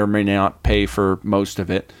insurance may or may not pay for most of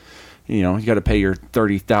it. You got to pay your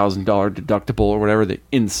 $30,000 deductible or whatever the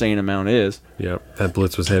insane amount is. Yep. That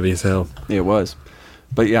blitz was heavy as hell. It was.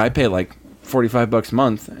 But yeah, I pay like $45 a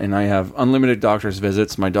month, and I have unlimited doctor's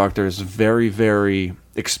visits. My doctor is very, very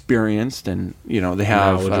experienced, and they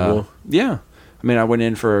have knowledgeable. I mean, I went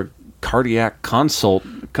in for a cardiac consult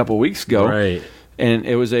a couple weeks ago, right? And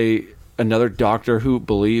it was another doctor who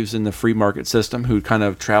believes in the free market system, who kind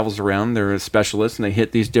of travels around. They're a specialist, and they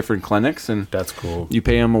hit these different clinics, and that's cool. You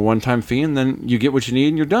pay them a one-time fee, and then you get what you need,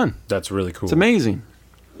 and you're done. That's really cool. It's amazing.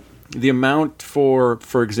 The amount for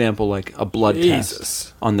example, like a blood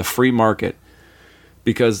test on the free market,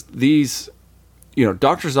 because these,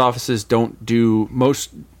 doctors' offices don't do, most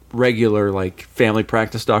regular like family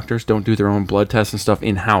practice doctors don't do their own blood tests and stuff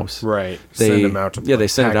in house. Right. They send them out to they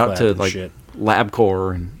send it out to like shit.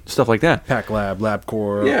 LabCorp and stuff like that. PacLab,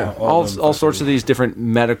 LabCorp. Yeah, all sorts of these different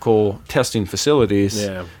medical testing facilities.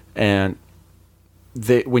 Yeah. And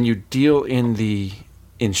when you deal in the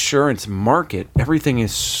insurance market, everything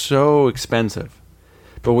is so expensive.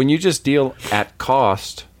 But when you just deal at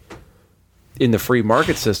cost in the free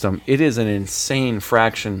market system, it is an insane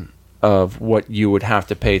fraction of what you would have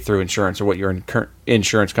to pay through insurance, or what your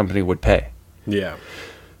insurance company would pay. Yeah.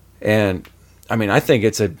 And I mean, I think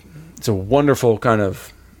it's a wonderful kind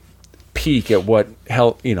of peek at what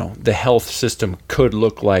the health system could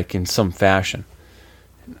look like in some fashion.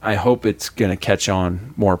 I hope it's going to catch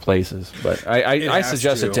on more places, but I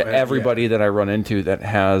suggest it to everybody that I run into that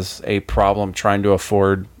has a problem trying to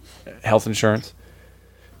afford health insurance,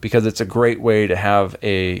 because it's a great way to have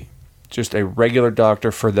just a regular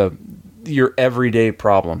doctor for your everyday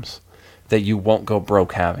problems that you won't go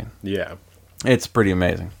broke having. Yeah. It's pretty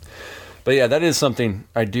amazing. But yeah, that is something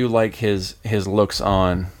I do like his looks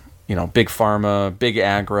on, big pharma, big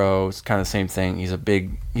agro. It's kind of the same thing. He's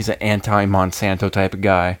an anti-Monsanto type of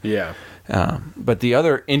guy. Yeah. But the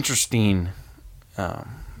other interesting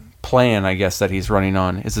plan, I guess, that he's running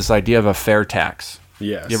on is this idea of a fair tax.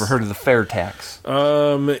 Yes. You ever heard of the fair tax?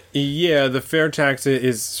 Yeah, the fair tax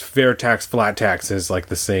is fair tax, flat tax is like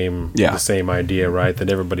the same idea, right? That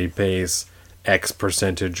everybody pays X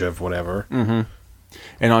percentage of whatever. Mm-hmm.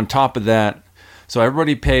 And on top of that, so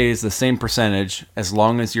everybody pays the same percentage as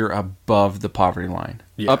long as you're above the poverty line.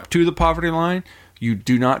 Yeah. Up to the poverty line, you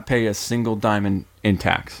do not pay a single dime in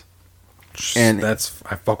tax. And I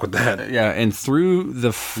fuck with that. Yeah, and through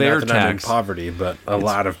the fair Not that I'm in tax, poverty, but a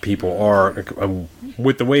lot of people are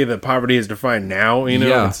with the way that poverty is defined now. It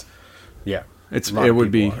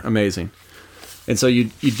would be amazing. And so you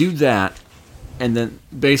do that, and then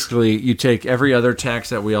basically you take every other tax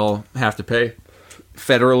that we all have to pay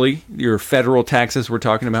federally, your federal taxes we're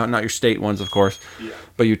talking about, not your state ones, of course. Yeah.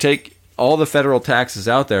 But you take all the federal taxes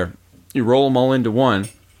out there, you roll them all into one,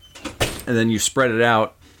 and then you spread it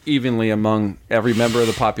out evenly among every member of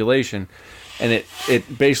the population, and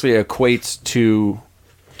it basically equates to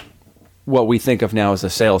what we think of now as a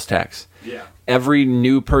sales tax. Yeah. Every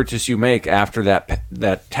new purchase you make after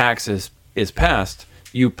that tax is passed,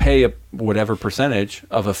 you pay whatever percentage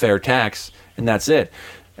of a fair tax, and that's it.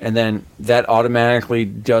 And then that automatically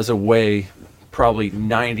does away probably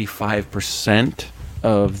 95%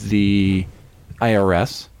 of the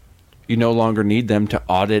IRS. You no longer need them to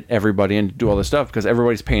audit everybody and do all this stuff because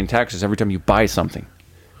everybody's paying taxes every time you buy something.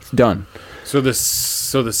 It's done. So the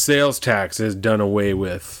sales tax is done away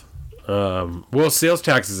with. Sales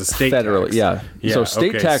tax is a state federally, tax. yeah. So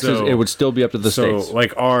state taxes, it would still be up to the states. So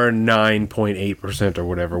like our 9.8% or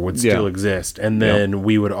whatever would still exist, and then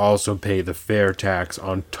we would also pay the fair tax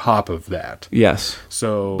on top of that. Yes.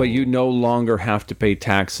 So, but you no longer have to pay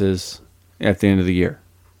taxes at the end of the year.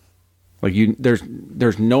 Like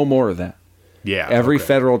there's no more of that. Yeah. Every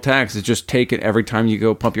federal tax is just taken every time you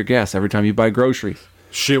go pump your gas, every time you buy groceries.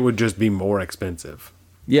 Shit would just be more expensive.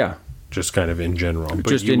 Yeah. Just kind of in general. But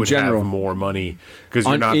just you in would general. have more money because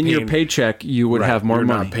you're not in paying, your paycheck. You would have more you're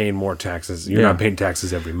money. You're not paying more taxes. You're not paying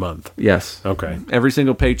taxes every month. Yes. Okay. Every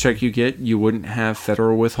single paycheck you get, you wouldn't have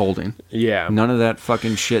federal withholding. Yeah. None of that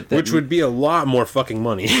fucking shit. Which would be a lot more fucking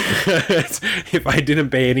money. If I didn't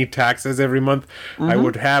pay any taxes every month, I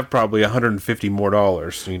would have probably $150 more.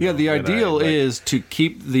 The ideal is to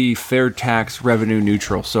keep the fair tax revenue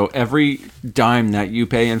neutral. So every dime that you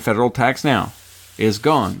pay in federal tax now is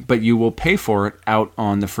gone, but you will pay for it out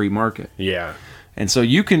on the free market. Yeah. And so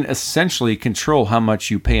you can essentially control how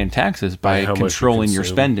much you pay in taxes by controlling your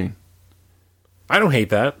spending. I don't hate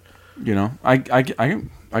that. I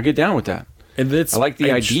get down with that. And I like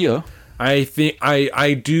the idea. I think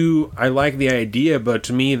I do. I like the idea, but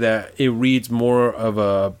to me that it reads more of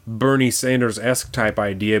a Bernie Sanders-esque type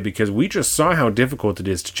idea because we just saw how difficult it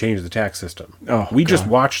is to change the tax system. We just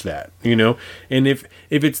watched that, And if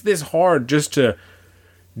it's this hard just to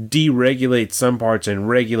deregulate some parts and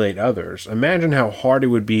regulate others, imagine how hard it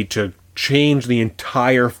would be to change the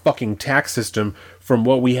entire fucking tax system from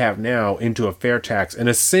what we have now into a fair tax and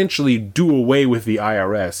essentially do away with the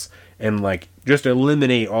IRS and just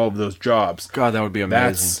eliminate all of those jobs. God, that would be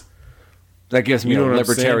amazing. That gives me a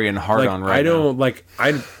libertarian hard-on right now.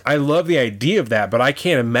 I love the idea of that, but I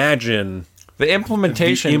can't imagine the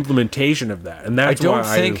implementation of that. And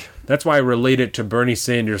that's why I relate it to Bernie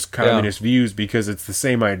Sanders' communist views, because it's the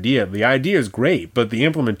same idea. The idea is great, but the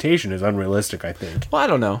implementation is unrealistic, I think. Well, I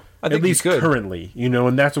don't know. I think at least currently,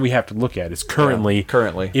 and that's what we have to look at is currently.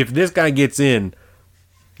 If this guy gets in,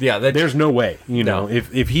 there's no way, No.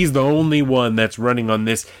 If he's the only one that's running on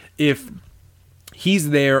this, if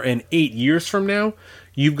he's there and 8 years from now,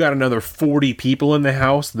 you've got another 40 people in the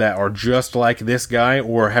House that are just like this guy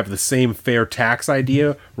or have the same fair tax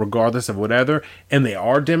idea, regardless of whatever, and they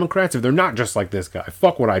are Democrats, if they're not just like this guy,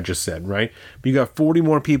 fuck what I just said, right? But you got 40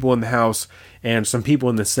 more people in the House and some people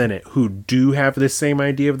in the Senate who do have this same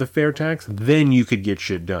idea of the fair tax, then you could get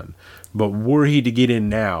shit done. But were he to get in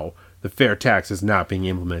now, the fair tax is not being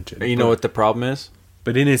implemented. You know what the problem is?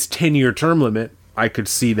 But in his 10-year term limit, I could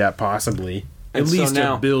see that possibly, at least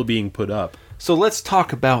a bill being put up. So let's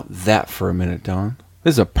talk about that for a minute, Don.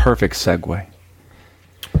 This is a perfect segue.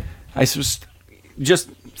 I just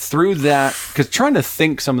through that, because trying to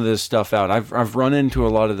think some of this stuff out, I've run into a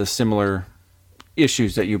lot of the similar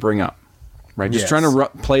issues that you bring up. right? Just Yes. trying to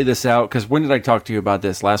play this out. Because when did I talk to you about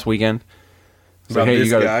this? Last weekend? So, About this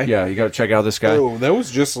you gotta, guy? Yeah, you got to check out this guy. Oh, that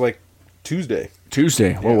was just like Tuesday.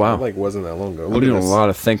 Tuesday. Oh, wow. That, like, wasn't that long ago. I'm Look at doing a this. lot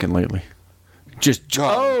of thinking lately. Just,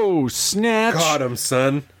 Got oh, snatch. Got him,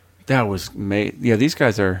 son. That was made. Yeah, these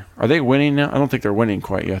guys are they winning now? I don't think they're winning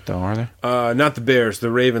quite yet, though, are they? Not the Bears.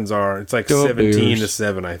 The Ravens are. It's like The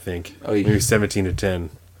 17-7, I think. Oh, yeah. Maybe 17-10.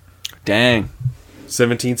 Dang.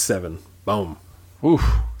 17-7. Boom. Oof.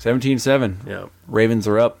 17-7. Yeah. Ravens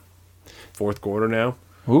are up. Fourth quarter now.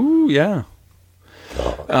 Ooh, yeah.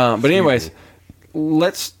 But anyways,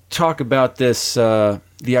 let's talk about this, the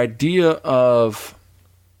idea of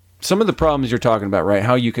some of the problems you're talking about, right?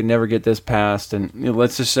 How you can never get this passed. And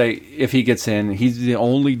let's just say if he gets in, he's the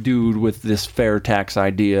only dude with this fair tax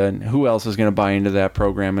idea. And who else is going to buy into that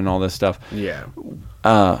program and all this stuff? Yeah.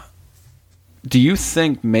 Do you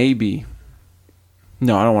think maybe...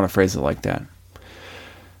 No, I don't want to phrase it like that.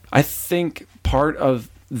 I think part of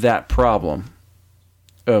that problem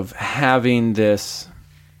of having this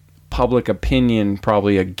public opinion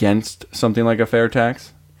probably against something like a fair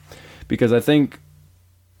tax, because I think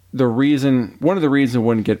one of the reasons it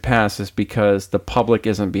wouldn't get passed is because the public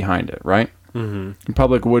isn't behind it, right? Mm-hmm. The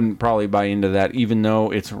public wouldn't probably buy into that, even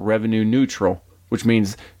though it's revenue neutral, which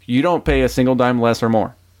means you don't pay a single dime less or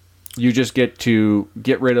more. You just get to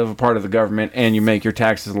get rid of a part of the government, and you make your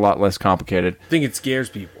taxes a lot less complicated. I think it scares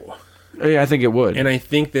people. Yeah, I think it would. And I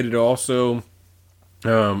think that it also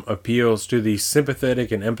appeals to the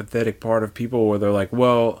sympathetic and empathetic part of people where they're like,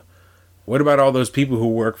 well, what about all those people who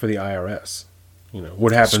work for the IRS? You know,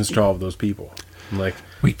 what happens to all of those people? I'm like,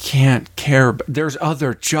 we can't care. There's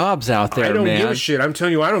other jobs out there, I don't man. give a shit. I'm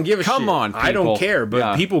telling you, I don't give a shit. Come on, I don't people. care, but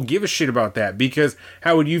Yeah. people give a shit about that because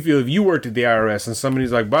how would you feel if you worked at the IRS and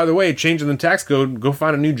somebody's like, by the way, changing the tax code, go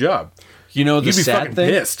find a new job? You know, the You'd be sad fucking thing,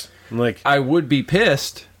 pissed. I'm like, I would be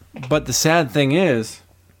pissed, but the sad thing is,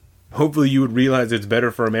 hopefully you would realize it's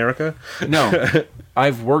better for America. no,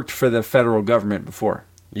 I've worked for the federal government before.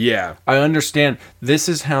 Yeah. I understand this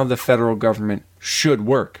is how the federal government should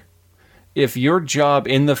work. If your job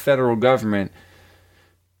in the federal government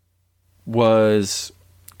was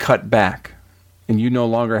cut back and you no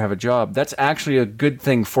longer have a job, that's actually a good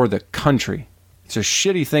thing for the country. It's a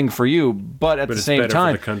shitty thing for you, but at the it's same better for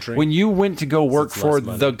time, the country. when you went to go work it's for less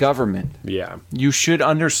money. the government, Yeah. you should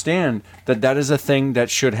understand that that is a thing that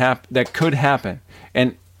should happen, that could happen.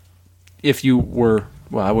 And if you were,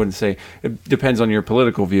 well, I wouldn't say, it depends on your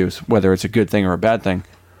political views, whether it's a good thing or a bad thing.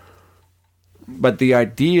 But the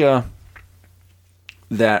idea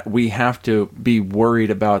that we have to be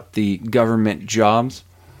worried about the government jobs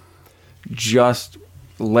just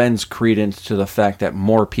lends credence to the fact that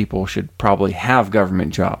more people should probably have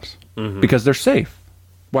government jobs because they're safe.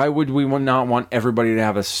 Why would we not want everybody to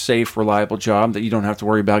have a safe, reliable job that you don't have to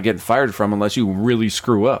worry about getting fired from unless you really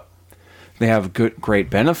screw up? They have great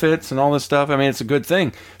benefits and all this stuff. I mean, it's a good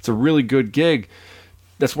thing. It's a really good gig.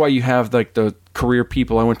 That's why you have like the career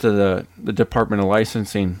people. I went to the Department of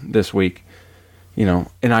Licensing this week, you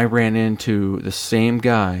know, and I ran into the same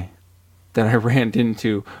guy that I ran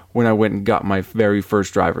into when I went and got my very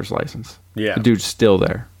first driver's license. Yeah. The dude's still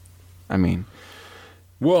there. I mean,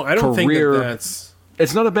 Well, I don't think Career- that that's...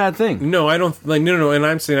 it's not a bad thing. No, I don't... Like, no. And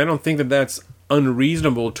I'm saying I don't think that that's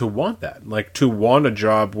unreasonable to want that. Like, to want a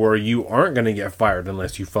job where you aren't going to get fired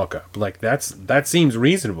unless you fuck up. Like, that seems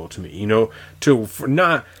reasonable to me. You know,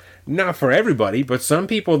 not for everybody, but some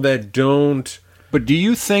people that don't... But do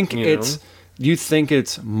you think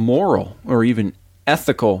it's moral or even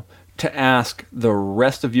ethical to ask the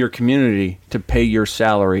rest of your community to pay your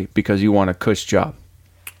salary because you want a cush job?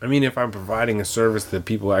 I mean, if I'm providing a service that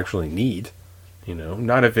people actually need, you know,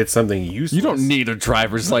 not if it's something useless. You don't need a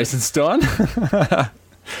driver's license, Don.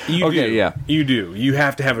 You Okay, do. yeah. You do. You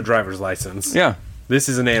have to have a driver's license. Yeah. This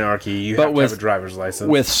is an anarchy. You But have to have a driver's license.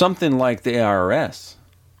 With something like the IRS,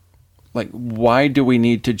 like, why do we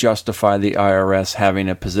need to justify the IRS having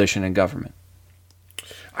a position in government?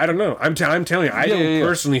 I don't know. I'm telling you, I don't yeah.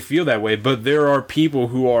 personally feel that way, but there are people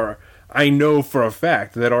who are, I know for a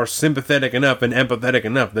fact, that are sympathetic enough and empathetic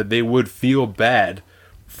enough that they would feel bad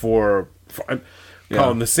for call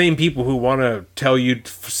them the same people who want to tell you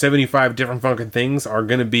 75 different fucking things are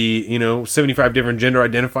going to be, you know, 75 different gender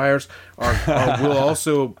identifiers will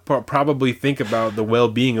also probably think about the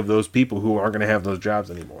well-being of those people who aren't going to have those jobs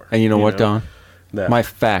anymore. And you know what, Don? That. My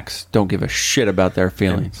facts don't give a shit about their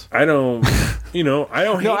feelings. I don't, you know, I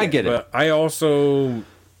don't hate No, I get it. But I also,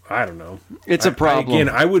 I don't know. It's a problem.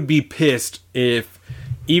 I would be pissed if,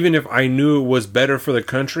 even if I knew it was better for the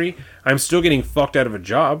country, I'm still getting fucked out of a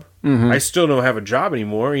job. I still don't have a job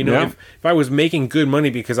anymore. You know, Yeah. if I was making good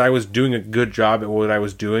money because I was doing a good job at what I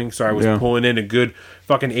was doing, so I was Yeah. pulling in a good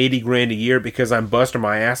fucking 80 grand a year because I'm busting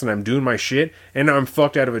my ass and I'm doing my shit, and now I'm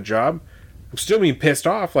fucked out of a job, I'm still being pissed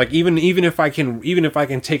off. Like even if I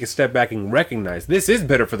can take a step back and recognize this is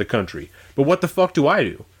better for the country, but what the fuck do I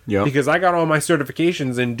do? Yeah. Because I got all my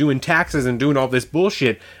certifications and doing taxes and doing all this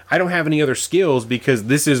bullshit. I don't have any other skills because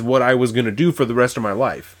this is what I was gonna do for the rest of my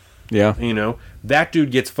life. Yeah. You know, that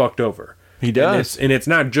dude gets fucked over. He does. And it's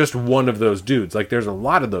not just one of those dudes. Like, there's a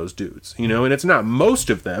lot of those dudes, you know, and it's not most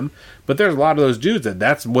of them, but there's a lot of those dudes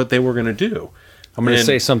that's what they were going to do. I'm going to And-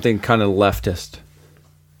 say something kind of leftist.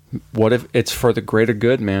 What if it's for the greater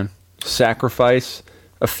good, man? Sacrifice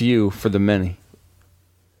a few for the many.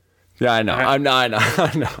 Yeah, I know.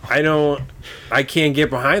 I know. I can't get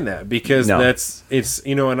behind that because No. it's,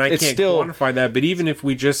 you know, and I It's can't still- quantify that, but even if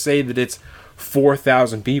we just say that it's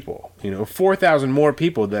 4,000 people, you know, 4,000 more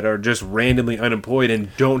people that are just randomly unemployed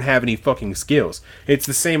and don't have any fucking skills. It's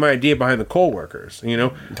the same idea behind the coal workers, you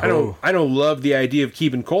know. I don't love the idea of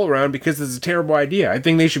keeping coal around because it's a terrible idea. I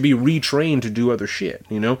think they should be retrained to do other shit,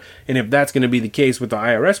 you know. And if that's going to be the case with the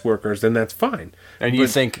IRS workers, then that's fine. And you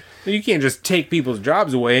But think you can't just take people's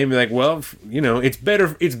jobs away and be like, well, you know, it's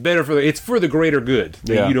for the greater good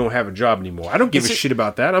that Yeah. you don't have a job anymore. I don't give Is a it- shit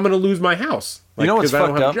about that. I'm going to lose my house. You know what's because I don't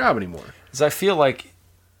fucked have up? a job anymore. is I feel like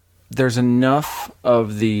there's enough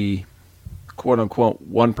of the quote unquote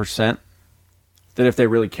 1% that if they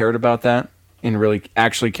really cared about that and really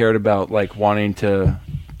actually cared about like wanting to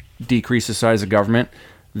decrease the size of government,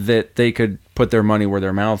 that they could put their money where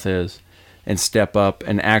their mouth is and step up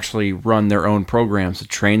and actually run their own programs to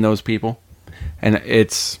train those people. And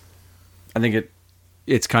I think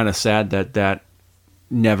it's kind of sad that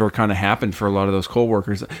never kind of happened for a lot of those coal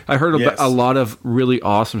workers. I heard Yes. a lot of really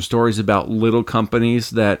awesome stories about little companies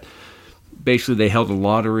that basically they held a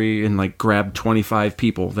lottery and like grabbed 25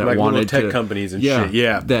 people that Like little wanted tech to companies and shit,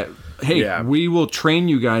 yeah. that hey, Yeah. we will train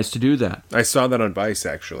you guys to do that. I saw that on Vice,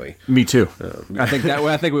 actually. Me too. I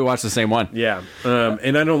think we watched the same one. Yeah,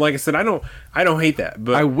 and I don't, like I said, I don't hate that.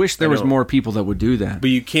 But I wish there was don't. more people that would do that. But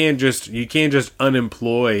you can't just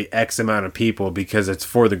unemploy X amount of people because it's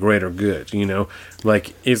for the greater good. You know,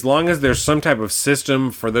 like as long as there's some type of system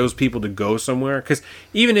for those people to go somewhere. Because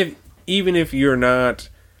even if you're not,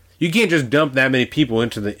 you can't just dump that many people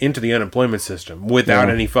into the unemployment system without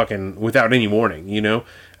any warning. You know,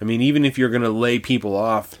 I mean, even if you're gonna lay people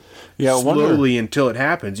off slowly until it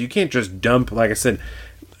happens, you can't just dump. Like I said,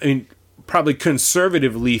 I mean, probably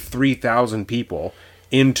conservatively 3,000 people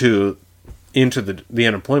into the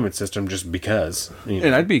unemployment system just because. You know.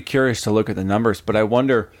 And I'd be curious to look at the numbers, but I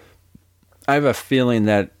wonder, I have a feeling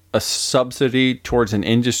that a subsidy towards an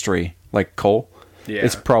industry like coal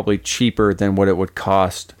is probably cheaper than what it would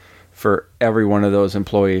cost for every one of those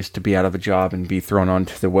employees to be out of a job and be thrown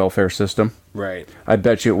onto the welfare system. Right. I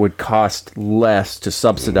bet you it would cost less to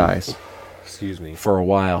subsidize Excuse me. for a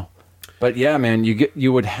while. But yeah, man,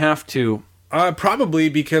 you would have to. Probably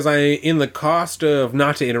because in the cost of,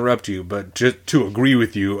 not to interrupt you, but just to agree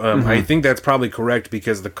with you, I think that's probably correct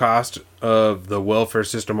because the cost of the welfare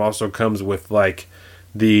system also comes with like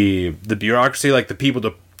the bureaucracy, like the people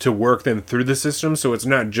to work them through the system. So it's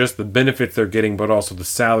not just the benefits they're getting, but also the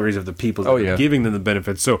salaries of the people that are giving them the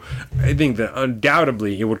benefits. So I think that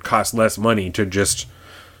undoubtedly it would cost less money to just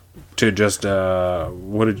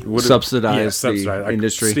Subsidize the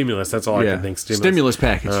industry. Stimulus. That's all I can think. Stimulus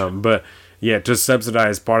package. But yeah, to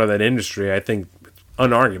subsidize part of that industry, I think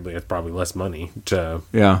unarguably it's probably less money to.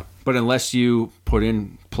 Yeah, but unless you put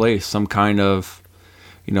in place some kind of,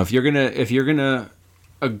 you know, if you're gonna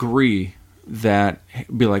agree that,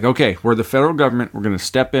 be like, okay, we're the federal government, we're gonna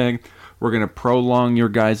step in, we're gonna prolong your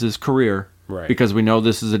guys' career, Right. because we know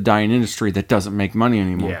this is a dying industry that doesn't make money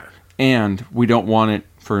anymore, Yeah. and we don't want it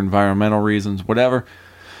for environmental reasons, whatever.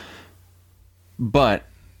 But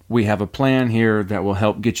we have a plan here that will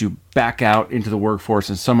help get you back out into the workforce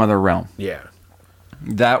in some other realm. Yeah.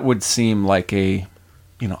 That would seem like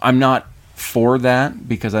I'm not for that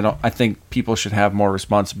because I think people should have more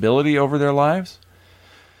responsibility over their lives.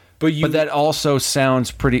 But that also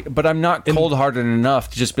sounds pretty, but I'm not cold-hearted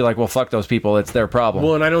enough to just be like, well, fuck those people, it's their problem.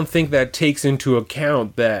 Well, and I don't think that takes into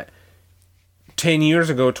account that 10 years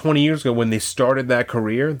ago, 20 years ago, when they started that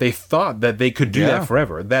career, they thought that they could do that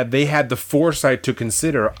forever. That they had the foresight to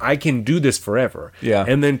consider, I can do this forever. Yeah.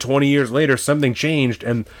 And then 20 years later, something changed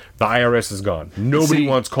and the IRS is gone. Nobody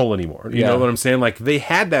wants coal anymore. You know what I'm saying? Like, they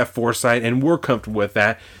had that foresight and were comfortable with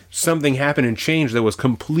that. Something happened and changed that was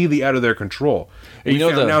completely out of their control. We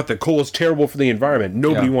found out that coal is terrible for the environment.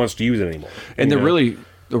 Nobody wants to use it anymore. And the really,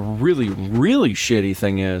 really shitty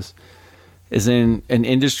thing is is in an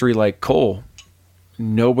industry like coal,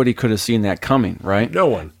 nobody could have seen that coming, right? No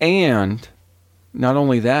one. And not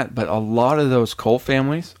only that, but a lot of those coal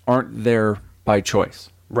families aren't there by choice.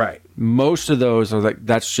 Right. Most of those are like,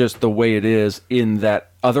 that's just the way it is, in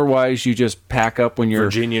that otherwise you just pack up when you're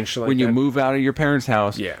Virginia and shit like when you that. move out of your parents'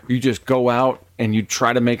 house. Yeah. You just go out and you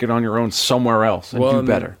try to make it on your own somewhere else and do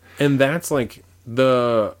better. And that's like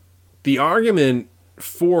the argument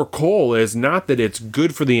for coal is not that it's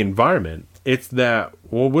good for the environment. It's that,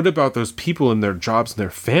 well, what about those people and their jobs and their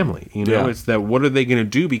family? You know, Yeah. it's that, what are they going to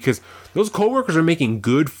do? Because those coal workers are making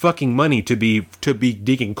good fucking money to be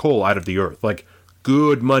digging coal out of the earth. Like,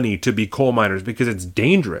 good money to be coal miners, because it's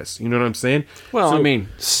dangerous. You know what I'm saying? Well, So- I mean,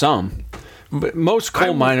 some. But most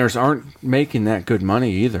coal miners aren't making that good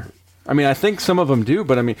money either. I mean, I think some of them do,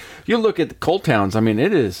 but I mean, you look at the coal towns, I mean,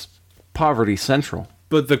 it is poverty central.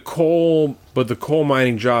 But the coal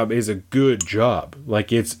mining job is a good job.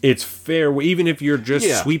 Like, it's fair, even if you're just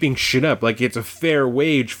Yeah. sweeping shit up. Like, it's a fair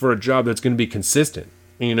wage for a job that's going to be consistent.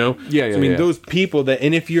 You know? Yeah, So, I mean, yeah. those people that,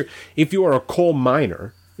 and if you are a coal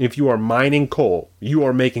miner, if you are mining coal, you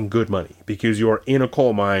are making good money because you are in a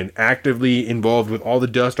coal mine, actively involved with all the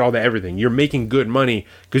dust, all the everything. You're making good money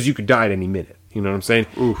because you could die at any minute. You know what I'm saying?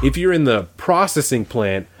 If you're in the processing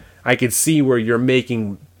plant, I could see where you're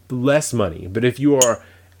making less money. But if you are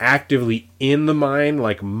actively in the mine,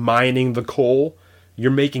 like mining the coal, you're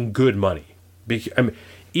making good money. I mean,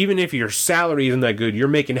 even if your salary isn't that good, you're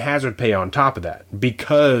making hazard pay on top of that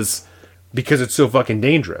because it's so fucking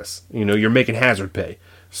dangerous. You know, you're making hazard pay.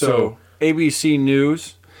 So ABC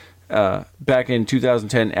News, back in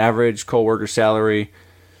 2010, average coal worker salary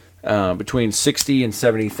between $60,000 and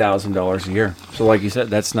 $70,000 a year. So, like you said,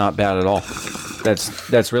 that's not bad at all.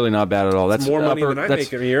 That's really not bad at all. That's more money than I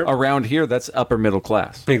make in a year. Around here, that's upper middle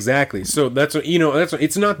class. Exactly. So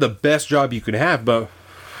it's not the best job you could have, but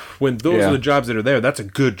when those Yeah. are the jobs that are there, that's a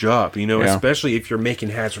good job, you know, Yeah. especially if you're making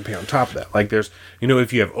hazard pay on top of that. Like, there's, you know,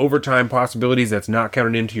 if you have overtime possibilities, that's not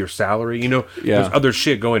counted into your salary, you know, Yeah. there's other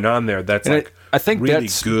shit going on there that's And like I think really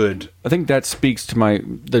that's good. I think that speaks to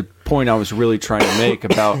the point I was really trying to make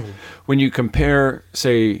about when you compare,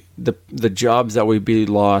 say, the jobs that would be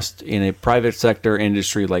lost in a private sector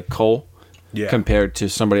industry like coal, Yeah. compared to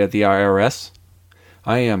somebody at the IRS.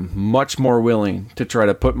 I am much more willing to try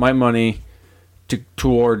to put my money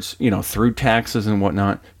towards, you know, through taxes and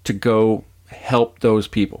whatnot, to go help those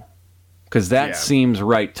people, because that Yeah. seems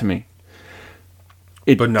right to me.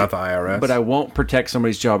 But not the IRS. But I won't protect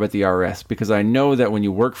somebody's job at the IRS, because I know that when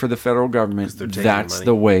you work for the federal government, they're taking that's your money.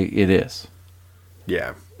 the way it is.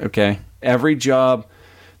 Yeah. Okay? Every job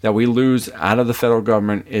that we lose out of the federal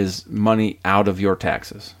government is money out of your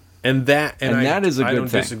taxes. And that is a I good don't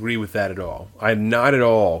thing. disagree with that at all. I'm not at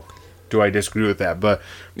all do I disagree with that. But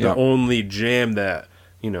the Yeah. only jam that,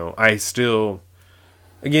 you know, I still,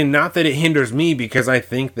 again, not that it hinders me, because I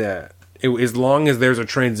think that as long as there's a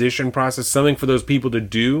transition process, something for those people to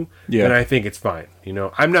do, Yeah. then I think it's fine. You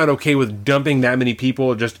know, I'm not okay with dumping that many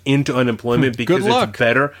people just into unemployment because luck. it's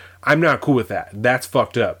better. I'm not cool with that. That's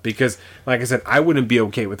fucked up, because, like I said, I wouldn't be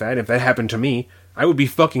okay with that. If that happened to me, I would be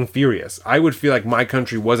fucking furious. I would feel like my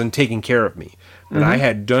country wasn't taking care of me. That I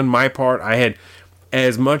had done my part. I had,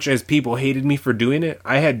 as much as people hated me for doing it,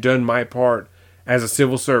 I had done my part as a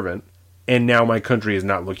civil servant, and now my country is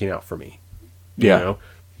not looking out for me. Yeah. You know?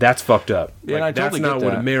 That's fucked up. Yeah, Like, and I that's totally not get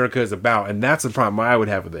what that. America is about, and that's the problem I would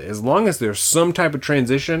have with it. As long as there's some type of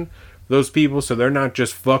transition, those people, so they're not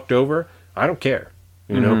just fucked over, I don't care.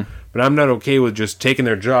 You Mm-hmm. know? But I'm not okay with just taking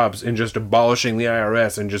their jobs and just abolishing the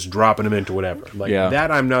IRS and just dropping them into whatever. Like, Yeah. that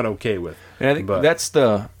I'm not okay with. And I think But- that's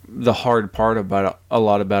the hard part about a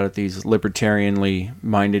lot about it, these libertarianly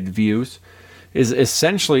minded views, is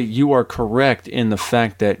essentially you are correct in the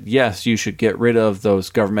fact that, yes, you should get rid of those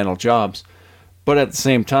governmental jobs, but at the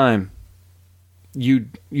same time, you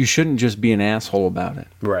shouldn't just be an asshole about it.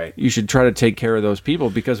 Right. You should try to take care of those people,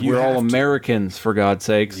 because You we're all have to. Americans, for God's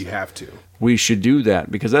sakes. You have to. We should do that,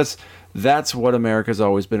 because that's what America's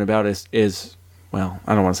always been about, is well,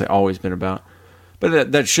 I don't want to say always been about,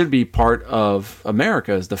 but that should be part of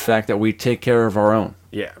America, is the fact that we take care of our own.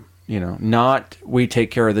 Yeah. You know, not we take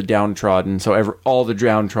care of the downtrodden, so all the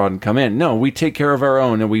downtrodden come in. No, we take care of our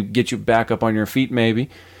own, and we get you back up on your feet, maybe.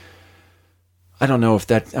 I don't know if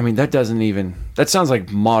that sounds like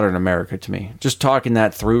modern America to me. Just talking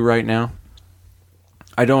that through right now,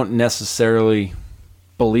 I don't necessarily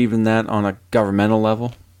believe in that on a governmental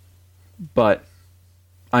level, but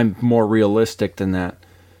I'm more realistic than that.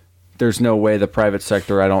 There's no way the private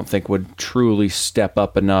sector, I don't think, would truly step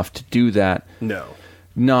up enough to do that. No.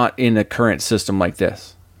 Not in a current system like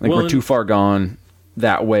this. Like, Well, we're too far gone.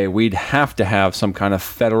 that way. We'd have to have some kind of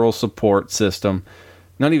federal support system,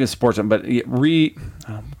 not even support system, but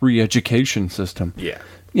re-education system. Yeah.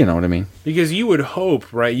 You know what I mean? Because you would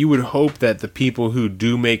hope, right? You would hope that the people who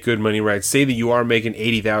do make good money, right? Say that you are making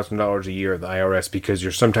 $80,000 a year at the IRS because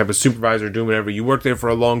you're some type of supervisor doing whatever. You work there for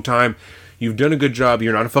a long time. You've done a good job.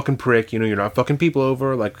 You're not a fucking prick. You know, you're not fucking people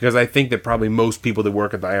over. Like, because I think that probably most people that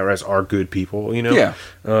work at the IRS are good people, you know?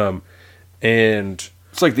 Yeah. And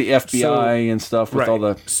it's like the FBI and stuff with right. all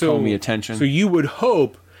the Comey attention. So you would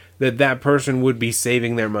hope that that person would be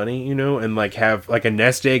saving their money, you know, and like have like a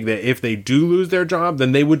nest egg that if they do lose their job,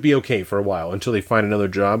 then they would be okay for a while until they find another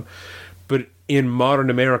job. But in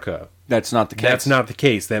modern America, that's not the case. That's not the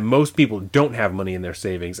case. That most people don't have money in their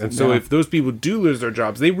savings. And so if those people do lose their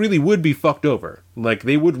jobs, they really would be fucked over. Like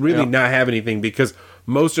they would really not have anything because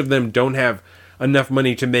most of them don't have enough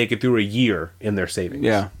money to make it through a year in their savings.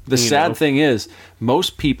 Yeah. The sad thing is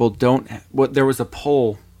most people don't. There was a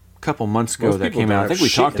poll couple months ago that came out. I think we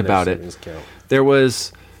talked about it. There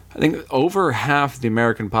was, I think, over half the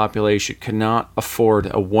American population cannot afford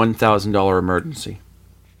a $1,000 emergency.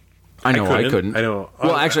 I know I couldn't. I know.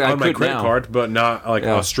 Well, actually, I on my could credit now. card, but not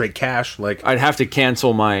like straight cash. Like I'd have to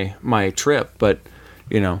cancel my trip, but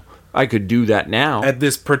you know, I could do that now. At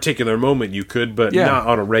this particular moment, you could, but not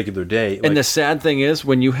on a regular day. And the sad thing is,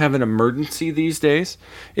 when you have an emergency these days,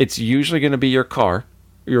 it's usually going to be your car,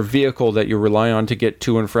 your vehicle that you rely on to get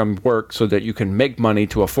to and from work so that you can make money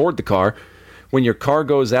to afford the car. When your car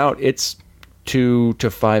goes out, it's $2,000 to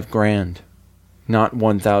 $5,000, not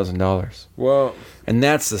 $1,000. Well, and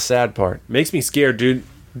that's the sad part. Makes me scared, dude.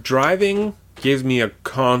 Driving gives me a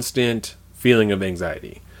constant feeling of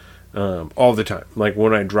anxiety all the time. Like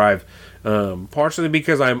when I drive, partially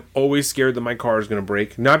because I'm always scared that my car is going to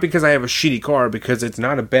break. Not because I have a shitty car, because it's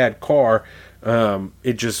not a bad car. I'm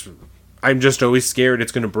just always scared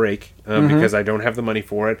it's going to break because I don't have the money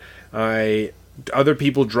for it. Other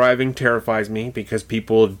people driving terrifies me because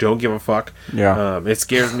people don't give a fuck. Yeah. It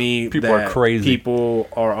scares me People are crazy. People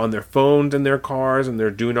are on their phones in their cars and they're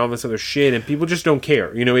doing all this other shit and people just don't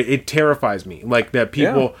care. You know, it terrifies me. Like that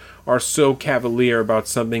people are so cavalier about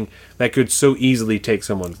something that could so easily take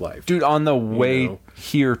someone's life. Dude, on the way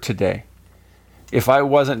here today, if I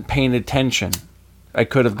wasn't paying attention, I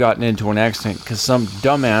could have gotten into an accident because some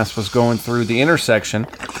dumbass was going through the intersection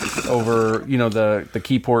over, you know, the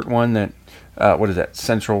Keyport one that, what is that,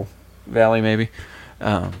 Central Valley maybe?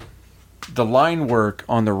 The line work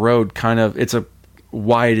on the road it's a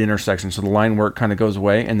wide intersection, so the line work kind of goes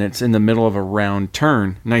away, and it's in the middle of a round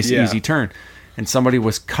turn, easy turn. And somebody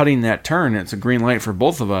was cutting that turn, and it's a green light for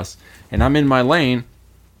both of us, and I'm in my lane,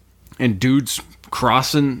 and dude's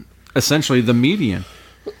crossing essentially the median.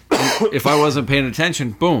 If I wasn't paying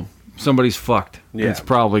attention, boom, somebody's fucked. Yeah. It's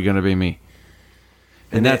probably going to be me.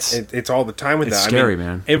 And that's it's all the time with it's that. Scary,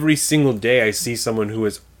 man. Every single day I see someone who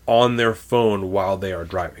is on their phone while they are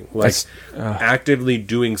driving. Like actively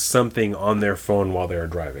doing something on their phone while they are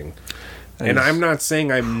driving. And I'm not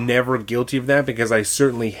saying I'm never guilty of that because I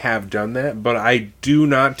certainly have done that, but I do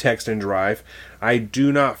not text and drive. I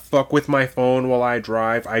do not fuck with my phone while I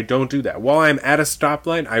drive. I don't do that. While I'm at a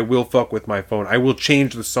stoplight, I will fuck with my phone. I will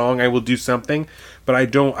change the song. I will do something, but I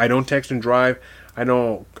don't text and drive. I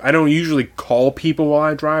don't usually call people while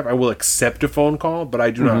I drive. I will accept a phone call, but I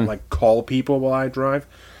do not like call people while I drive.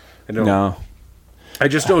 I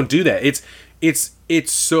just don't do that.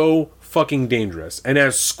 It's so fucking dangerous. And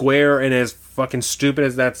as square and as fucking stupid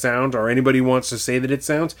as that sounds, or anybody wants to say that it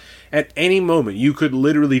sounds, at any moment you could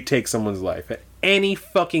literally take someone's life. At any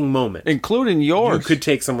fucking moment, including yours, you could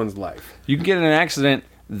take someone's life. You can get in an accident,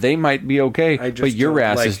 they might be okay, but your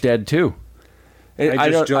ass is dead too. I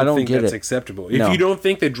don't think that's acceptable. If you don't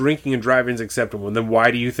think that drinking and driving is acceptable, then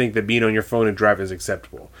why do you think that being on your phone and driving is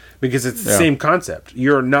acceptable? Because it's the same concept.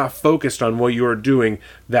 You're not focused on what you're doing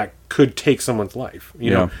that could take someone's life.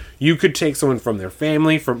 You know, you could take someone from their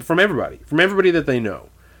family, from everybody that they know,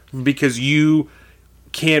 because you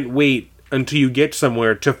can't wait until you get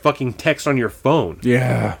somewhere to fucking text on your phone.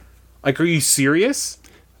 Yeah. Like, are you serious?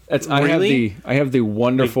 Really? I have the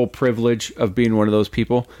wonderful privilege of being one of those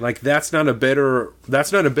people. Like that's not a better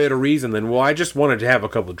reason than, well, I just wanted to have a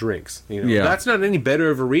couple of drinks. You know? Yeah. That's not any better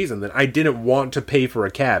of a reason than I didn't want to pay for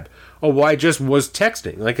a cab. Oh, well, I just was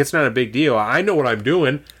texting. Like, it's not a big deal. I know what I'm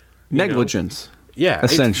doing. Negligence. Yeah,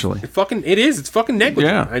 essentially. It's fucking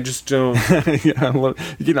negligent. Yeah. I just don't.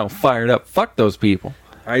 Fired up. Fuck those people.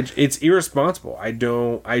 It's irresponsible. I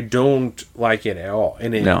don't like it at all,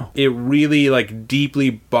 and it really like deeply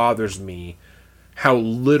bothers me how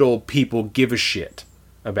little people give a shit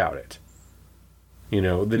about it. You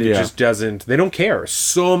know, that it just doesn't. They don't care.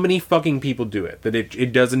 So many fucking people do it that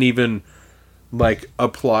it doesn't even like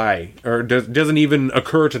apply or doesn't even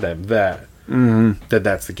occur to them that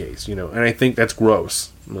that's the case, you know. And I think that's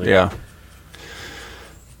gross. Like, Yeah.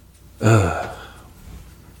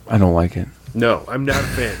 I don't like it. No, I'm not a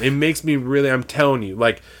fan. It makes me really, I'm telling you,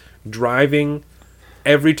 like, driving,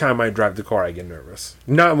 every time I drive the car, I get nervous.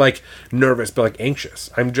 Not like nervous, but like anxious.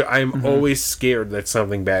 I'm always scared that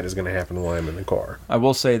something bad is going to happen while I'm in the car. I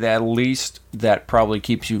will say that at least that probably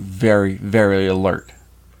keeps you very, very alert.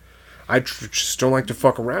 I just don't like to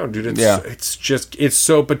fuck around, dude. Yeah. It's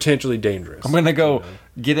so potentially dangerous. I'm gonna go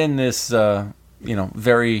get in this, I'm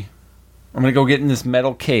gonna go get in this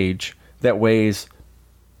metal cage that weighs,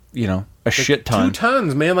 a shit ton. 2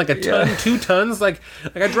 tons, man, like a ton, Yeah. 2 tons. Like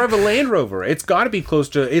I drive a Land Rover. It's got to be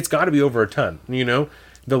it's got to be over a ton. You know,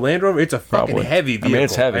 the Land Rover. It's a fucking Probably. heavy vehicle. I mean,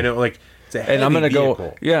 it's heavy. I know, like it's a heavy And I'm gonna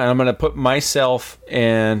vehicle. and I'm gonna put myself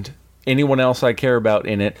and anyone else I care about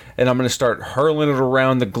in it, and I'm gonna start hurling it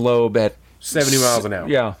around the globe at 70 miles an hour.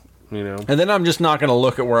 Yeah. You know, And then I'm just not gonna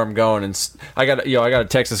look at where I'm going, and I gotta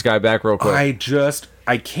text this guy back real quick.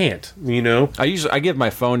 I can't. You know. I give my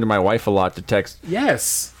phone to my wife a lot to text.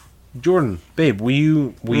 Yes. Jordan, babe, will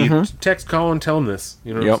you text, call, and tell him this?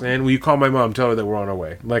 You know what I'm saying? Will you call my mom, tell her that we're on our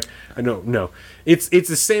way? Like, I know, no, it's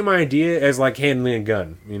the same idea as like handling a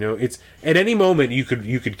gun. You know, it's at any moment you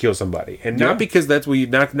could kill somebody, and not because that's what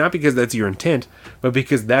not because that's your intent, but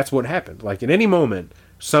because that's what happened. Like at any moment,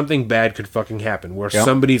 something bad could fucking happen where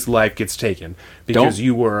somebody's life gets taken because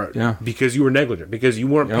you were negligent, because you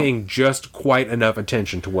weren't paying just quite enough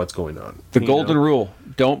attention to what's going on. The golden rule: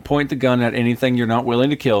 don't point the gun at anything you're not willing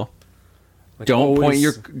to kill. Like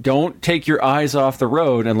Don't take your eyes off the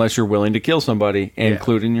road unless you're willing to kill somebody,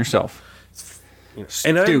 including yourself.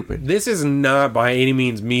 Stupid. This is not by any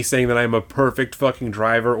means me saying that I'm a perfect fucking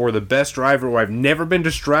driver or the best driver or I've never been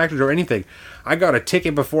distracted or anything. I got a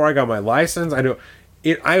ticket before I got my license. I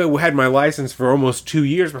had my license for almost 2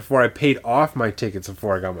 years before I paid off my tickets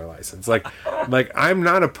before I got my license. Like I'm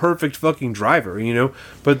not a perfect fucking driver, you know.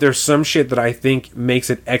 But there's some shit that I think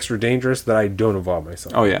makes it extra dangerous that I don't involve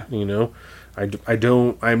myself. Oh yeah, you know.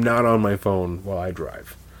 I'm not on my phone while I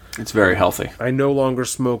drive. It's very healthy. I no longer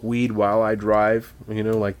smoke weed while I drive. You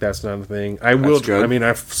know, like that's not a thing.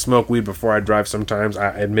 I smoke weed before I drive sometimes,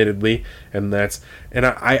 admittedly, and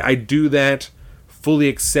I do that fully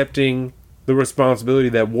accepting the responsibility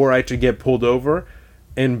that were I to get pulled over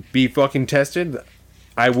and be fucking tested,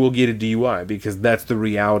 I will get a DUI because that's the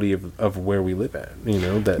reality of where we live at. You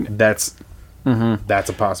know, that's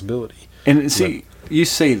a possibility. And see, you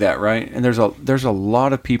say that, right? And there's a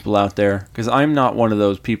lot of people out there, because I'm not one of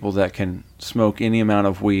those people that can smoke any amount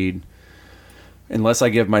of weed unless I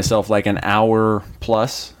give myself like an hour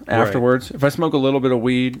plus afterwards. Right. If I smoke a little bit of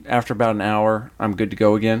weed after about an hour, I'm good to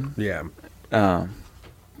go again. Yeah.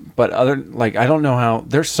 But I don't know how.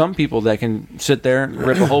 There's some people that can sit there and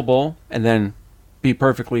rip a whole bowl and then be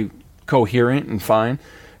perfectly coherent and fine.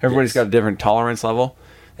 Everybody's got a different tolerance level.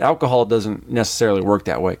 Alcohol doesn't necessarily work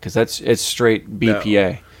that way because it's straight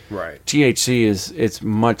BPA. No. Right. THC it's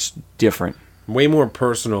much different. Way more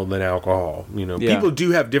personal than alcohol. You know, people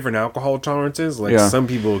do have different alcohol tolerances. Like some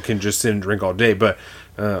people can just sit and drink all day, but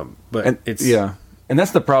it's and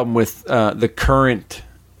that's the problem with the current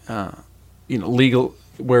legal,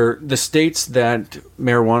 where the states that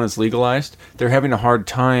marijuana is legalized, they're having a hard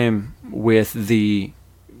time with the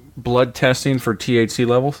blood testing for THC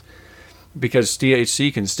levels. Because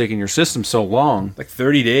THC can stick in your system so long. Like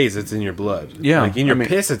 30 days it's in your blood. Yeah. Like in your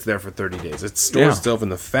piss it's there for 30 days. It stores itself in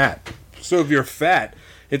the fat. So if you're fat,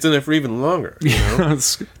 it's in there for even longer. You know?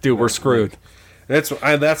 Dude, we're screwed. That's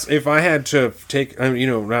if I had to take,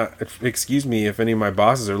 excuse me if any of my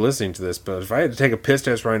bosses are listening to this, but if I had to take a piss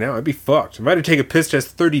test right now, I'd be fucked. If I had to take a piss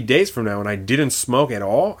test 30 days from now and I didn't smoke at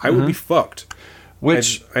all, I would be fucked.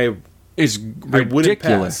 Which is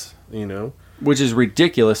ridiculous. Pass, you know? Which is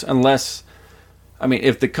ridiculous unless,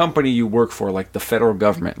 if the company you work for, like the federal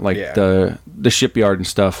government, like the shipyard and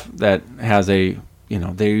stuff that has they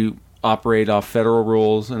operate off federal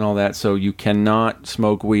rules and all that, so you cannot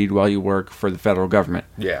smoke weed while you work for the federal government.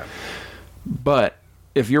 Yeah. But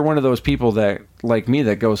if you're one of those people that, like me,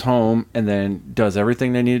 that goes home and then does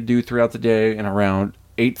everything they need to do throughout the day, and around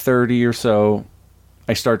 8:30 or so,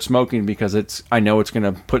 I start smoking because I know it's going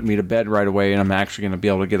to put me to bed right away and I'm actually going to be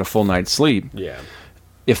able to get a full night's sleep. Yeah.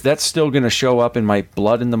 If that's still going to show up in my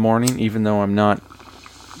blood in the morning, even though I'm not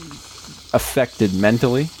affected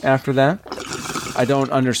mentally after that, I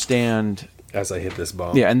don't understand. As I hit this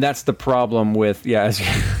ball. Yeah, and that's the problem with, how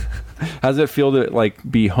does it feel to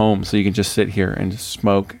be home so you can just sit here and just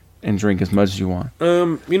smoke and drink as much as you want?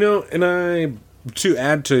 And to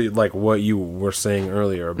add to like what you were saying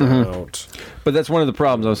earlier about, But that's one of the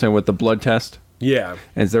problems I was saying with the blood test. yeah,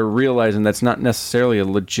 Is they're realizing that's not necessarily a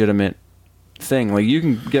legitimate thing. Like, you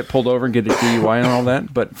can get pulled over and get a DUI and all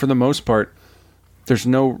that, but for the most part, there's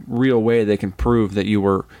no real way they can prove that you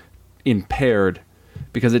were impaired,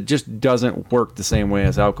 because it just doesn't work the same way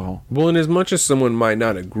as alcohol. well, and as much as someone might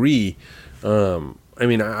not agree, I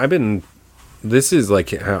mean, I've been. This is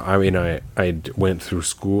like how I went through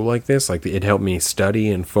school like this. Like, it helped me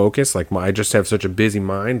study and focus. Like, I just have such a busy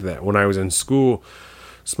mind that when I was in school,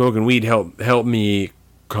 smoking weed helped me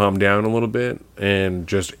calm down a little bit and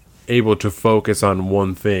just able to focus on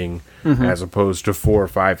one thing as opposed to 4 or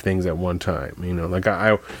 5 things at one time. You know, like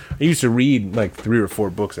I used to read like 3 or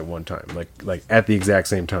 4 books at one time, like at the exact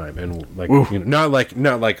same time, and like you know, not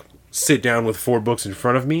like sit down with 4 books in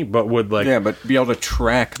front of me, but would like but be able to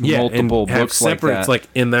track multiple and have books like separates, that. like,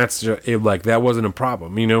 and that's like that wasn't a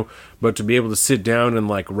problem, you know. But to be able to sit down and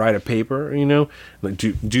like write a paper, you know, like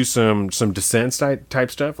do some dissent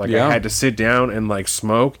type stuff, like I had to sit down and like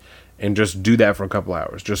smoke and just do that for a couple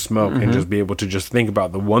hours, just smoke and just be able to just think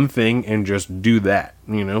about the one thing and just do that,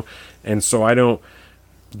 you know. And so I don't.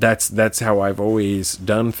 That's how I've always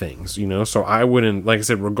done things, you know. So I wouldn't, like I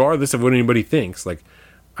said, regardless of what anybody thinks, like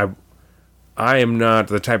I am not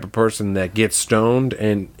the type of person that gets stoned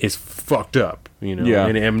and is fucked up, you know,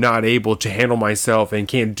 and am not able to handle myself and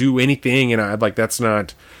can't do anything. And that's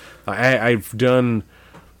not, I've done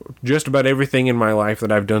just about everything in my life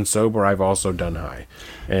that I've done sober, I've also done high.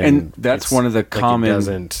 And that's one of the like,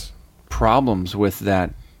 common problems with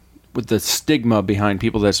that, with the stigma behind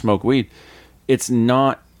people that smoke weed. It's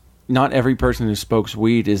not every person who smokes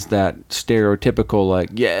weed is that stereotypical, like,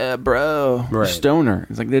 yeah, bro, stoner.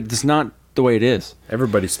 It's like, it's not the way it is.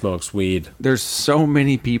 Everybody smokes weed. There's so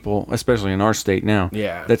many people, especially in our state now,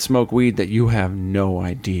 that smoke weed that you have no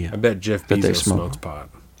idea. I bet Jeff Bezos smokes pot.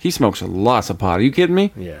 He smokes lots of pot. Are you kidding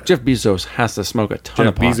me? Yeah. Jeff Bezos has to smoke a ton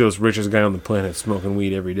of pot. Jeff Bezos, richest guy on the planet, smoking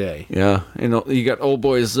weed every day. Yeah. And you got old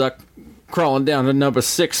boy Zuck crawling down to number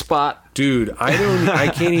 6 spot. Dude, I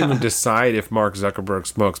can't even decide if Mark Zuckerberg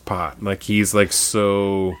smokes pot. Like, he's like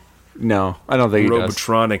so No, I don't think he does.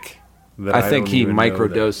 robotronic that I think don't he even know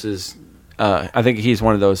microdoses. I think he's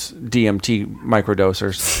one of those DMT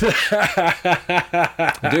microdosers.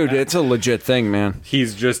 Dude, it's a legit thing, man.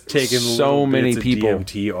 He's just taking so many people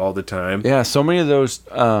DMT all the time. Yeah, so many of those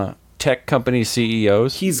tech company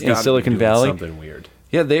CEOs He's in Silicon Valley. Something weird.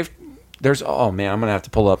 Yeah, there's oh man, I'm gonna have to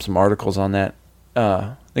pull up some articles on that.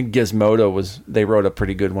 I think Gizmodo they wrote a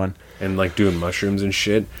pretty good one. And like doing mushrooms and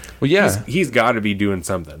shit. Well, yeah, he's got to be doing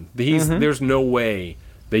something. There's no way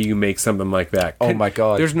that you make something like that. Oh my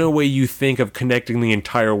god, there's no way you think of connecting the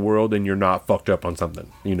entire world and you're not fucked up on something.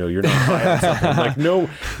 You know, you're not high on something. Like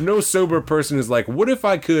no sober person is like, what if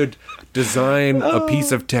I could design a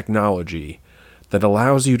piece of technology that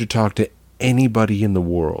allows you to talk to anybody in the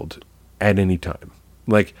world at any time?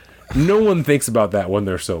 Like, no one thinks about that when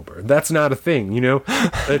they're sober. That's not a thing, you know?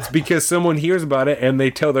 It's because someone hears about it and they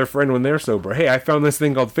tell their friend when they're sober, hey, I found this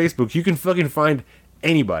thing called Facebook. You can fucking find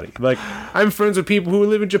anybody. Like, I'm friends with people who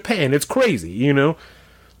live in Japan. It's crazy, you know?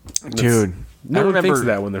 Dude. No one thinks of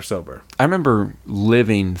that when they're sober. I remember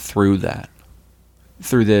living through that.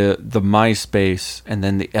 Through the MySpace and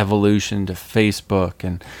then the evolution to Facebook.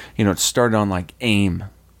 And, you know, it started on like AIM.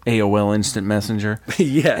 AOL Instant Messenger.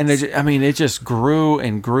 Yes. And it just grew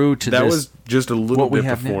and grew to that this. That was just a little bit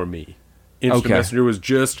before me. Instant Messenger was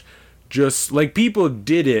just like, people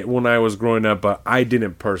did it when I was growing up, but I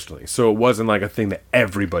didn't personally. So it wasn't like a thing that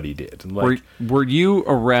everybody did. Like, were you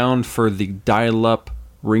around for the dial-up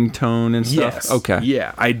ringtone and stuff? Yes. Okay.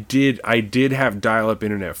 Yeah, I did have dial-up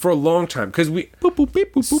internet for a long time because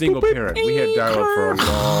single parent. We had dial-up for a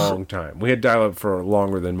long time. We had dial-up for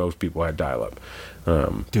longer than most people had dial-up.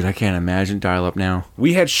 Dude, I can't imagine dial-up now.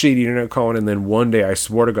 We had shady internet calling, and then one day, I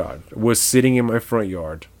swear to God, was sitting in my front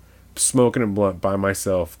yard, smoking a blunt by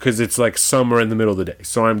myself, because it's like summer in the middle of the day,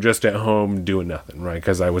 so I'm just at home doing nothing, right?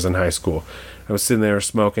 Because I was in high school. I was sitting there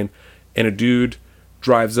smoking, and a dude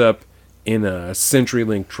drives up in a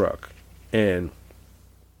CenturyLink truck, and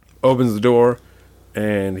opens the door,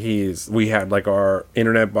 and we had like our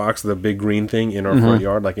internet box, the big green thing in our front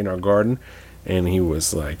yard, like in our garden, and he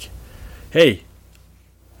was like, hey,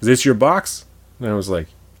 is this your box? And I was like,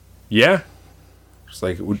 yeah. It's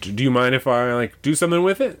like, do you mind if I like do something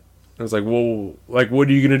with it? I was like, well, like, what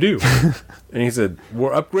are you going to do? And he said, we're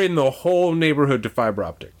upgrading the whole neighborhood to fiber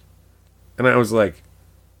optic. And I was like,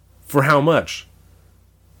 for how much?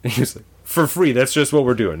 And he was like, for free. That's just what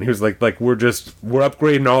we're doing. He was like we're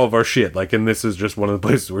upgrading all of our shit. Like, and this is just one of the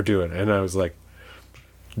places we're doing. And I was like,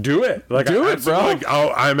 Do it. Like, Do it, bro. Like,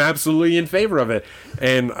 I'm absolutely in favor of it.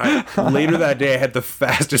 And later that day, I had the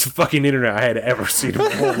fastest fucking internet I had ever seen in my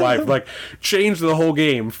whole life. Like, changed the whole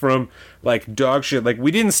game from, like, dog shit. Like,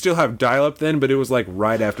 we didn't still have dial-up then, but it was, like,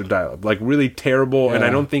 right after dial-up. Like, really terrible, and I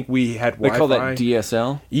don't think we had They Wi-Fi. call that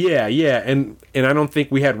DSL? Yeah, and I don't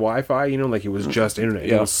think we had Wi-Fi, you know, like, it was just internet.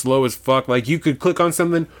 Yeah. It was slow as fuck. Like, you could click on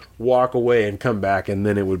something, walk away, and come back, and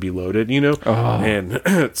then it would be loaded, you know?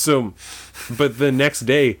 And so... But the next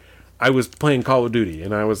day, I was playing Call of Duty,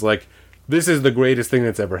 and I was like, this is the greatest thing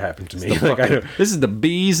that's ever happened to me. Like, This is the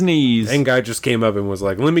bee's knees. and guy just came up and was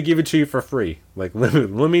like, let me give it to you for free. Like, let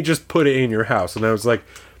me just put it in your house. And I was like,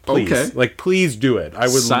 please. Okay. Like, please do it. I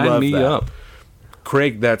would Sign love me that. up.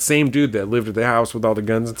 Craig, that same dude that lived at the house with all the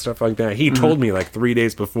guns and stuff like that, he told me, like, 3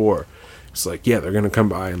 days before. It's like, yeah, they're going to come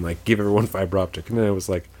by and, like, give everyone fiber optic. And then I was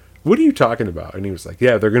like, what are you talking about? And he was like,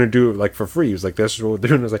 yeah, they're going to do it, like, for free. He was like, that's what we're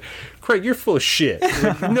doing. I was like, Craig, you're full of shit.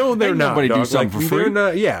 Like, no, they're Ain't not, nobody do dog. something Like, for free. they're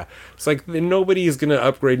not, yeah. It's like, nobody is going to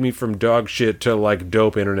upgrade me from dog shit to, like,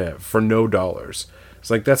 dope internet for no dollars.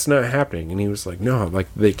 It's like, that's not happening. And he was like, no,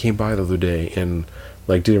 like, they came by the other day and,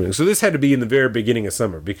 like, did everything. So this had to be in the very beginning of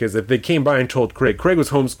summer, because if they came by and told Craig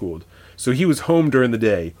was homeschooled. So he was home during the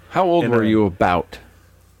day. How old And, were you about?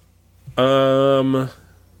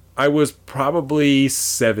 I was probably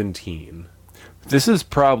 17. This is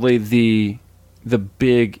probably the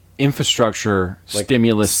big infrastructure Like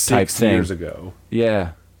stimulus type 6 thing. years ago.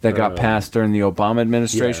 Yeah, that got passed during the Obama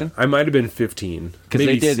administration. Yeah, I might have been 15. Because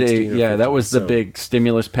they did 16 or that 15, was the so- big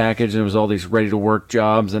stimulus package, and it was all these ready to work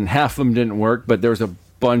jobs, and half of them didn't work, but there was a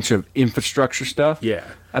bunch of infrastructure stuff. Yeah.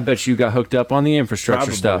 I bet you got hooked up on the infrastructure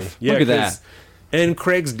Probably. stuff. Yeah, Look at 'cause- that. And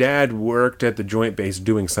Craig's dad worked at the Joint Base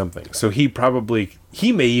doing something, so he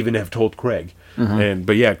may even have told Craig.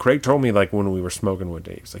 But yeah, Craig told me, like, when we were smoking one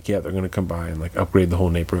day, he's like, yeah, they're gonna come by and, like, upgrade the whole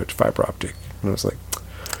neighborhood to fiber optic. And I was like,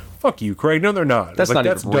 fuck you, Craig. No, they're not. That's like,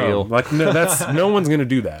 not even real. dumb. Like, no, no one's gonna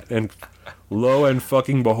do that. And lo and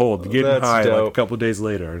fucking behold, getting That's high like a dope. couple days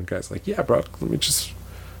later, and guy's like, yeah, bro, let me just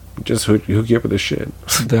hook you up with this shit.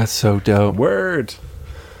 That's so dope. Word.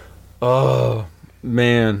 Oh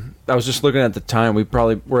man, I was just looking at the time.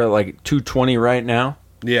 We're at like 2:20 right now.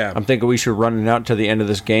 Yeah. I'm thinking we should run it out to the end of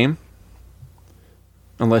this game.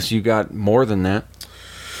 Unless you got more than that.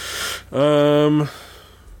 Well,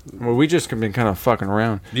 we just been kind of fucking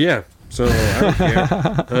around. Yeah, so I don't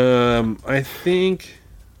care. I think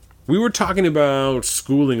we were talking about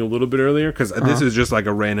schooling a little bit earlier, because this is just like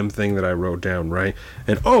a random thing that I wrote down, right?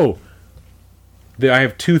 And I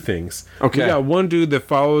have two things. Okay. We got one dude that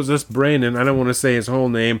follows us, Brandon. I don't want to say his whole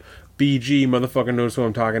name. BG, motherfucker knows who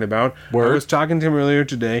I'm talking about. Word. I was talking to him earlier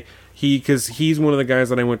today. Because he's one of the guys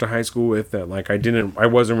that I went to high school with that, like, I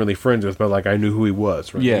wasn't really friends with, but, like, I knew who he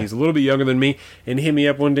was, right? Yeah. He's a little bit younger than me, and he hit me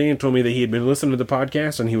up one day and told me that he had been listening to the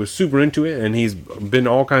podcast, and he was super into it, and he's been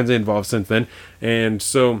all kinds of involved since then. And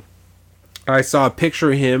so I saw a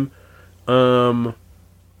picture of him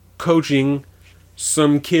coaching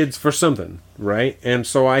some kids for something, right? And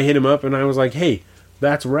so I hit him up, and I was like, hey,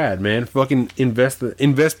 that's rad, man. Fucking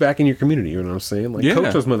invest back in your community, you know what I'm saying? Like, Yeah.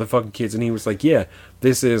 coach those motherfucking kids. And he was like, yeah,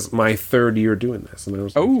 this is my 3rd year doing this. And I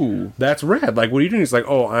was like, Oh. that's rad. Like, what are you doing? He's like,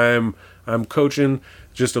 oh, I'm coaching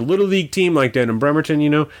just a little league team like down in Bremerton, you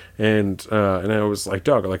know? And I was like,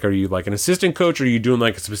 dog, like, are you like an assistant coach, or are you doing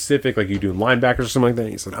like a specific, like, you doing linebackers or something like that?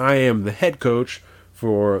 And he said, I am the head coach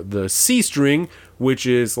for the C string, which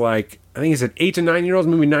is like, I think he said 8 to 9 year olds,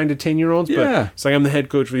 maybe 9 to 10 year olds. Yeah. But it's like, I'm the head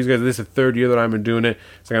coach for these guys. This is the 3rd year that I've been doing it.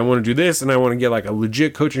 It's like, I want to do this, and I want to get like a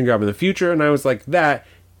legit coaching job in the future. And I was like,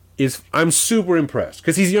 I'm super impressed,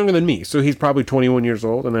 because he's younger than me, so he's probably 21 years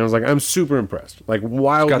old. And I was like, I'm super impressed, like,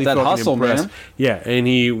 wildly Got that fucking hustle, impressed. man. Yeah, and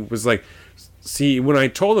he was like, see, when I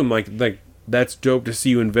told him like that's dope to see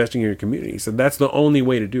you investing in your community. He said that's the only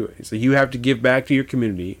way to do it. He said you have to give back to your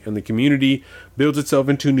community, and the community builds itself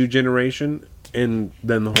into a new generation, and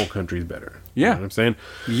then the whole country's better. You Yeah. know what I'm saying?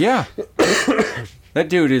 Yeah. That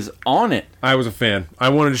dude is on it. I was a fan. I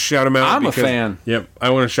wanted to shout him out. I'm a fan. Yep, I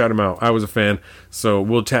want to shout him out. I was a fan. So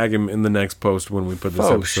we'll tag him in the next post when we put this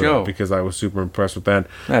Oh, episode show. up, because I was super impressed with that.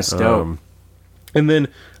 That's dope. And then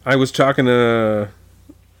I was talking to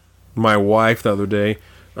my wife the other day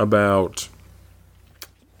about,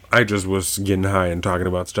 I just was getting high and talking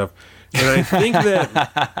about stuff. And I think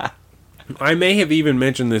that I may have even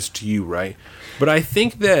mentioned this to you, right? But I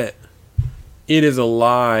think that it is a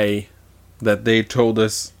lie that they told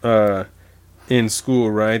us in school,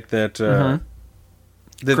 right? That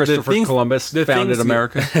the Christopher things- Columbus the founded things-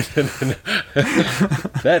 America.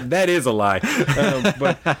 that is a lie.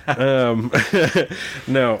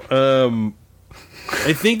 No.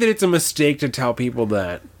 I think that it's a mistake to tell people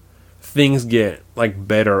that things get like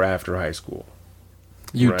better after high school.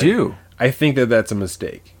 You right? do. I think that that's a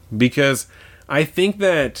mistake because I think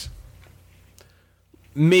that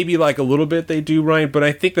maybe like a little bit they do, right? But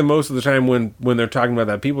I think that most of the time when they're talking about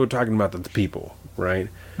that, people are talking about the people, right?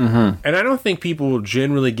 Mm-hmm. And I don't think people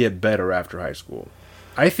generally get better after high school.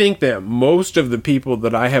 I think that most of the people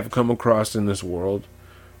that I have come across in this world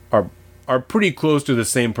are pretty close to the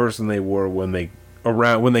same person they were when they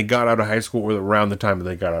got out of high school or around the time that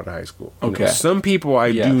they got out of high school. Okay. You know, some people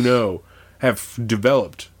I do know have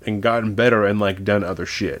developed and gotten better and like done other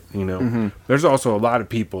shit, you know. Mm-hmm. There's also a lot of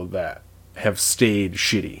people that have stayed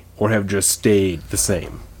shitty or have just stayed the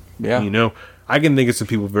same. Yeah. You know, I can think of some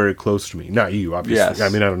people very close to me. Not you, obviously. Yes. I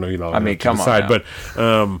mean, I don't know, you know. I mean, come on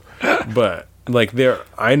now. But like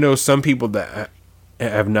I know some people that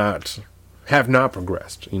have not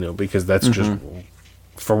progressed, you know, because that's just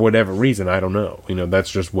for whatever reason, I don't know. You know,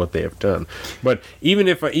 that's just what they have done. But even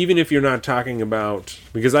if you're not talking about,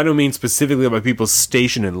 because I don't mean specifically about people's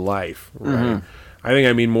station in life, right? I think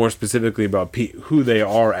I mean more specifically about who they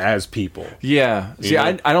are as people. Yeah. See,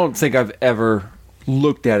 I don't think I've ever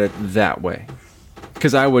looked at it that way.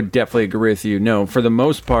 Because I would definitely agree with you. No, for the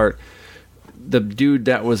most part, the dude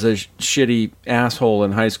that was a shitty asshole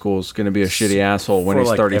in high school is going to be a shitty asshole when he's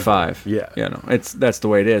like 35. Yeah. You know, that's the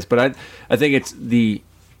way it is. But I think it's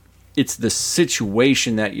the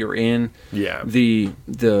situation that you're in. Yeah. The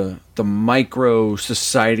micro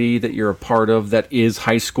society that you're a part of that is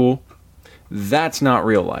high school. That's not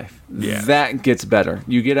real life. Yeah. That gets better.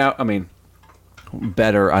 You get out, I mean,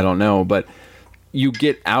 better, I don't know, but you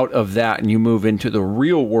get out of that and you move into the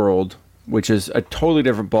real world, which is a totally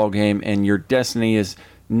different ballgame, and your destiny is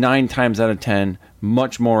 9 times out of 10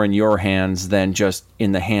 much more in your hands than just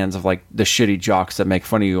in the hands of like the shitty jocks that make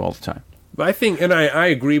fun of you all the time. I think, and I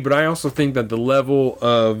agree, but I also think that the level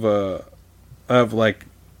of like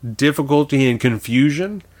difficulty and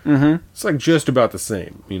confusion, it's like just about the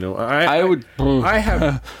same. You know, I would probably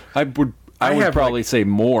say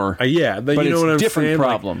more. Yeah, but you know it's what I'm different saying?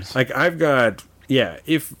 problems. Like I've got,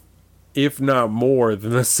 if not more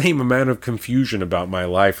than the same amount of confusion about my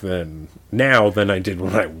life than I did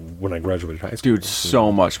when I graduated high school. Dude,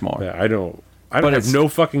 so much more. Yeah, I don't have no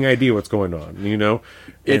fucking idea what's going on, you know?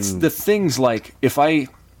 It's the things like,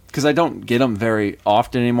 because I don't get them very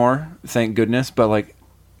often anymore, thank goodness, but like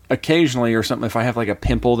occasionally or something, if I have like a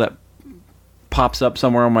pimple that pops up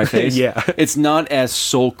somewhere on my face, yeah, it's not as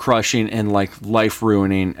soul crushing and like life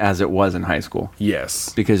ruining as it was in high school.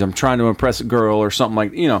 Yes. Because I'm trying to impress a girl or something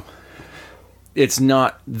like, you know, it's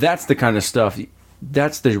not, that's the kind of stuff,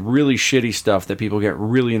 that's the really shitty stuff that people get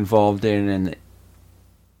really involved in. And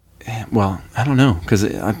well, I don't know, because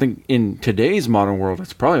I think in today's modern world,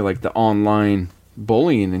 it's probably like the online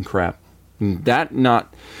bullying and crap. That's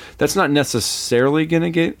not necessarily going to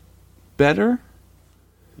get better,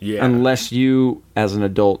 unless you, as an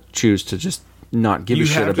adult, choose to just not give a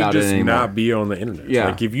shit about it anymore. You have to just not be on the internet. Yeah.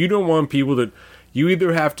 Like, if you don't want people to, you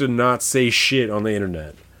either have to not say shit on the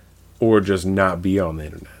internet, or just not be on the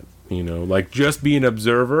internet. You know, like just be an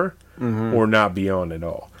observer, or not be on at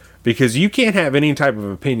all. Because you can't have any type of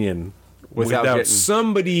opinion without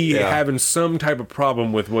somebody having some type of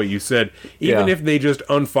problem with what you said, even if they just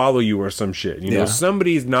unfollow you or some shit. You know,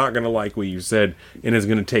 somebody's not going to like what you said and is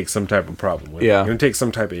going to take some type of problem with it. Going to take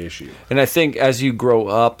some type of issue. And I think as you grow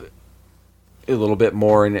up a little bit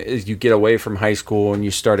more and as you get away from high school and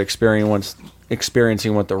you start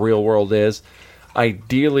experiencing what the real world is,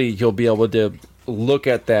 ideally you'll be able to look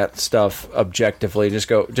at that stuff objectively,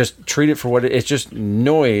 just treat it for what it's just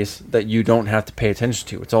noise that you don't have to pay attention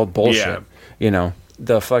to. It's all bullshit. You know,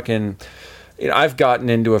 I've gotten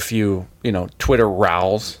into a few, Twitter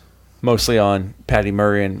rows, mostly on Patty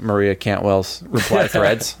Murray and Maria Cantwell's reply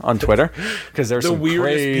threads on Twitter, because there's some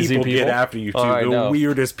crazy people get after you too. The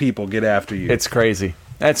weirdest people get after you. It's crazy.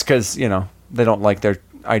 That's because they don't like their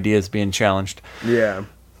ideas being challenged. Yeah.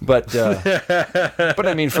 But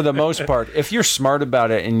I mean, for the most part, if you're smart about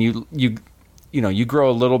it and you grow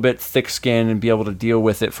a little bit thick-skinned and be able to deal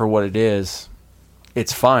with it for what it is,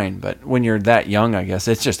 it's fine. But when you're that young, I guess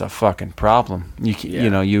it's just a fucking problem.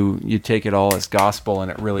 You take it all as gospel and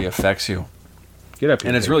it really affects you. Get up here,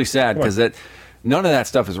 and it's really sad because none of that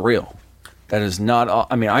stuff is real. That is not all.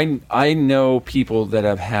 I mean, I know people that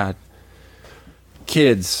have had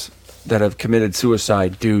kids that have committed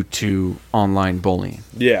suicide due to online bullying.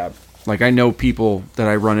 Yeah. Like, I know people that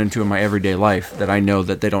I run into in my everyday life that I know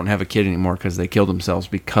that they don't have a kid anymore because they killed themselves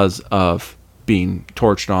because of being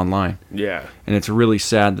torched online. Yeah. And it's really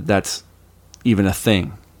sad that that's even a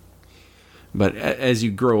thing. But as you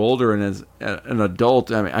grow older and as an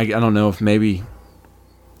adult, I mean, I don't know if maybe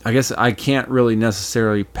I guess I can't really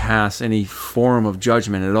necessarily pass any form of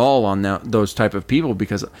judgment at all on those type of people,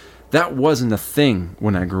 because that wasn't a thing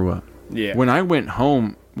when I grew up. Yeah. When I went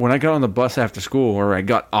home, when I got on the bus after school, or I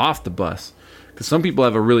got off the bus, because some people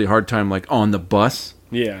have a really hard time like on the bus.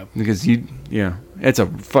 Yeah. Because it's a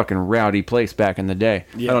fucking rowdy place back in the day.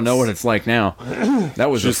 Yes. I don't know what it's like now. That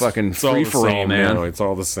was a fucking free for all, man. No, it's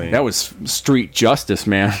all the same. That was street justice,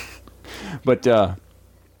 man. But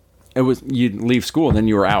it was, you'd leave school and then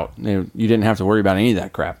you were out. You didn't have to worry about any of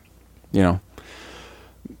that crap, you know.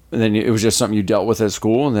 And then it was just something you dealt with at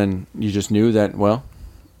school, and then you just knew that, well,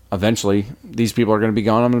 eventually these people are going to be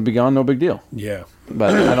gone. I'm going to be gone. No big deal. Yeah.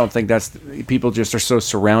 But I don't think people just are so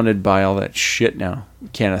surrounded by all that shit now.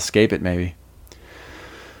 Can't escape it, maybe.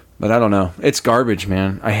 But I don't know. It's garbage,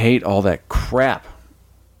 man. I hate all that crap.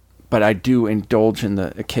 But I do indulge in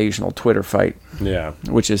the occasional Twitter fight. Yeah.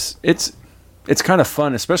 Which is, it's kind of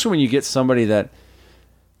fun, especially when you get somebody that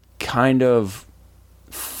kind of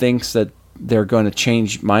thinks that they're going to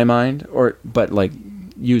change my mind, but like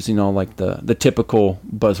using all like the typical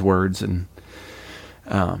buzzwords, and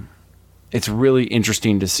it's really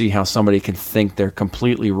interesting to see how somebody can think they're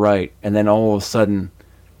completely right, and then all of a sudden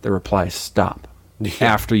the replies stop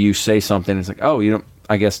after you say something. It's like, oh,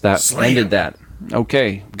 I guess that ended that.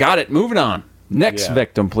 Okay, got it. Moving on. Next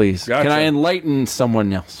victim, please. Gotcha. Can I enlighten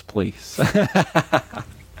someone else, please?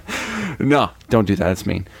 No, don't do that. That's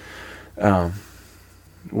mean.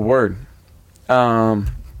 Word.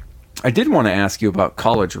 I did want to ask you about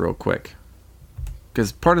college real quick,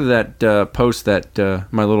 because part of that post that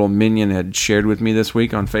my little minion had shared with me this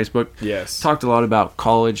week on Facebook, talked a lot about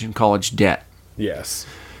college and college debt. Yes.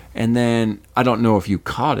 And then, I don't know if you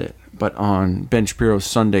caught it, but on Ben Shapiro's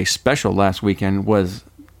Sunday special last weekend was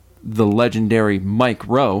the legendary Mike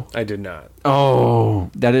Rowe. I did not.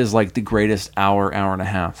 Oh, that is like the greatest hour and a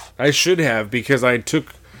half. I should have, because I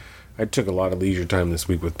took a lot of leisure time this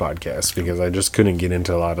week with podcasts, because I just couldn't get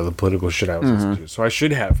into a lot of the political shit I was listening to. So I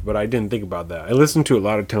should have, but I didn't think about that. I listened to a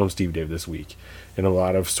lot of Tell 'em Steve Dave this week, and a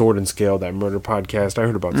lot of Sword and Scale, that murder podcast. I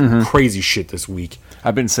heard about some crazy shit this week.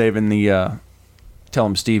 I've been saving the Tell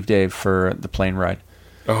 'em Steve Dave for the plane ride.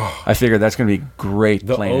 Oh, I figured that's going to be great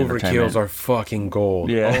the plane overkills are fucking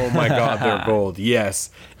gold. Yeah. Oh my god, they're gold.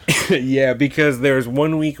 Yes. Yeah, because there's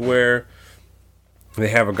one week where they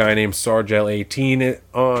have a guy named Sargel18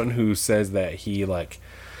 on, who says that he like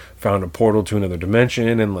found a portal to another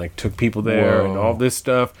dimension and like took people there and all this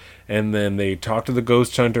stuff. And then they talk to the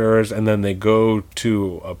ghost hunters, and then they go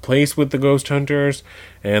to a place with the ghost hunters,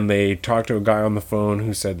 and they talk to a guy on the phone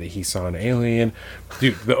who said that he saw an alien.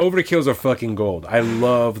 Dude, the overkills are fucking gold. I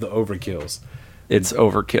love the overkills. It's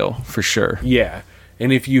overkill for sure. Yeah.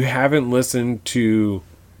 And if you haven't listened to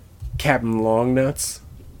Captain Longnuts,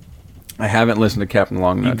 I haven't listened to Captain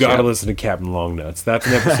Longnuts. you gotta listen to Captain Longnuts. That's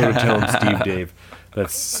an episode of Tell 'em Steve Dave.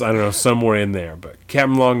 That's, I don't know, somewhere in there. But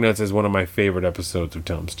Captain Longnuts is one of my favorite episodes of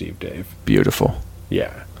Tell 'em Steve Dave. Beautiful.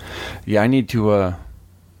 Yeah. Yeah, I need to, I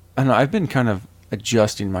don't know, I've been kind of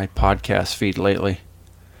adjusting my podcast feed lately.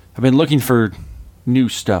 I've been looking for new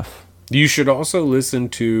stuff. You should also listen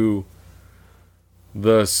to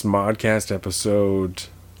the Smodcast episode,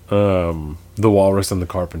 The Walrus and the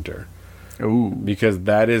Carpenter. Ooh. Because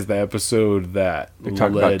that is the episode that They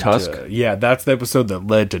talk about Tusk? Yeah, that's the episode that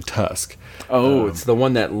led to Tusk. Oh, it's the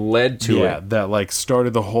one that led to it. That like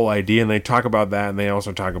started the whole idea, and they talk about that, and they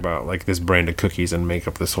also talk about like this brand of cookies and make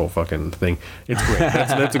up this whole fucking thing. It's great.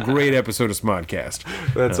 That's a great episode of Smodcast.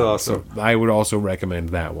 That's awesome. So I would also recommend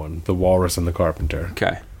that one, The Walrus and the Carpenter.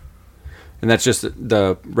 Okay. And that's just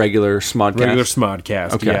the regular Smodcast? Regular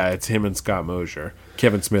Smodcast. Okay. Yeah, it's him and Scott Mosier.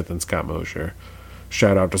 Kevin Smith and Scott Mosier.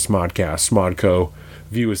 Shout out to Smodcast, Smodco,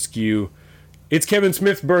 View Askew. It's Kevin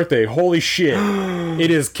Smith's birthday. Holy shit. It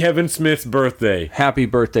is Kevin Smith's birthday. Happy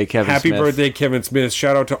birthday, Kevin Smith. Happy birthday, Kevin Smith.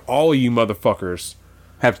 Shout out to all of you motherfuckers.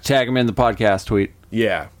 Have to tag him in the podcast tweet.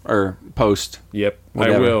 Yeah. Or post. Yep.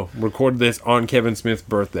 Whatever. I will. Record this on Kevin Smith's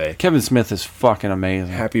birthday. Kevin Smith is fucking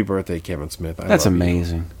amazing. Happy birthday, Kevin Smith. That's love you.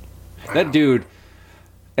 amazing. Wow. That dude,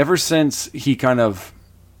 ever since he kind of,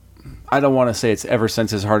 I don't want to say it's ever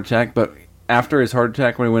since his heart attack, but after his heart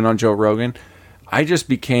attack when he went on Joe Rogan, I just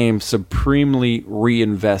became supremely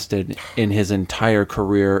reinvested in his entire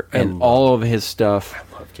career and all of his stuff.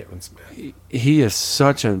 I love Kevin Smith. He is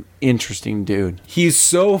such an interesting dude. He's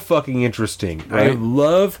so fucking interesting. Right? I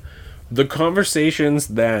love the conversations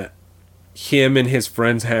that him and his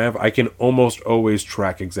friends have. I can almost always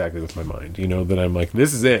track exactly with my mind. You know, that I'm like,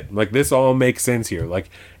 this is it. Like, this all makes sense here. Like,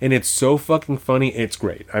 and it's so fucking funny. It's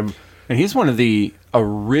great. And he's one of the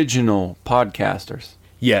original podcasters.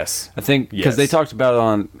 Yes. I think because they talked about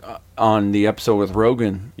it on the episode with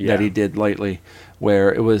Rogan that he did lately,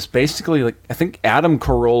 where it was basically like, I think Adam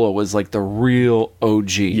Carolla was like the real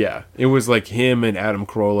OG. Yeah, it was like him and Adam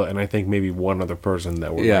Carolla, and I think maybe one other person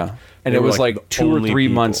that were. Yeah, like, and they it were, was like the 2 or only 3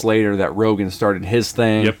 people. months later that Rogan started his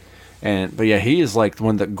thing. Yep. But yeah, he is like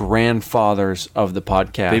one of the grandfathers of the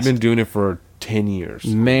podcast. They've been doing it for 10 years.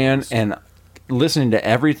 Man, and listening to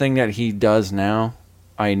everything that he does now,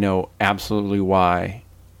 I know absolutely why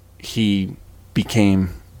he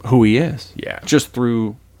became who he is. Yeah. Just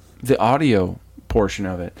through the audio portion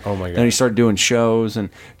of it. Oh my God. Then he started doing shows and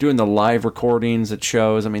doing the live recordings at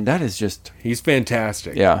shows. I mean, that is just, He's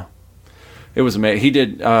fantastic. yeah. It was amazing. He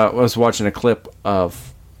did, I was watching a clip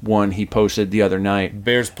of one he posted the other night.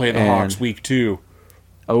 Bears play the And- Hawks week 2.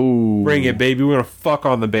 Oh. Bring it, baby. We're going to fuck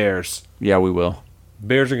on the Bears. Yeah, we will.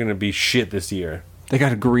 Bears are going to be shit this year. They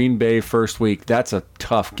got a Green Bay first week. That's a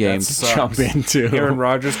tough game That to sucks. jump into. Aaron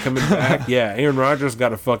Rodgers coming back. Yeah, Aaron Rodgers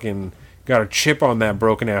got a chip on that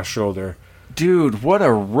broken ass shoulder. Dude, what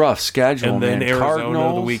a rough schedule, And then man. Arizona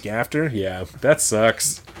Cardinals, the week after. Yeah, that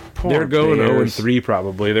sucks. Poor They're going Bears. 0-3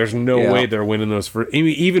 probably. There's no Yeah. way they're winning those.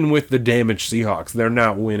 Even with the damaged Seahawks, they're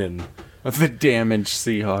not winning. The damaged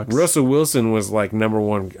Seahawks. Russell Wilson was like number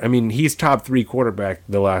one. I mean, he's top 3 quarterback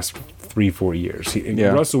the last 3-4 years. Yeah.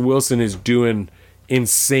 Russell Wilson is doing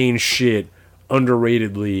insane shit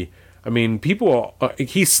underratedly. I mean, people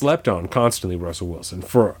he's slept on constantly. Russell Wilson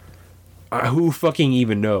for who fucking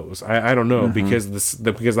even knows? I don't know because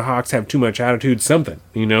the Hawks have too much attitude. Something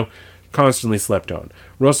constantly slept on.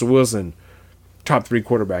 Russell Wilson, top 3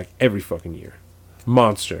 quarterback every fucking year,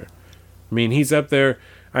 monster. I mean, he's up there.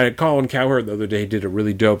 Colin Cowherd the other day did a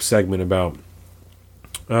really dope segment about.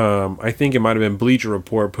 I think it might have been Bleacher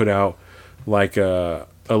Report put out like a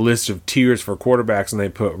list of tiers for quarterbacks, and they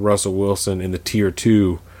put Russell Wilson in the tier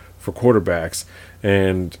 2 for quarterbacks.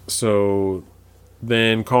 And so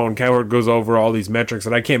then Colin Cowherd goes over all these metrics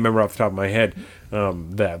that I can't remember off the top of my head.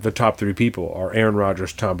 That the top 3 people are Aaron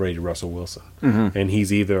Rodgers, Tom Brady, Russell Wilson, and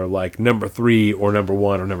he's either like number 3 or number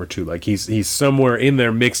 1 or number 2. Like he's somewhere in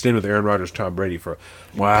there mixed in with Aaron Rodgers, Tom Brady for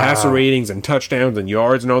passer ratings and touchdowns and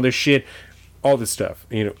yards and all this shit. All this stuff,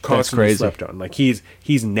 constantly crazy. slept on. Like he's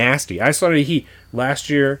nasty. I saw that last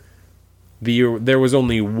year, there was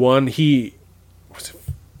only one. He was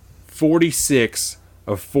 46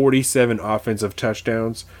 of 47 offensive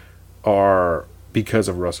touchdowns are because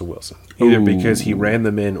of Russell Wilson, either because he ran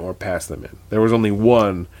them in or passed them in. There was only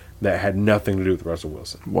one that had nothing to do with Russell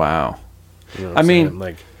Wilson. Wow. You know what I I'm mean, saying?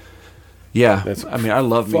 Like Yeah. that's I mean, I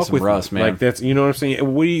love me fuck some with Russ, man. Like that's what I'm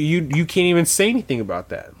saying. What do you can't even say anything about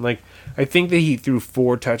that. Like I think that he threw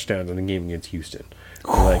 4 touchdowns in the game against Houston.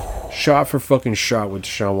 Like shot for fucking shot with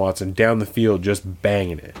Deshaun Watson down the field, just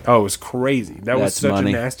banging it. Oh, it was crazy. That was That's such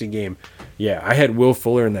money. a nasty game. Yeah, I had Will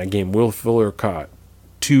Fuller in that game. Will Fuller caught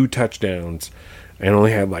 2 touchdowns and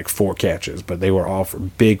only had like 4 catches, but they were all for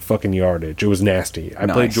big fucking yardage. It was nasty. I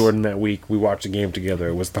played Nice. Jordan that week. We watched the game together.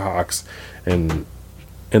 It was the Hawks and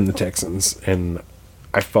the Texans, and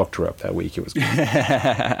I fucked her up that week. It was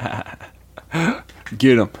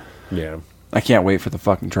Get him. yeah. I can't wait for the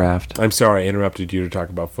fucking draft. I'm sorry I interrupted you to talk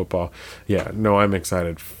about football. Yeah, no, I'm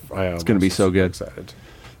excited. It's gonna be so good. Excited.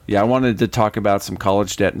 Yeah, I wanted to talk about some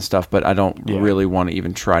college debt and stuff, but I don't Yeah. really want to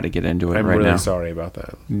even try to get into it I'm right really now. sorry about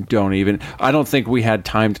that. Don't even. I don't think we had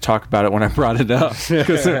time to talk about it when I brought it up.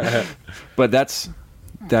 But that's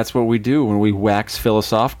what we do when we wax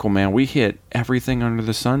philosophical, man. We hit everything under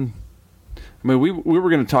the sun. I mean, we were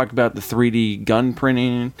going to talk about the 3D gun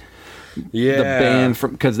printing, Yeah, the ban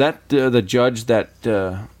from because that the judge that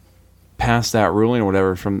passed that ruling or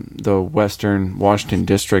whatever from the Western Washington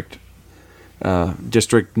District,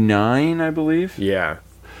 District 9, I believe. Yeah,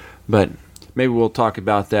 But maybe we'll talk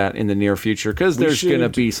about that in the near future because We there's going to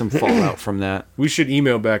should. be some fallout from that we should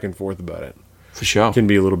email back and forth about it. for sure. It can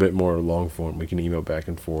be a little bit more long form. We can email back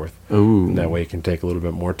and forth. Ooh, And that way it can take a little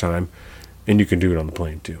bit more time, and you can do it on the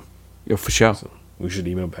plane too. yeah, for sure. We should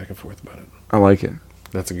email back and forth about it. I like it.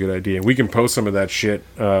 That's a good idea. We can post some of that shit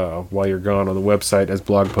while you're gone on the website as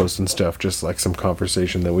blog posts and stuff, just like some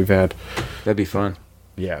conversation that we've had. That'd be fun.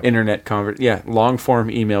 Yeah, Long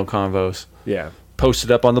form email convos. yeah. Post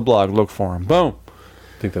it up on the blog. Look for them. Boom.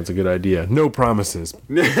 I think that's a good idea. No promises,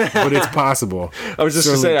 but it's possible. I was just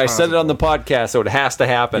going to say, I said it on the podcast, so it has to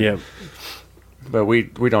happen. Yeah. But we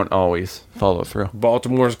don't always follow through.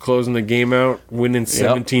 Baltimore's closing the game out, winning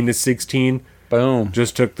 17-16. Boom.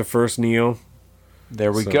 Just took the first kneel.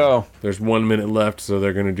 There we So, go. There's 1 minute left, so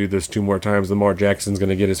they're going to do this 2 more times. Lamar Jackson's going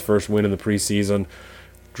to get his first win in the preseason.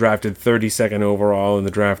 Drafted 32nd overall in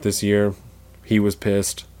the draft this year. He was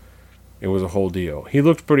pissed. It was a whole deal. He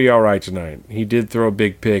looked pretty all right tonight. He did throw a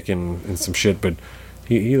big pick and some shit, but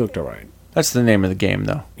he looked all right. That's the name of the game,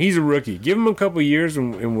 though. He's a rookie. Give him a couple years,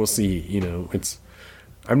 and we'll see. You know,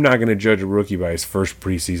 I'm not going to judge a rookie by his first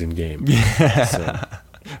preseason game. So,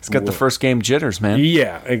 He's got the first game jitters, man.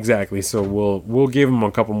 yeah, exactly. So we'll give him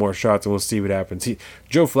a couple more shots, and we'll see what happens.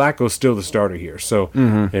 Joe Flacco's still the starter here, so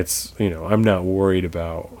it's I'm not worried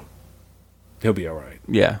about. He'll be all right.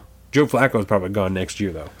 Yeah. Joe Flacco's probably gone next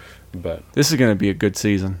year though, but This is going to be a good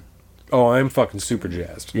season. oh, I'm fucking super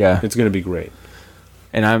jazzed. Yeah. It's going to be great.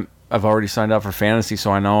 And I've already signed up for fantasy,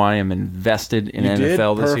 so I know I am invested in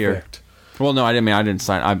NFL this year. Perfect. Well, no, I didn't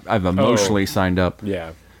sign. I've emotionally signed up.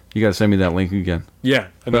 Yeah. You got to send me that link again. Yeah.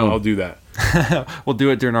 No, Boom. I'll do that. We'll do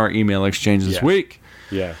it during our email exchange this Yeah. week.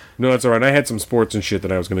 Yeah. No, that's all right. I had some sports and shit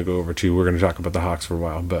that I was going to go over too. We're going to talk about the Hawks for a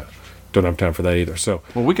while, but don't have time for that either. So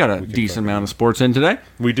Well, we got a decent amount of sports in today.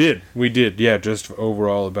 we did. Yeah. Just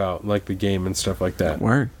overall about like the game and stuff like that.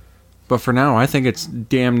 Word. But for now, I think it's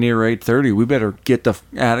damn near 8:30. We better get the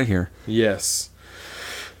out of here. Yes.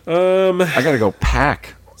 I got to go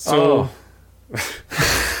pack. So,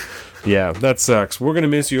 yeah, that sucks. We're going to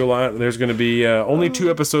miss you a lot. There's going to be only 2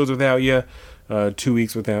 episodes without you, 2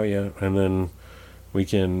 weeks without you, and then we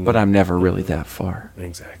can... But I'm never really that far.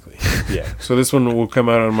 Exactly. Yeah. So this one will come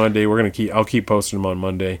out on Monday. I'll keep posting them on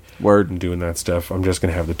Monday. Word. And doing that stuff. I'm just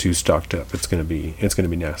going to have the 2 stocked up. It's going to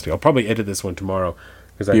be nasty. I'll probably edit this one tomorrow.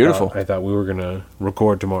 Beautiful. I thought we were going to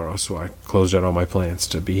record tomorrow, so I closed out all my plans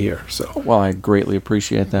to be here. So Well, I greatly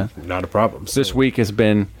appreciate that. not a problem. So, This week has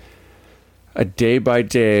been a day by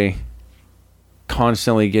day,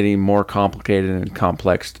 constantly getting more complicated and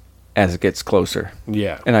complex as it gets closer.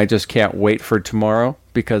 yeah. And I just can't wait for tomorrow,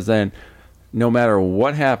 because then no matter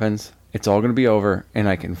what happens, it's all going to be over and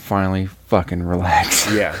I can finally fucking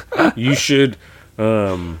relax. Yeah, you should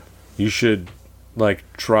like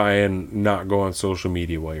try and not go on social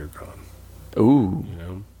media while you're gone. Ooh. You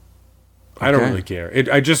know, I don't Okay. really care.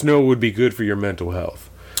 I just know it would be good for your mental health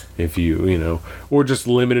if you or just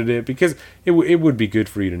limited it, because it would be good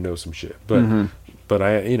for you to know some shit. But but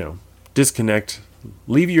I disconnect,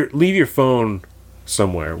 leave your phone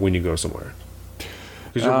somewhere when you go somewhere,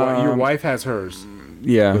 because your wife has hers.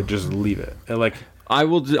 Yeah. But just leave it, and like. I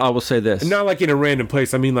will say this. Not like in a random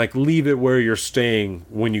place. I mean, like, leave it where you're staying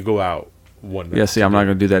when you go out one night. Yeah, see, I'm not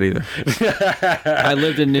going to do that either. I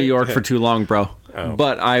lived in New York for too long, bro. Oh.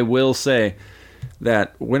 But I will say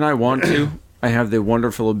that when I want to, I have the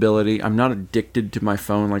wonderful ability. I'm not addicted to my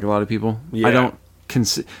phone like a lot of people. Yeah. I don't.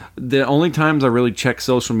 The only times I really check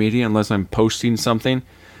social media, unless I'm posting something,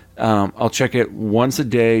 I'll check it once a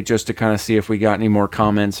day just to kind of see if we got any more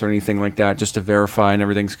comments or anything like that, just to verify and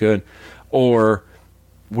everything's good. Or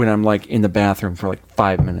when I'm like in the bathroom for like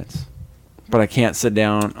 5 minutes. But I can't sit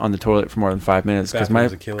down on the toilet for more than 5 minutes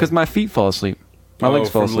Bathroom's a killer. because my feet fall asleep. My legs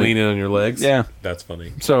fall from asleep. leaning on your legs? Yeah. That's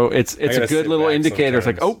funny. So it's a gotta good sit little back indicator. It's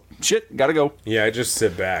like, sometimes. oh shit, gotta go. Yeah, I just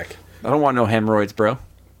sit back. I don't want no hemorrhoids, bro.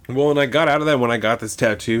 Well, and I got out of that when I got this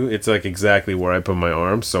tattoo. It's like exactly where I put my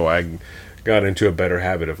arm, so I got into a better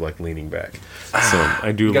habit of like leaning back. So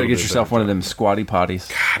I do. You gotta get yourself one of them squatty potties.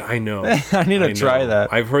 God, I know. I need to try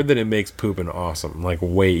that. I've heard that it makes pooping awesome, like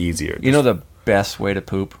way easier. You know the best way to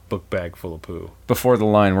poop? book bag full of poo. Before the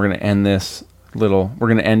line, we're gonna end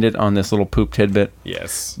it on this little poop tidbit.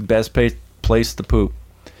 Yes. Best place to poop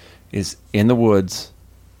is in the woods,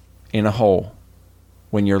 in a hole,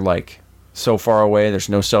 when you're like so far away. There's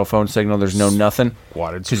no cell phone signal. There's no nothing.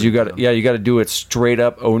 Watered Because you got to do it straight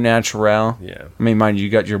up au natural. Yeah. I mean, mind you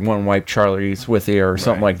got your one wipe Charlie's with you or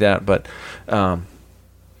something Right. like that. But yeah,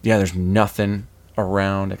 there's nothing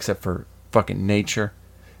around except for fucking nature,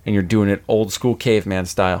 and you're doing it old school caveman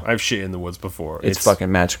style. I've shit in the woods before. It's fucking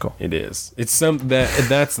magical. It is. It's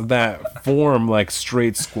that's that form, like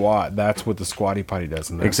straight squat. That's what the squatty potty does.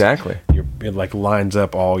 And that's, Exactly. It like lines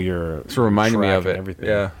up all your. It's reminding me track of and it. Everything.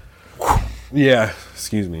 Yeah. Yeah.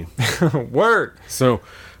 Excuse me. Word. So,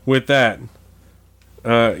 with that,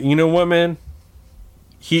 you know what, man?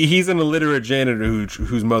 He's an illiterate janitor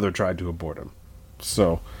whose mother tried to abort him.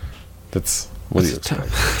 So, that's what do you expect?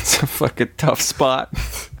 It's a fucking tough spot.